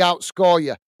 If we outscore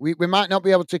you, we might not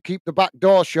be able to keep the back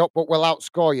door shut, but we'll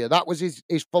outscore you. That was his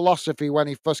philosophy when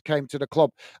he first came to the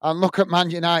club. And look at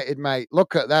Man United, mate.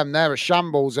 Look at them. They're a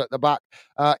shambles at the back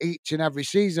each and every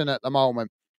season at the moment.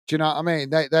 Do you know what I mean?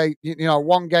 They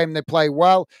one game they play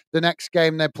well, the next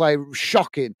game they play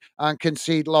shocking and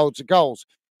concede loads of goals.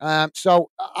 So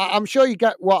I'm sure you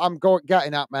get what I'm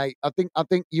getting at, mate. I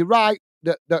think you're right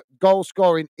that goal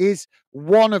scoring is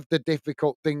one of the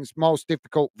most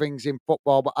difficult things in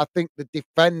football, but I think the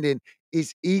defending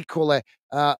is equally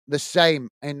the same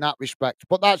in that respect.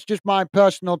 But that's just my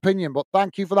personal opinion. But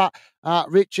thank you for that,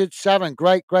 Richard7.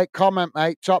 Great comment,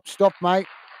 mate. Top stuff, mate.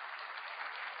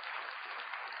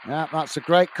 Yeah, that's a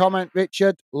great comment,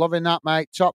 Richard. Loving that, mate.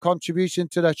 Top contribution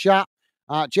to the chat.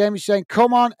 Jamie saying,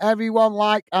 come on, everyone,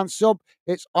 like and sub.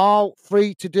 It's all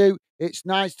free to do. It's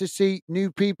nice to see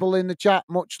new people in the chat.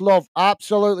 Much love.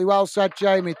 Absolutely well said,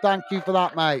 Jamie. Thank you for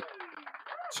that, mate.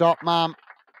 Top man.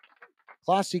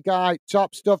 Classy guy.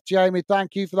 Top stuff, Jamie.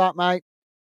 Thank you for that, mate.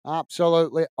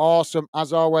 Absolutely awesome,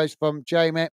 as always, from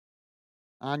Jamie.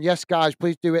 And yes, guys,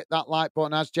 please do hit that like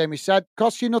button, as Jamie said.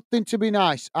 Costs you nothing to be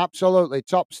nice. Absolutely.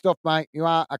 Top stuff, mate. You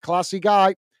are a classy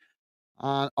guy.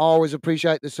 And always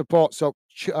appreciate the support. So,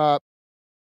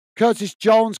 Curtis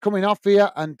Jones coming off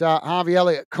here and Harvey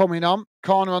Elliott coming on.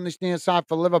 Corner on this near side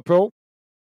for Liverpool.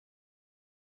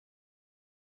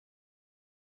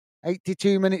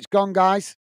 82 minutes gone,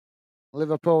 guys.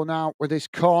 Liverpool now with this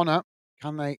corner.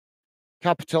 Can they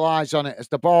capitalise on it? As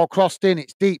the ball crossed in,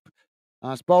 it's deep.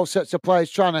 As both sets of players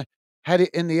trying to head it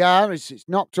in the air. It's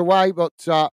knocked away, but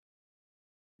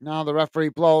now the referee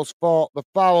blows for the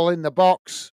foul in the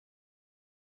box.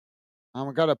 And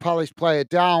we've got a Palace player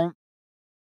down.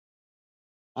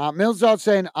 Milzard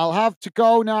saying, I'll have to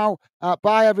go now.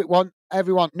 Bye, everyone.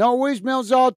 No worries,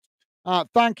 Milzard.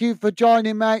 Thank you for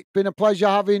joining, mate. Been a pleasure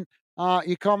having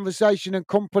your conversation and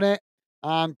company.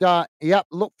 And, yep,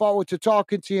 look forward to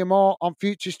talking to you more on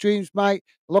future streams, mate.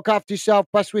 Look after yourself.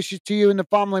 Best wishes to you and the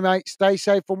family, mate. Stay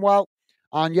safe and well.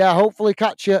 And, yeah, hopefully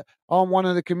catch you on one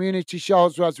of the community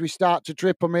shows as we start to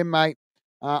trip them in, mate.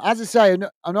 As I say,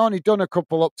 I've only done a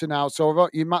couple up to now, so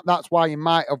that's why you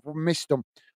might have missed them.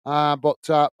 But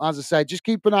as I say, just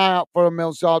keep an eye out for a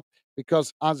Milzard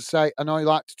because, as I say, I know you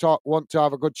like to want to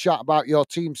have a good chat about your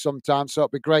team sometimes, so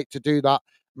it'd be great to do that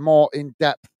more in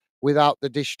depth without the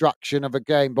distraction of a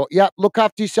game. But yeah, look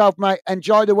after yourself, mate.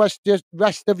 Enjoy the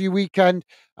rest of your weekend.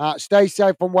 Stay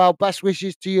safe and well. Best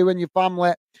wishes to you and your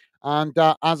family. And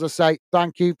as I say,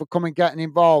 thank you for coming, getting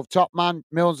involved. Top man,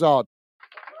 Milzard.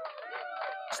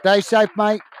 Stay safe,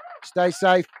 mate. Stay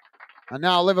safe. And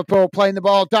now Liverpool playing the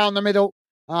ball down the middle.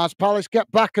 As Palace get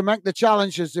back and make the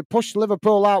challenge as they push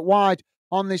Liverpool out wide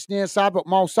on this near side. But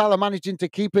Mo Salah managing to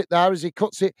keep it there as he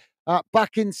cuts it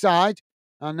back inside.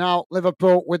 And now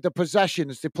Liverpool with the possession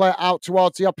as they play it out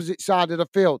towards the opposite side of the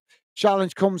field.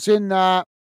 Challenge comes in there.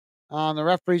 And the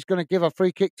referee's going to give a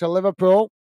free kick to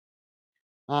Liverpool.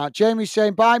 Jamie's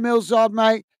saying, bye, Milzard,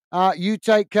 mate. You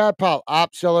take care, pal.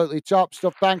 Absolutely top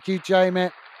stuff. Thank you, Jamie.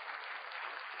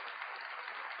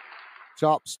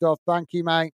 Top stuff. Thank you,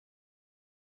 mate.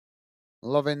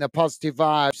 Loving the positive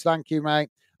vibes. Thank you, mate.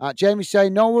 Jamie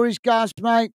saying, no worries, guys,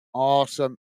 mate.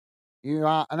 Awesome. You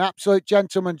are an absolute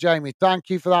gentleman, Jamie.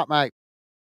 Thank you for that, mate.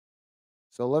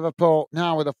 So Liverpool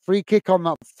now with a free kick on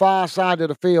that far side of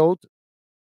the field.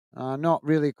 Not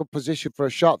really a good position for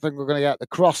a shot. I think we're going to get the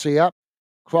cross here.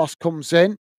 Cross comes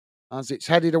in as it's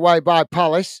headed away by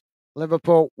Palace.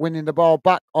 Liverpool winning the ball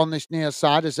back on this near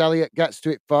side as Elliott gets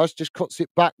to it first, just cuts it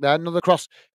back there. Another cross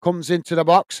comes into the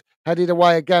box, headed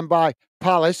away again by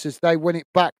Palace as they win it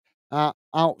back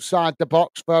outside the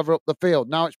box, further up the field.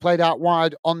 Now it's played out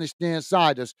wide on this near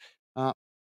side as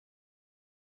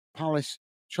Palace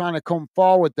trying to come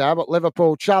forward there, but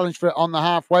Liverpool challenge for it on the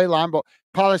halfway line, but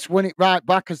Palace win it right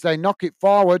back as they knock it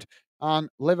forward, and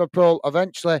Liverpool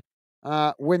eventually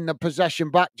win the possession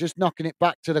back, just knocking it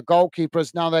back to the goalkeeper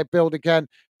as now they build again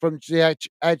from the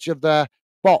edge of the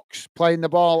box, playing the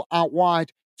ball out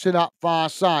wide to that far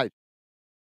side.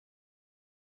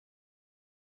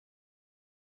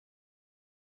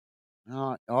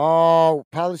 All right. Oh,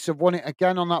 Palace have won it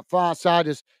again on that far side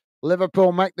as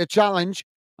Liverpool make the challenge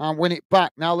and win it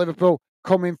back. Now Liverpool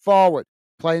coming forward,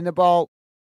 playing the ball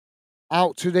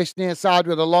out to this near side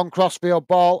with a long crossfield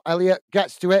ball. Elliott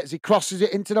gets to it as he crosses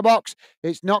it into the box.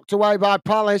 It's knocked away by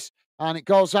Palace and it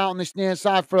goes out on this near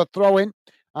side for a throw-in.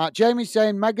 Jamie's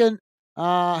saying Megan,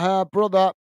 her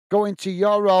brother, going to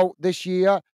Euro this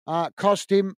year,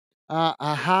 cost him a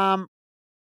arm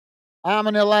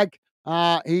and a leg.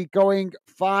 Arm and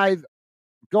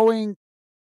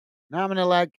a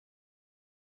leg.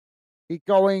 He's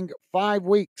going 5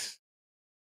 weeks.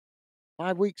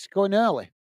 5 weeks going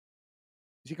early.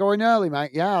 Is he going early,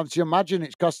 mate? Yeah, I can imagine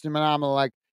it's costing him an arm and a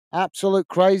leg. Absolute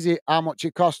crazy how much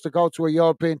it costs to go to a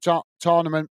European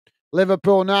tournament.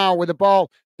 Liverpool now with the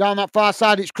ball down that far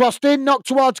side. It's crossed in, knocked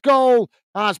towards goal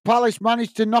as Palace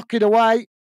managed to knock it away.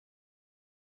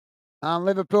 And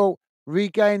Liverpool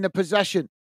regain the possession.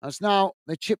 As now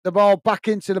they chip the ball back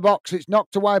into the box. It's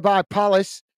knocked away by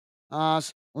Palace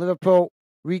as Liverpool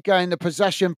regain the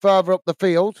possession further up the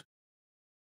field.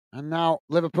 And now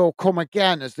Liverpool come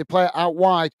again as they play it out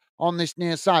wide on this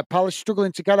near side. Palace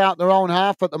struggling to get out their own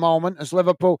half at the moment as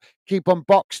Liverpool keep them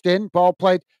boxed in. Ball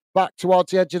played back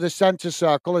towards the edge of the centre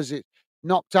circle as it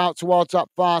knocked out towards that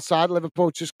far side.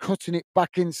 Liverpool just cutting it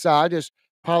back inside as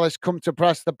Palace come to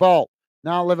press the ball.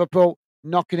 Now Liverpool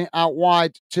knocking it out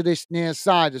wide to this near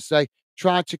side as they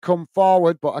try to come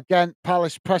forward. But again,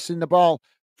 Palace pressing the ball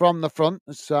from the front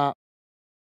as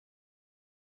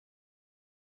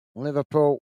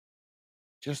Liverpool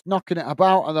just knocking it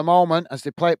about at the moment as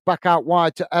they play it back out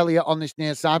wide to Elliott on this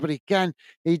near side. But again,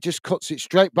 he just cuts it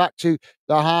straight back to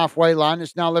the halfway line.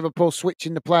 It's now Liverpool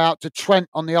switching the play out to Trent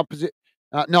on the opposite.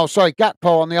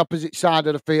 Gakpo on the opposite side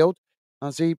of the field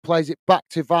as he plays it back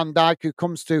to Van Dijk, who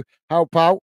comes to help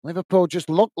out. Liverpool just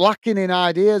look lacking in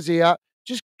ideas here.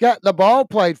 Just get the ball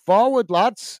played forward,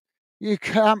 lads. You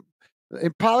can't.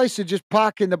 Palace are just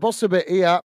parking the bus a bit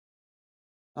here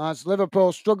as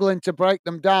Liverpool struggling to break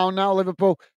them down. Now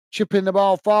Liverpool chipping the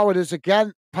ball forward as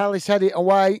again Palace head it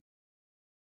away.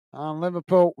 And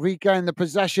Liverpool regain the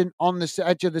possession on the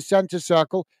edge of the centre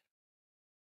circle.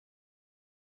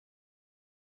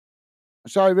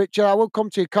 Sorry, Richard, I will come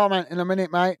to your comment in a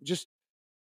minute, mate. Just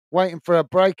waiting for a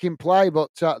break in play,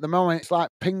 but at the moment it's like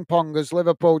ping pong as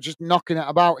Liverpool just knocking it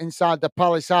about inside the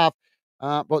Palace half,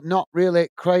 but not really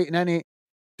creating any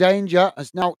danger.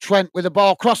 As now Trent with the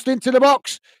ball crossed into the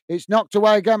box. It's knocked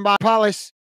away again by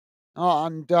Palace.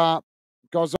 And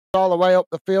goes all the way up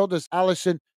the field as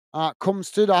Alisson comes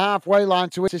to the halfway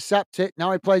line to intercept it.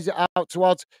 Now he plays it out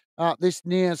towards this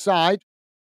near side.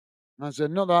 There's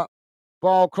another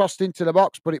ball crossed into the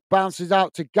box, but it bounces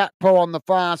out to Gakpo on the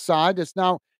far side. As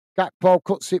now Gakpo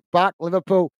cuts it back.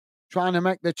 Liverpool trying to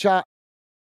make the chat.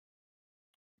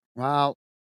 Well,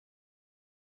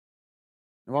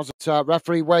 it wasn't.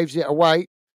 Referee waves it away.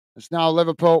 It's now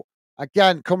Liverpool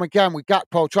come again with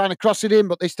Gakpo trying to cross it in,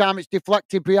 but this time it's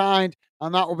deflected behind,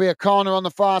 and that will be a corner on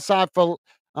the far side for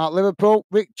Liverpool.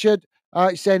 Richard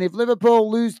is saying if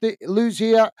Liverpool lose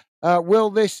here,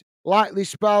 will this likely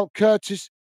spell curtains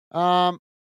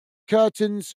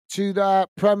to their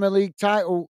Premier League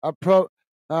title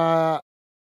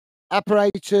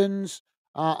apparitions?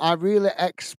 I really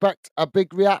expect a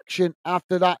big reaction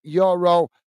after that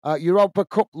Europa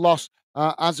Cup loss.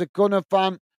 As a Gunner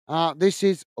fan, this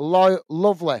is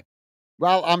lovely.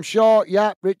 Well, I'm sure,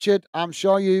 yeah, Richard, I'm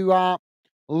sure you are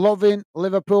loving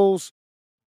Liverpool's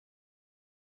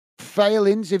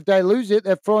failings. If they lose it,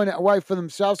 they're throwing it away for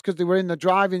themselves because they were in the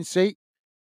driving seat.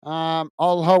 All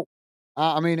hope.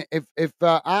 If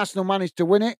Arsenal managed to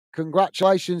win it,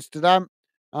 congratulations to them.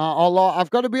 Although I've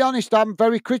got to be honest, I'm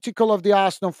very critical of the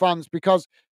Arsenal fans because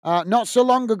not so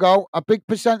long ago, a big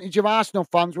percentage of Arsenal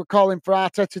fans were calling for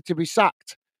Arteta to be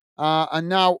sacked. And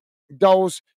now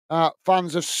those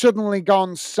fans have suddenly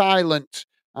gone silent.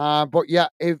 But yeah,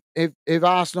 if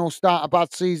Arsenal start a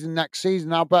bad season next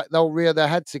season, I bet they'll rear their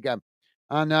heads again.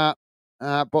 And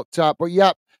but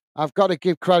yeah, I've got to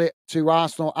give credit to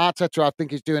Arsenal. Arteta, I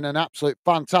think, is doing an absolute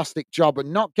fantastic job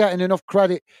and not getting enough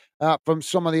credit from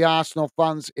some of the Arsenal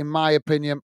fans, in my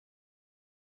opinion.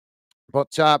 But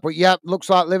yeah, looks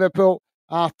like Liverpool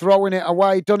are throwing it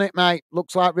away, done it, mate?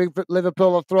 Looks like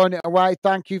Liverpool are throwing it away.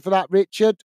 Thank you for that,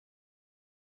 Richard.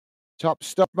 Top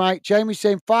stuff, mate. Jamie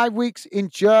saying 5 weeks in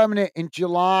Germany in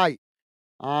July.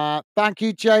 Thank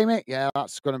you, Jamie. Yeah,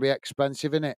 that's going to be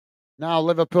expensive, isn't it? Now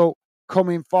Liverpool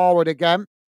coming forward again.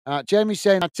 Jamie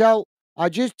saying, I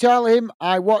just tell him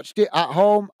I watched it at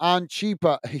home and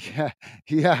cheaper.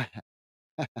 yeah.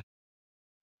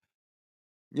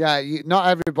 Yeah, not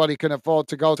everybody can afford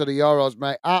to go to the Euros,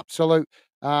 mate. Absolute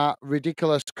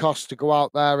ridiculous cost to go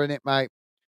out there, innit, mate?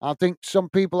 I think some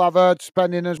people I've heard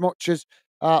spending as much as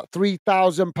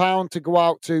 £3,000 to go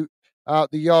out to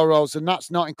the Euros, and that's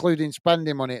not including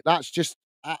spending money. That's just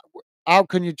how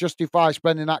can you justify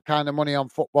spending that kind of money on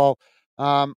football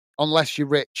unless you're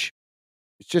rich?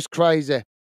 It's just crazy.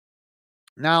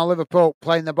 Now Liverpool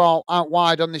playing the ball out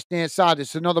wide on this near side.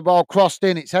 It's another ball crossed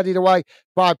in. It's headed away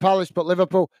by Palace, but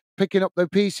Liverpool picking up the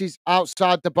pieces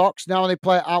outside the box. Now they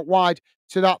play it out wide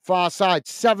to that far side.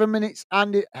 7 minutes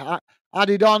added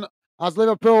on as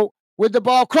Liverpool with the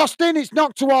ball crossed in. It's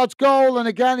knocked towards goal, and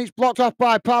again it's blocked off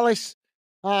by Palace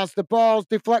as the ball's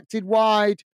deflected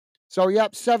wide. So,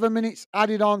 yep, 7 minutes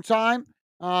added on time.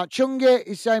 Chungi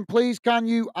is saying, please, can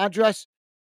you address...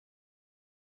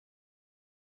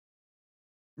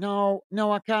 No,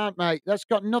 I can't, mate. That's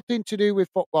got nothing to do with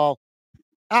football.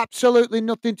 Absolutely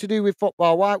nothing to do with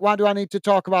football. Why do I need to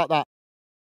talk about that?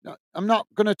 No, I'm not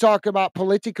going to talk about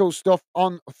political stuff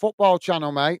on a football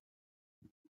channel, mate.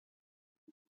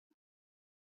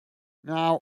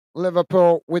 Now,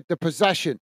 Liverpool with the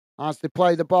possession. as they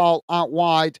play the ball out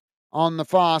wide on the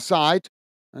far side.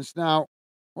 And it's now,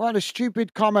 what a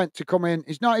stupid comment to come in.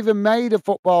 He's not even made a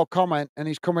football comment and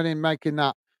he's coming in making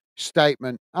that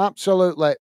statement.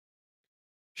 Absolutely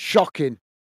shocking.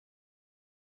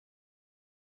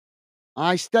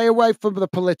 I stay away from the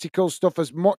political stuff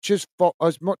as much as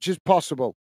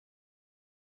possible.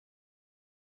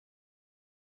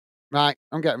 Right,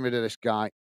 I'm getting rid of this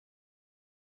guy.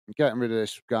 I'm getting rid of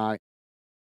this guy.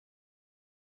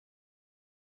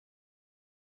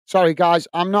 Sorry, guys.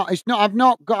 I'm not. It's not. I've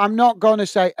not got. I'm not going to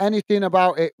say anything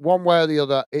about it one way or the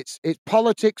other. It's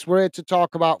politics. We're here to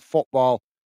talk about football.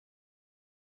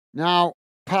 Now,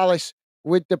 Palace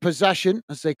with the possession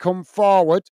as they come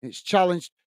forward. It's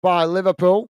challenged by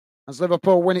Liverpool. As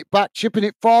Liverpool win it back, chipping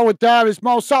it forward there as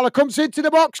Mo Salah comes into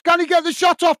the box. Can he get the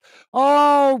shot off?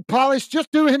 Oh, Palace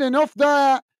just doing enough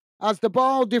there as the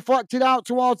ball deflected out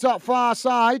towards that far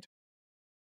side.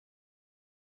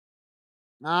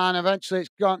 And eventually it's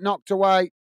got knocked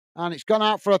away. And it's gone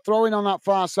out for a throw-in on that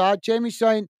far side. Jamie's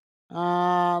saying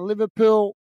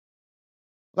Liverpool,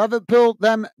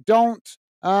 them don't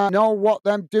know what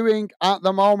they're doing at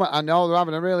the moment. I know they're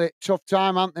having a really tough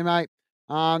time, aren't they, mate?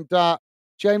 And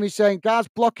Jamie's saying, guys,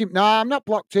 block him. No, I'm not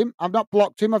blocked him. I've not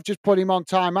blocked him. I've just put him on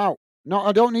timeout. No,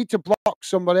 I don't need to block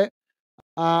somebody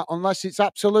unless it's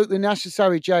absolutely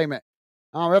necessary, Jamie.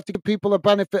 We have to give people a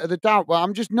benefit of the doubt. But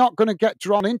I'm just not going to get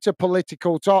drawn into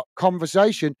political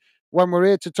conversation when we're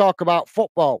here to talk about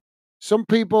football. Some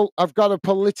people have got a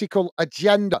political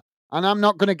agenda, and I'm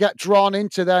not going to get drawn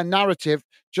into their narrative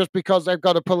just because they've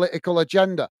got a political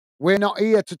agenda. We're not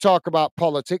here to talk about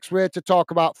politics. We're here to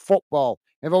talk about football.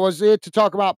 If I was here to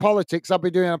talk about politics, I'd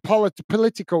be doing a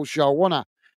political show, wouldn't I?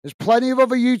 There's plenty of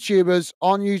other YouTubers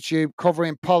on YouTube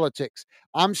covering politics.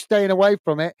 I'm staying away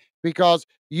from it because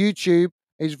YouTube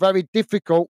is very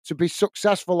difficult to be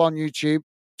successful on YouTube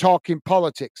talking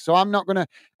politics. So I'm not going to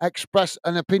express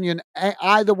an opinion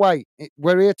either way.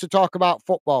 We're here to talk about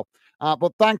football.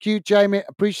 But thank you, Jamie.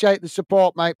 Appreciate the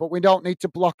support, mate. But we don't need to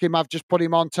block him. I've just put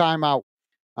him on timeout.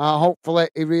 Hopefully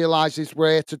he realises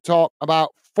we're here to talk about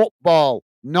football,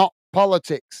 not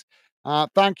politics.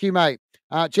 Thank you, mate.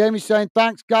 Jamie's saying,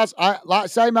 thanks, Gaz. Like I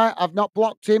say, mate, I've not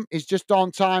blocked him. He's just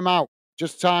on timeout.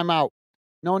 Just timeout.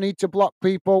 No need to block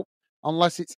people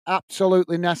unless it's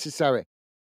absolutely necessary.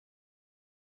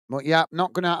 But yeah,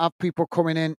 not going to have people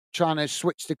coming in trying to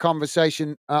switch the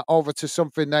conversation over to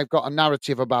something they've got a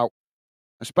narrative about,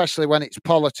 especially when it's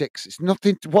politics. It's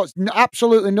nothing. What's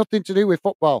absolutely nothing to do with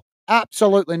football.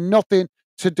 Absolutely nothing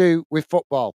to do with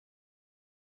football.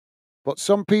 But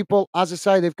some people, as I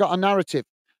say, they've got a narrative.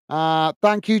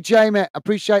 Thank you, Jamie.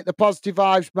 Appreciate the positive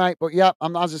vibes, mate. But yeah,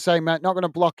 as I say, mate, not going to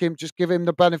block him. Just give him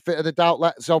the benefit of the doubt.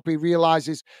 Let's hope he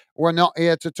realises we're not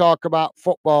here to talk about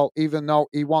football, even though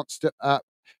he wants to.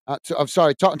 I'm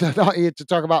sorry, not here to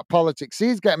talk about politics.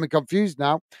 He's getting me confused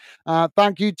now.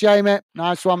 Thank you, Jamie.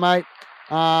 Nice one, mate.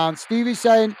 And Stevie's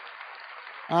saying,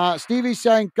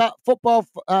 got football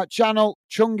channel,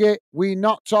 Chungy. We're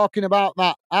not talking about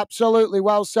that. Absolutely.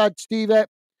 Well said, Stevie.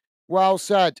 Well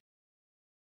said.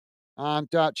 And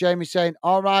Jamie saying,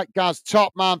 all right, guys,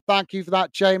 top man. Thank you for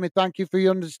that, Jamie. Thank you for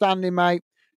your understanding, mate.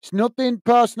 It's nothing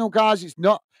personal, guys. It's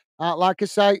not, like I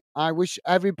say, I wish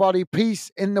everybody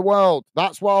peace in the world.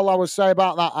 That's all I would say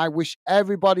about that. I wish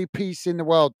everybody peace in the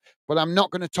world. But I'm not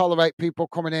going to tolerate people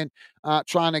coming in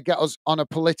trying to get us on a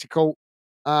political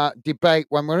debate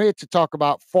when we're here to talk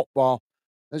about football.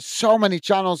 There's so many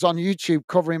channels on YouTube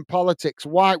covering politics.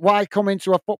 Why come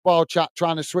into a football chat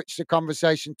trying to switch the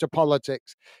conversation to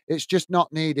politics? It's just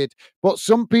not needed. But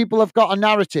some people have got a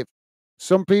narrative.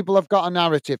 Some people have got a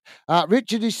narrative.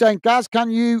 Richard is saying, Gaz, can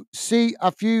you see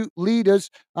a few leaders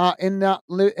in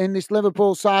this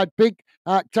Liverpool side? Big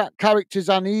characters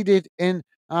are needed in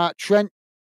trenches.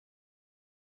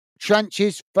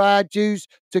 Fair dues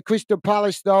to Crystal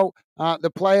Palace, though.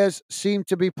 The players seem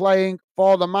to be playing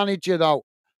for the manager, though.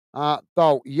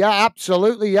 Yeah,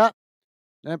 absolutely, yeah.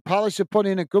 And Palace have put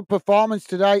in a good performance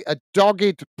today, a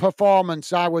dogged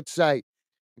performance, I would say.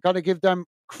 Got to give them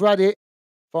credit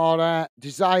for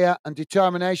desire and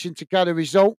determination to get a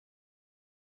result.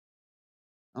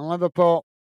 And Liverpool,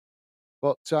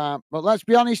 but let's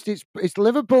be honest, it's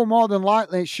Liverpool more than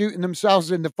likely shooting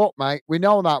themselves in the foot, mate. We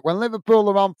know that when Liverpool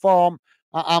are on form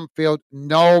at Anfield,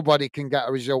 nobody can get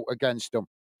a result against them.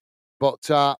 But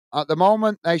at the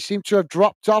moment, they seem to have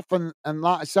dropped off, and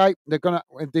like I say, they're gonna.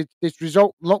 This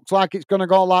result looks like it's going to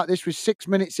go like this. With 6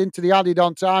 minutes into the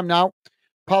added-on time now,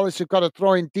 Palace have got to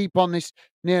throw in deep on this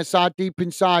near side, deep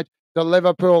inside the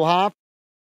Liverpool half,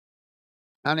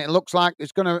 and it looks like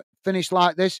it's going to finish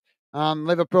like this.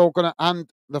 Liverpool going to hand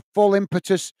the full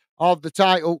impetus of the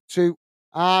title to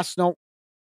Arsenal.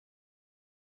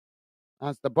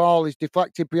 As the ball is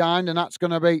deflected behind, and that's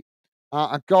going to be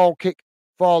a goal kick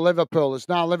for Liverpool. It's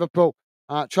now Liverpool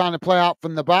trying to play out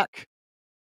from the back.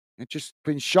 It's just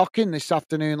been shocking this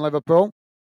afternoon, Liverpool.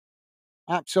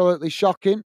 Absolutely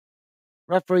shocking.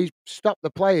 Referee stopped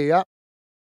the play here.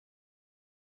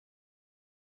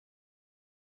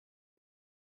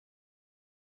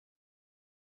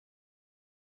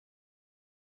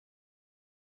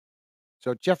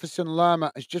 So Jefferson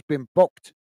Lerma has just been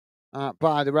booked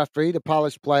by the referee, the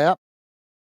Palace player.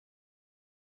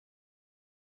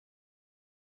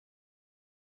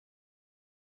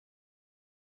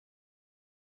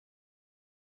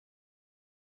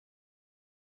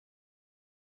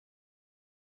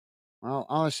 Well,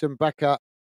 Alisson Becker.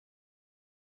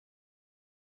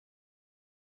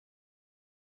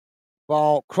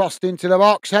 Ball crossed into the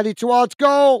box, headed towards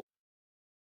goal.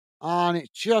 And it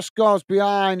just goes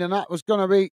behind, and that was going to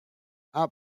be a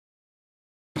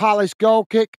Palace goal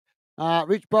kick.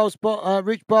 Rich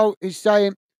Bow is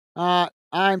saying,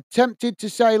 I'm tempted to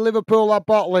say Liverpool are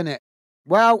bottling it.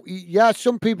 Well, yeah,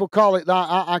 some people call it that.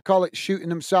 I call it shooting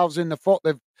themselves in the foot.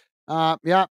 They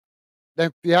have.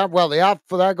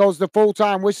 For there goes the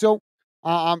full-time whistle.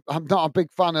 I'm not a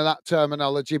big fan of that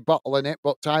terminology, bottling it,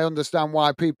 but I understand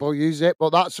why people use it. But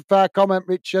that's a fair comment,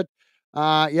 Richard.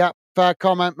 Fair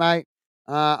comment, mate.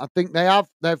 I think they have.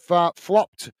 They've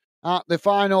flopped at the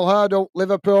final hurdle.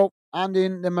 Liverpool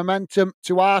handing the momentum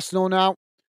to Arsenal now.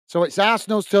 So it's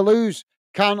Arsenal's to lose.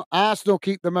 Can Arsenal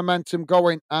keep the momentum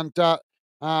going and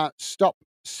stop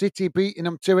City beating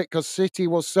them to it? Because City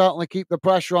will certainly keep the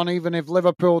pressure on, even if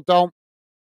Liverpool don't.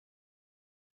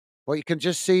 But you can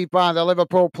just see by the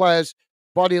Liverpool players'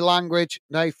 body language,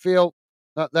 they feel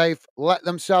that they've let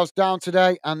themselves down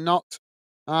today and not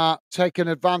taken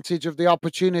advantage of the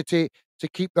opportunity to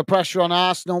keep the pressure on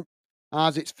Arsenal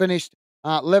as it's finished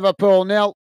Liverpool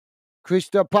 0,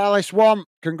 Crystal Palace 1.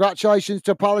 Congratulations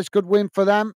to Palace. Good win for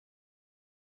them.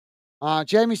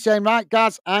 Jamie's saying, right,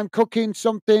 Gaz, I'm cooking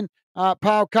something.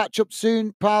 Pal, catch up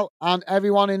soon, pal, and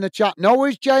everyone in the chat. No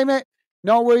worries, Jamie.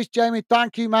 No worries, Jamie.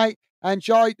 Thank you, mate.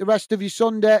 Enjoy the rest of your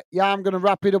Sunday. Yeah, I'm going to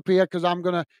wrap it up here because I'm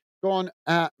going to go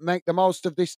and make the most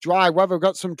of this dry weather. We've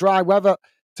got some dry weather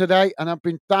today, and I've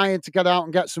been dying to get out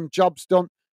and get some jobs done.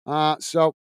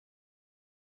 So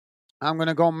I'm going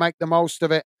to go and make the most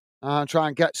of it and try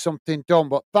and get something done.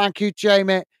 But thank you,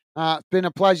 Jamie. It's been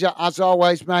a pleasure, as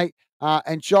always, mate.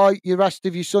 Enjoy your rest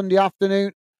of your Sunday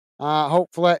afternoon.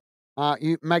 Hopefully,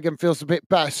 Megan feels a bit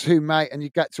better soon, mate, and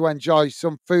you get to enjoy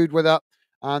some food with her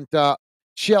and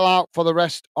chill out for the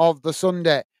rest of the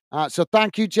Sunday. So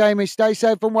thank you, Jamie. Stay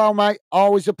safe and well, mate.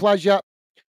 Always a pleasure.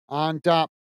 And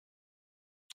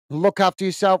look after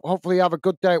yourself. Hopefully you have a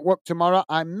good day at work tomorrow.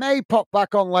 I may pop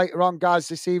back on later on, guys,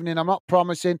 this evening. I'm not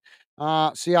promising.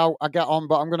 See how I get on,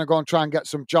 but I'm going to go and try and get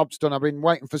some jobs done. I've been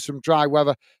waiting for some dry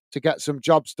weather to get some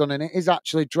jobs done, and it is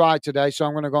actually dry today, so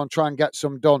I'm going to go and try and get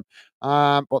some done.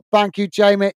 But thank you,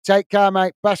 Jamie. Take care,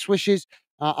 mate. Best wishes.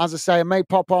 As I say, I may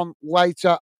pop on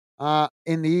later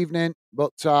in the evening,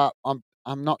 but I'm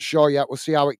not sure yet. We'll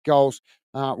see how it goes.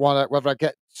 Whether I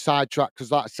get sidetracked,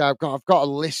 because like I say, I've got a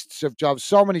list of jobs,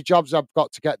 so many jobs I've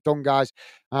got to get done, guys.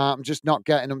 I'm just not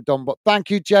getting them done. But thank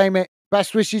you, Jamie.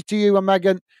 Best wishes to you and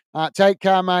Megan. Take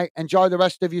care, mate. Enjoy the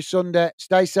rest of your Sunday.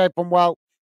 Stay safe and well.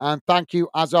 And thank you,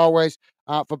 as always,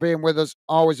 for being with us.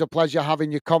 Always a pleasure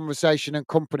having your conversation and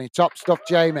company. Top stuff,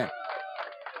 Jamie.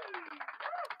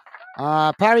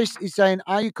 Paris is saying,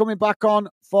 are you coming back on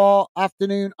for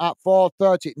afternoon at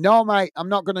 4:30? No, mate, I'm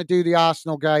not going to do the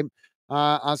Arsenal game.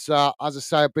 As I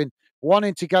say, I've been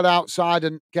wanting to get outside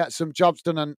and get some jobs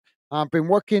done, and I've been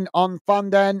working on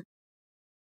Fanden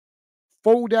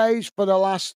full days for the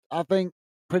last, I think,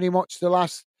 pretty much the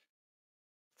last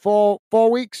four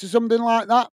weeks or something like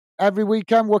that. Every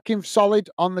weekend, working solid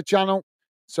on the channel.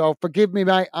 So forgive me,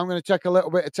 mate. I'm going to take a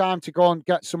little bit of time to go and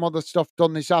get some other stuff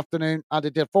done this afternoon. I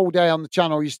did a full day on the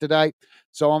channel yesterday,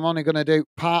 so I'm only going to do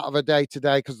part of a day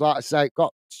today because, like I say,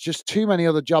 got just too many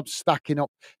other jobs stacking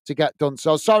up to get done.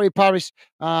 So sorry, Paris.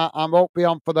 I won't be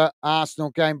on for the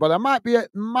Arsenal game, but I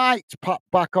might pop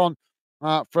back on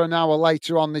for an hour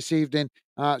later on this evening,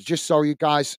 just so you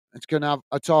guys can have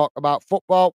a talk about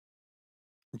football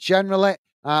generally.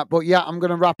 But yeah, I'm going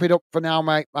to wrap it up for now,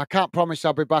 mate. I can't promise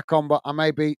I'll be back on, but I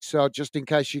may be. So just in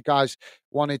case you guys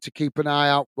wanted to keep an eye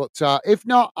out. But if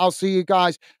not, I'll see you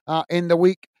guys in the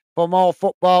week for more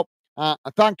football.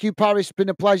 Thank you, Paris. It's been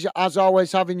a pleasure, as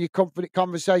always, having your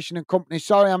conversation and company.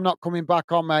 Sorry I'm not coming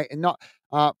back on, mate. And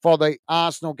for the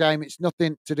Arsenal game. It's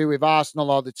nothing to do with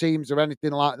Arsenal or the teams or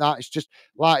anything like that. It's just,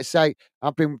 like I say,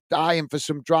 I've been dying for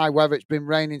some dry weather. It's been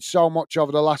raining so much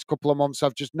over the last couple of months.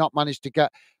 I've just not managed to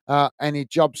get any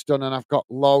jobs done, and I've got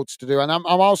loads to do. And I'm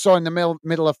also in the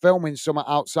middle of filming some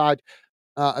outside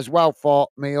as well for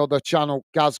my other channel,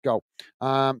 GAZGO.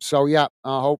 So yeah,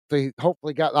 I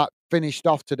hopefully get that finished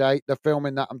off today, the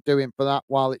filming that I'm doing for that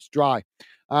while it's dry.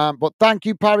 But thank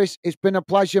you, Paris. It's been a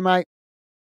pleasure, mate.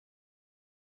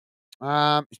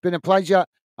 It's been a pleasure.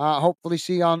 Hopefully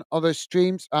see you on other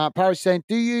streams. Paris saying,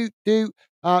 do you do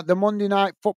the Monday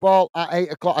night football at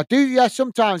 8 o'clock? I do, yeah,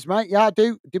 sometimes, mate. Yeah, I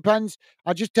do. Depends.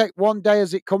 I just take one day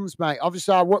as it comes, mate.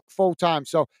 Obviously, I work full time.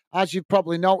 So as you've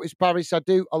probably noticed, Paris, I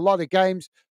do a lot of games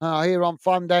here on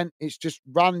Fanden. It's just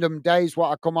random days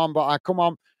what I come on, but I come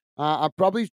on. I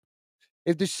probably,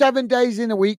 if there's 7 days in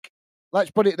a week,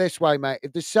 let's put it this way, mate.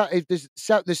 If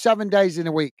there's 7 days in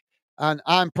a week, and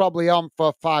I'm probably on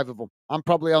for 5 of them. I'm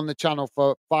probably on the channel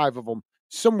for 5 of them.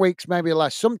 Some weeks maybe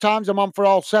less. Sometimes I'm on for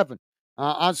all 7.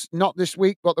 As not this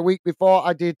week, but the week before,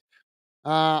 I did.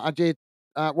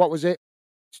 What was it?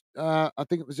 I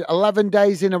think it was 11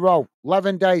 days in a row,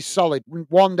 11 days solid,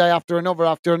 one day after another,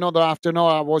 after another, after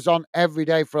another. I was on every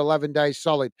day for 11 days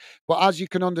solid. But as you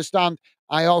can understand,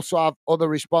 I also have other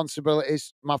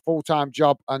responsibilities, my full-time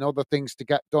job and other things to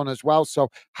get done as well. So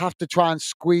have to try and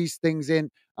squeeze things in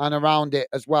and around it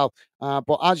as well.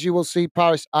 But as you will see,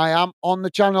 Paris, I am on the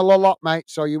channel a lot, mate.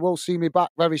 So you will see me back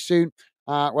very soon.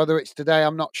 Whether it's today,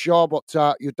 I'm not sure, but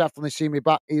you'll definitely see me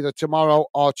back either tomorrow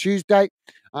or Tuesday.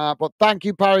 But thank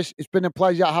you, Paris. It's been a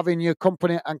pleasure having your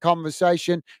company and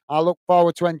conversation. I look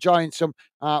forward to enjoying some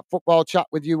football chat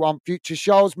with you on future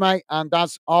shows, mate. And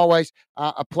as always,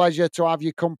 a pleasure to have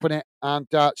your company. And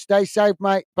stay safe,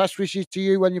 mate. Best wishes to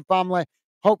you and your family.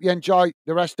 Hope you enjoy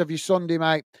the rest of your Sunday,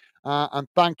 mate. And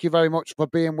thank you very much for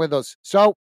being with us.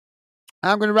 So,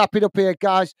 I'm going to wrap it up here,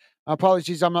 guys.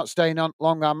 Apologies, I'm not staying on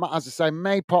long. As I say,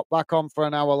 may pop back on for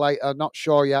an hour later. Not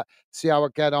sure yet. See how I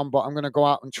get on, but I'm going to go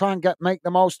out and try and make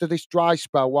the most of this dry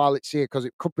spell while it's here, because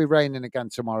it could be raining again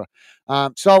tomorrow.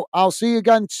 So I'll see you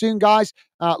again soon, guys.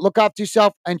 Look after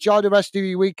yourself. Enjoy the rest of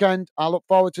your weekend. I look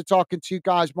forward to talking to you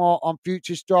guys more on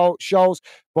future shows.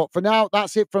 But for now,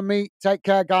 that's it from me. Take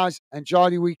care, guys. Enjoy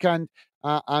the weekend.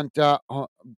 And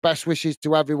best wishes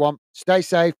to everyone. Stay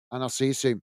safe, and I'll see you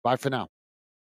soon. Bye for now.